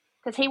day,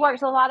 because he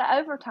works a lot of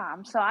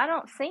overtime. So I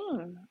don't see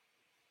him,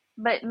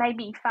 but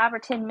maybe 5 or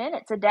 10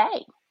 minutes a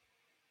day.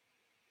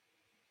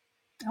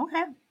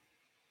 Okay.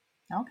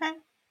 Okay.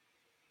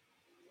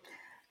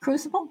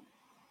 Crucible.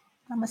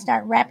 I'm gonna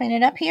start wrapping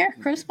it up here.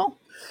 Crucible.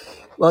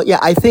 Well, yeah,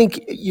 I think,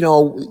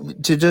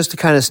 to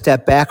kind of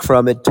step back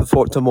from it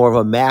to more of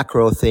a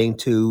macro thing,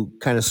 to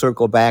kind of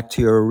circle back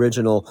to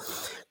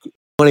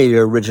one of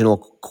your original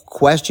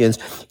questions.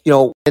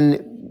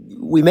 When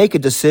we make a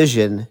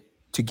decision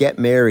to get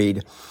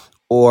married,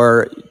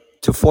 or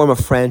to form a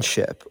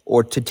friendship,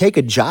 or to take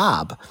a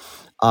job,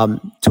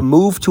 to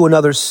move to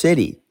another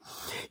city,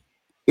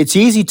 it's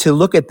easy to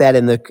look at that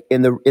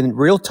in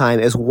real time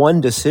as one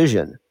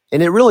decision,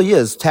 and it really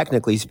is,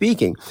 technically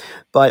speaking.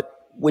 But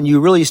when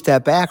you really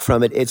step back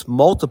from it, it's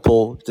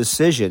multiple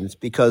decisions,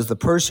 because the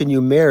person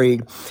you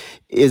married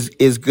is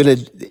gonna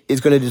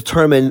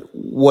determine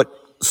what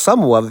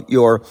some of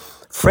your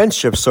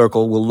friendship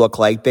circle will look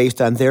like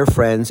based on their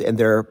friends and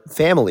their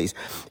families.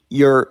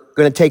 You're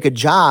going to take a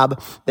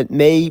job that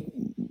may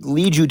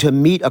lead you to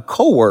meet a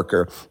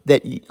coworker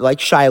that, like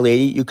Shy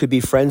Lady, you could be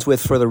friends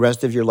with for the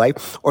rest of your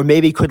life, or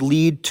maybe could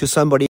lead to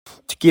somebody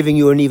to giving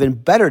you an even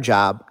better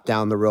job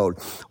down the road.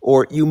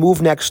 Or you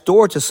move next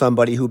door to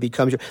somebody who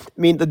becomes your.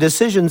 I mean, the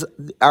decisions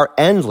are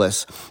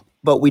endless,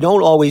 but we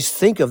don't always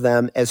think of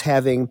them as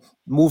having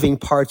moving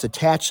parts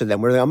attached to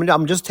them.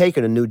 I'm just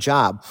taking a new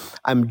job.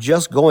 I'm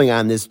just going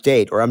on this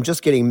date, or I'm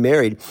just getting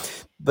married.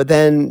 But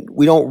then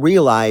we don't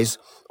realize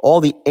all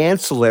the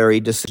ancillary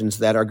decisions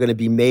that are going to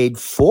be made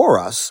for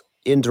us,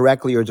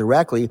 indirectly or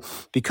directly,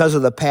 because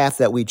of the path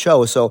that we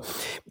chose. So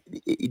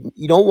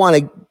you don't want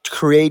to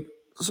create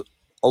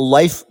a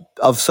life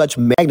of such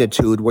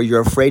magnitude where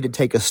you're afraid to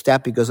take a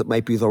step because it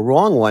might be the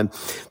wrong one.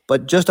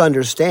 But just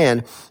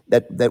understand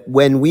that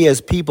when we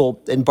as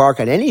people embark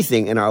on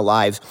anything in our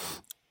lives,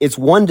 it's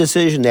one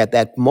decision at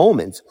that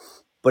moment,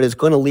 but it's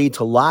going to lead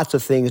to lots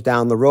of things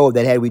down the road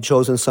that, had we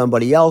chosen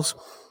somebody else,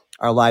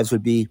 our lives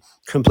would be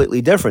completely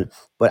different.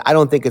 But I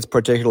don't think it's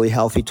particularly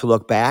healthy to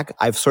look back.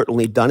 I've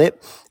certainly done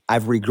it.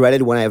 I've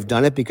regretted when I've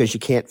done it, because you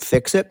can't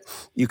fix it.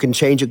 You can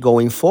change it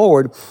going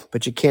forward,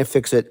 but you can't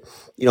fix it,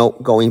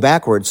 going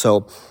backwards.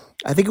 So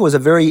I think it was a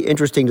very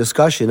interesting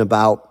discussion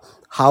about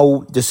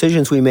how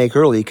decisions we make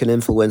early can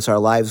influence our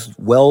lives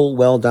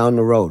well down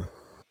the road.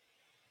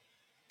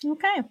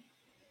 Okay.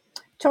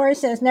 Tori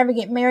says, never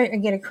get married or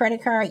get a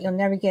credit card. You'll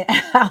never get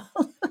out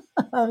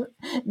of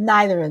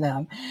neither of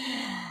them.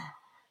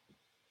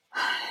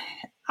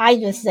 I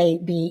just say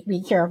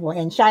be careful.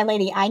 And Shy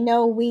Lady, I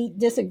know we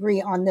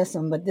disagree on this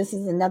one, but this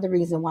is another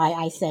reason why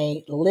I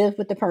say live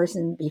with the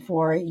person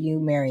before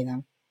you marry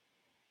them.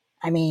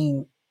 I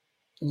mean,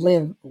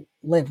 live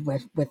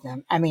with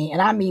them. I mean,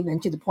 and I'm even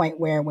to the point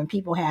where when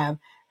people have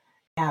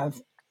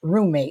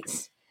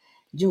roommates,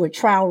 do a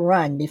trial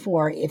run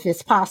before, if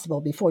it's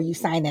possible, before you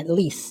sign that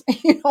lease,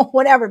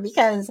 whatever,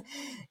 because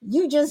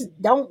you just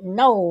don't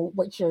know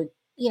what you're,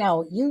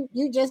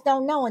 you just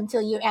don't know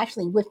until you're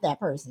actually with that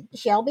person.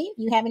 Shelby,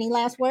 you have any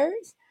last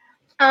words?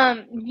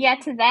 Yeah,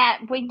 to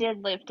that, we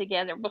did live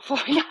together before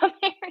we got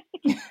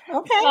married.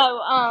 Okay. So,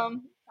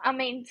 I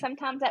mean,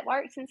 sometimes that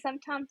works and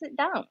sometimes it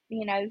don't,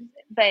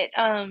 but,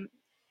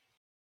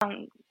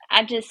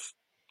 I just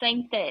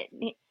think that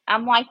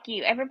I'm like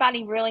you.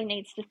 Everybody really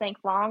needs to think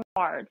long,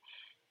 hard,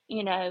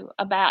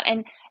 about,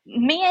 and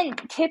men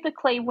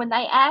typically, when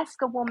they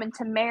ask a woman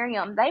to marry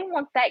them, they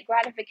want that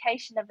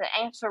gratification of the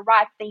answer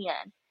right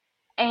then.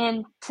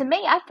 And to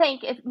me, I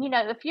think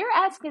if you're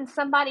asking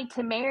somebody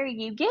to marry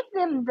you, give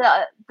them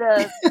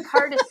the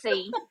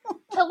courtesy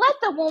to let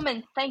the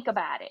woman think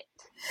about it.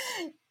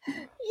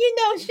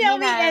 You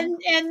Shelby, know,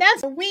 and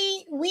that's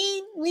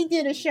we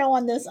did a show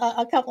on this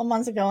a couple of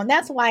months ago, and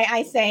that's why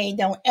I say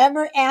don't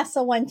ever ask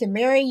someone to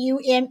marry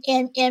you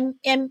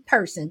in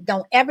person.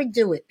 Don't ever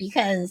do it,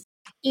 because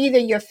either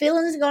your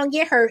feelings are gonna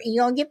get hurt and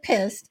you're gonna get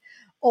pissed,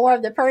 or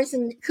the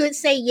person could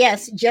say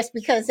yes just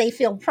because they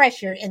feel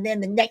pressure, and then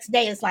the next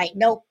day it's like,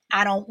 nope,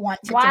 I don't want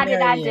to why did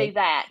marry I you. do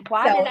that?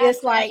 Why So did I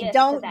it's say like, yes to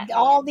don't, that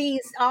all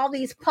man?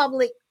 these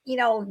public,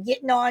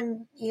 getting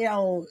on,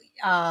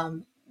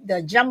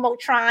 the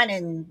jumbotron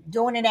and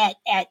doing it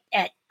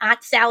at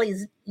Aunt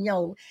Sally's,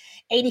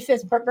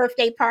 85th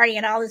birthday party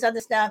and all this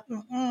other stuff.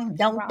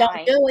 Don't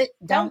Right. do it.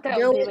 Don't Don't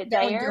do do it. it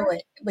Don't do there.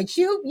 it. But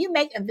you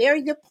make a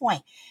very good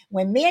point.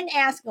 When men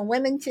ask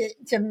women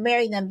to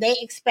marry them, they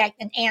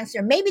expect an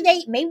answer. Maybe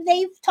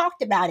they've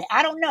talked about it.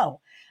 I don't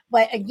know.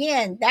 But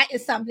again, that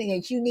is something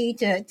that you need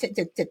to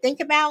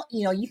think about.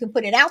 You can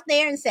put it out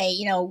there and say,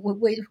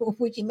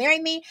 would you marry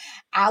me?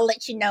 I'll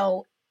let you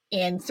know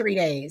in 3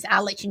 days.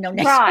 I'll let you know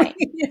next week,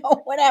 Right.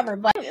 whatever.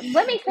 But,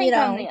 Let me you think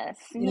on know, this,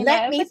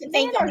 let me but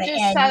think men on are it.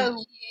 just And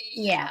so,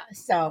 yeah,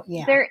 so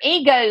yeah. their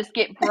egos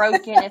get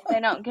broken if they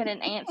don't get an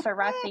answer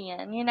right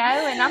then, and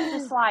I'm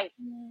just like,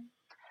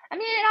 I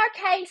mean,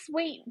 in our case,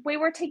 we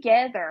were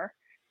together,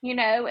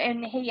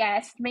 and he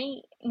asked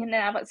me,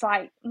 I was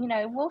like,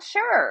 well,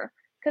 sure,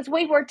 because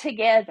we were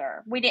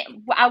together.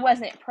 I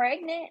wasn't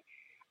pregnant.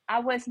 I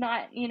was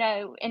not, in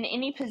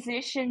any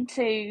position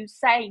to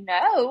say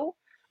no.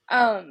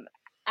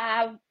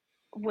 I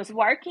was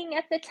working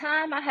at the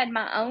time. I had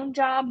my own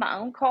job, my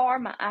own car.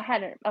 I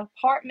had an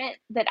apartment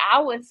that I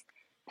was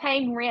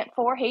paying rent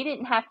for. He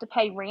didn't have to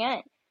pay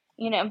rent,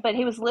 but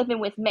he was living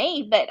with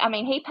me. But I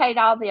mean, he paid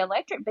all the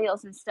electric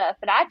bills and stuff,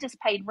 but I just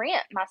paid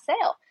rent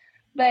myself.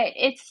 But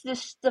it's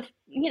just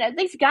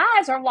these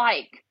guys are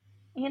like,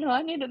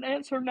 I need an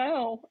answer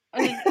now.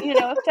 And,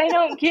 if they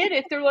don't get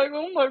it, they're like,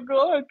 oh my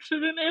God, she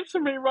didn't answer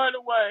me right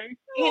away.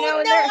 Well,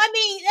 And no, I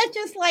mean, that's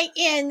just like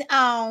in,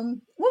 what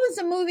was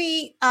the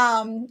movie,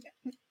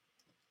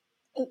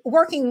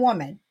 Working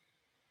Woman,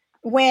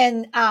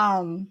 when,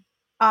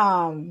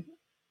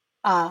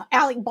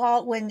 Alec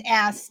Baldwin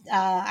asked,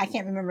 I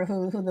can't remember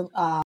who the,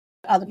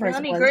 other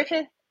person Melanie was.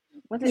 Griffith.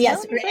 Was it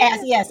Yes, Melanie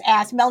Griffith?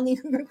 asked Melanie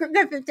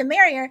Griffith to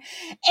marry her,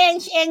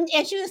 and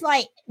she was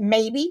like,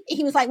 maybe.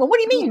 He was like, well, what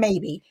do you mean,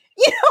 maybe?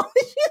 She's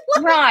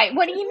like, Right.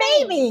 What do you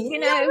maybe.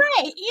 mean?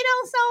 Right.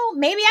 So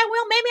maybe I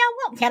will, maybe I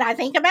won't. Can I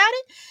think about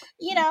it?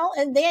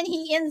 And then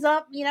he ends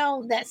up,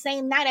 that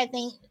same night, I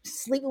think,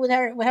 sleeping with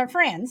her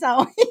friend.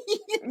 So,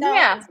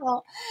 Yeah.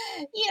 so,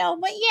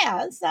 but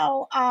yeah.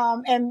 So,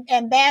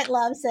 and Bad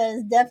Love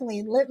says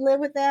definitely live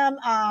with them.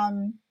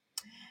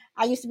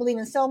 I used to believe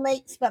in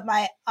soulmates, but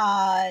my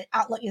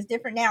outlook is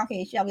different now.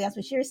 Okay, Shelby, that's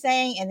what you're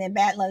saying. And then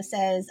Bad Love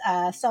says,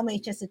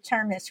 soulmate just a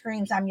term that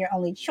screams I'm your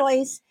only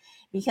choice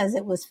because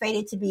it was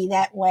fated to be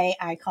that way.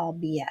 I call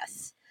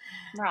BS.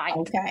 Right.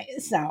 Okay,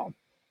 so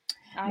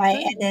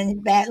and then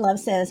Bad Love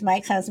says my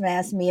ex-husband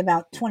asked me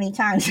about 20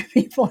 times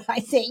before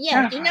I said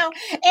yes, and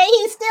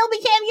he still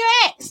became your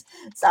ex.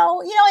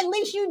 So, at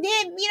least you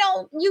did,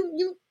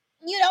 you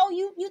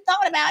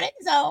thought about it.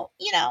 So,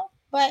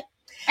 but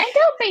and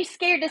don't be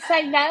scared to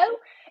say no.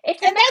 If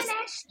the man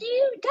asks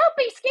you, don't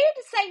be scared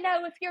to say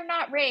no if you're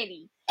not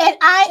ready. And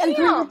I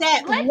agree with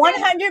that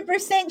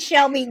 100%,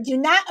 Shelby. Do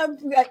not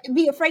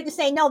be afraid to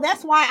say no.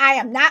 That's why I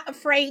am not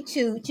afraid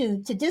to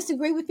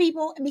disagree with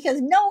people,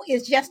 because no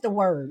is just a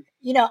word.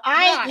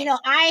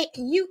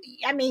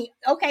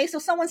 Okay, so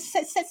someone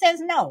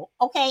says no.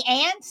 Okay,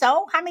 and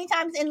so how many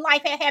times in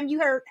life have you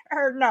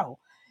heard no?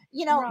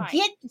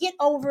 Get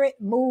over it,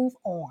 move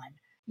on.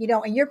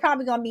 And you're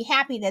probably going to be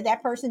happy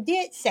that person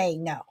did say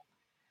no.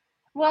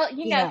 Well,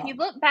 if you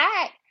look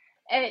back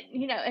at,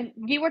 and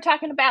you were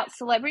talking about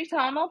celebrities,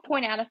 I'm going to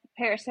point out a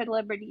pair of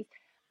celebrities.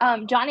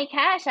 Johnny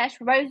Cash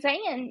asked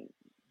Roseanne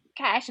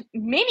Cash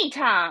many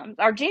times,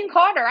 or June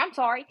Carter, I'm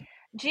sorry.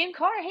 June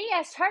Carter, he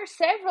asked her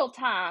several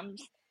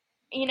times,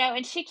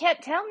 and she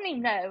kept telling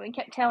him no and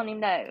kept telling him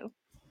no,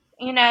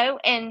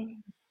 and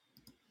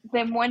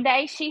then one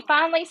day she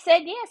finally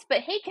said yes,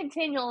 but he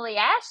continually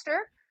asked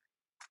her,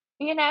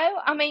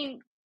 I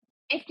mean,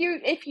 if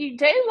you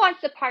do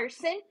like the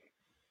person,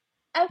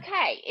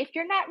 okay, if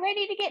you're not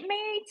ready to get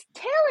married,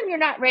 tell him you're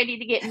not ready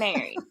to get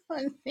married.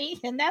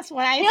 And that's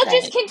what He'll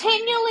just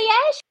continually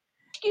ask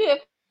you if,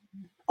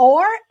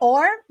 or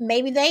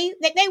maybe they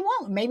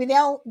won't. Maybe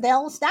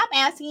they'll stop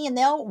asking and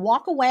they'll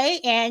walk away,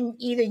 and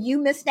either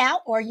you missed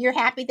out or you're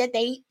happy that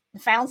they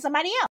found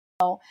somebody else.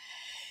 So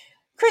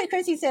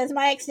Chrissy says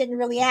my ex didn't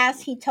really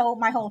ask. He told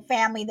my whole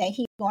family that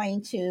he was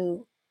going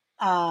to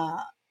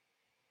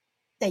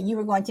that you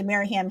were going to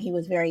marry him. He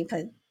was very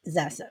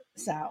possessive.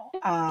 So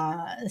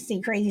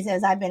see, Crazy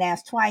says I've been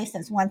asked twice.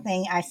 That's one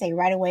thing I say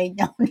right away.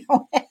 Don't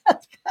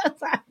ask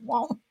because I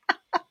won't.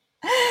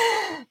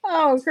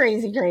 Oh,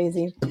 crazy.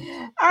 All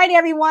right,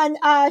 everyone.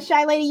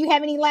 Shy Lady, you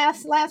have any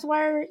last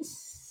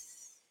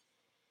words?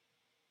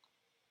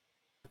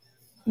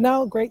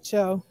 No, great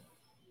show.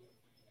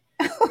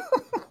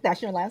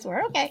 That's your last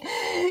word. Okay.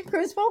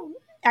 Crucible,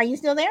 are you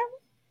still there?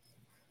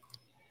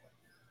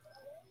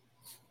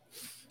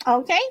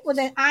 Okay. Well,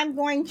 then I'm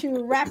going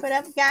to wrap it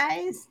up,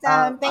 guys.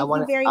 Thank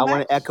you very much. I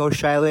want to echo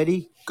Shy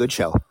Lady. Good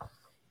show.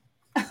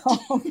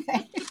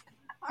 Okay.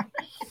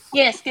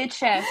 Yes, good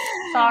show.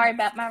 Sorry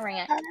about my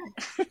rant.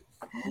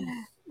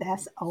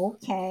 That's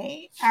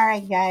okay. All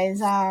right,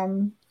 guys.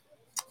 I'm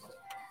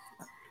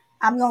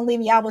gonna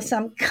leave y'all with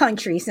some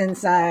country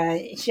since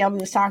Shelby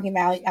was talking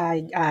about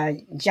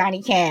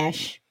Johnny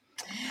Cash.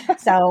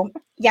 So,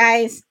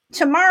 guys,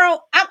 tomorrow,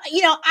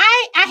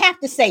 I have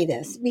to say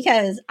this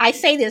because I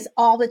say this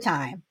all the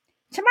time.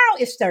 Tomorrow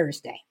is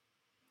Thursday.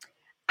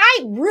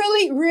 I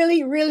really,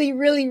 really, really,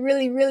 really,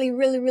 really, really,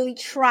 really, really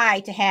try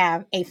to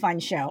have a fun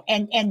show.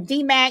 And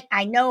DMAC,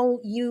 I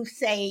know you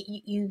say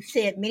you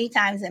said many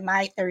times that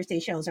my Thursday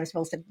shows are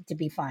supposed to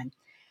be fun.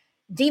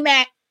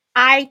 DMAC,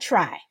 I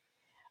try.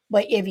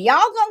 But if y'all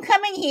gonna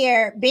come in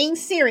here being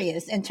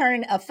serious and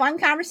turn a fun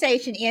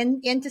conversation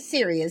into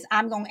serious,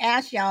 I'm gonna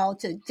ask y'all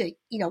to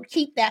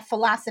keep that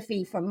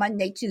philosophy for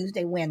Monday,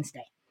 Tuesday,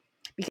 Wednesday.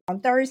 Because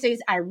on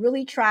Thursdays, I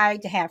really try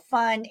to have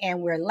fun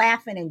and we're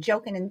laughing and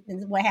joking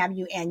and what have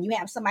you. And you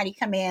have somebody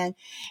come in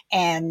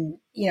and,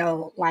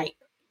 like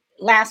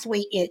last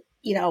week,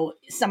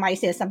 somebody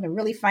said something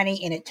really funny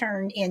and it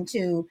turned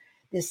into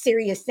this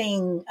serious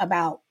thing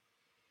about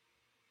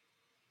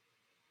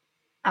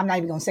I'm not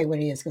even going to say what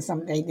it is because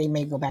they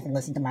may go back and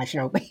listen to my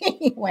show. But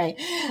anyway,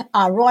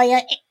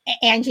 Roya,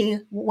 Angie,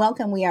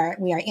 welcome. We are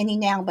ending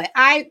now, but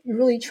I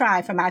really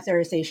try for my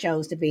Thursday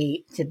shows to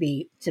be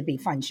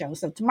fun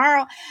shows. So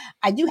tomorrow,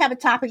 I do have a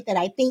topic that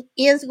I think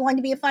is going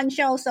to be a fun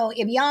show. So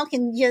if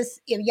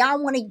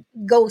y'all want to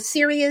go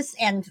serious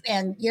and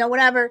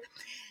whatever,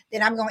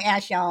 then I'm going to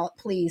ask y'all,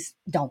 please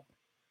don't.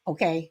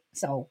 Okay,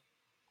 so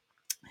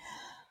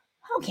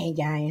okay,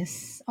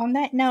 guys. On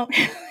that note.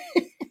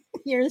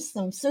 Here's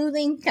some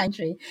soothing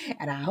country,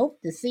 and I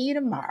hope to see you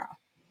tomorrow.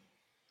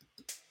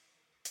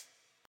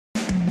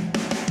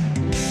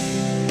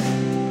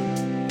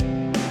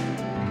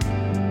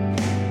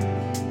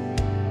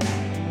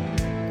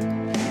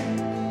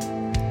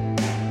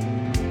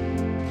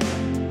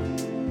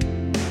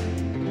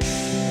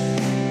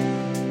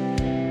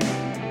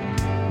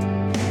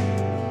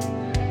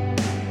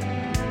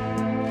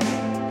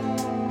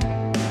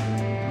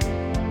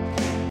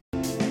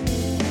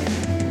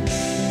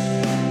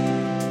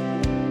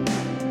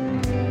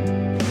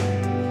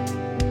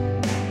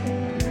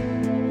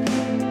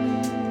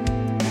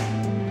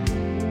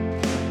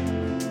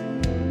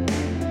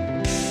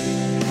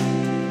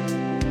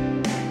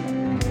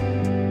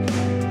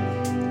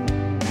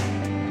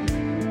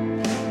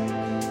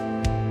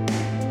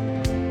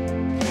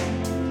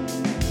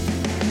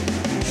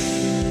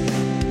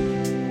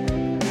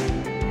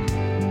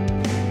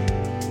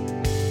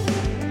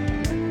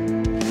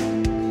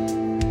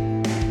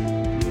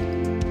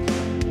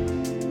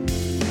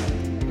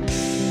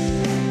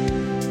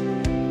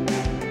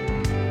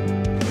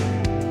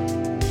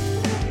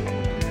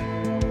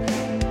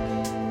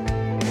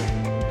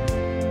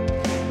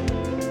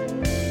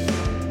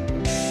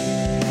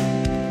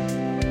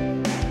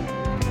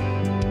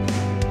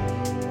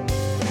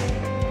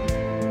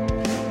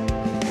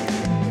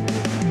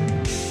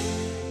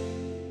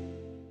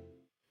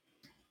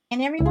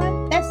 And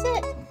everyone, that's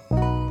it.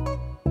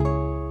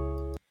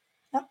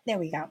 Oh, there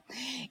we go.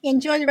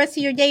 Enjoy the rest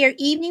of your day or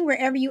evening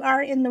wherever you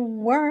are in the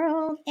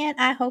world, and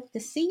I hope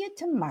to see you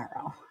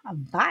tomorrow.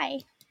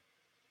 Bye.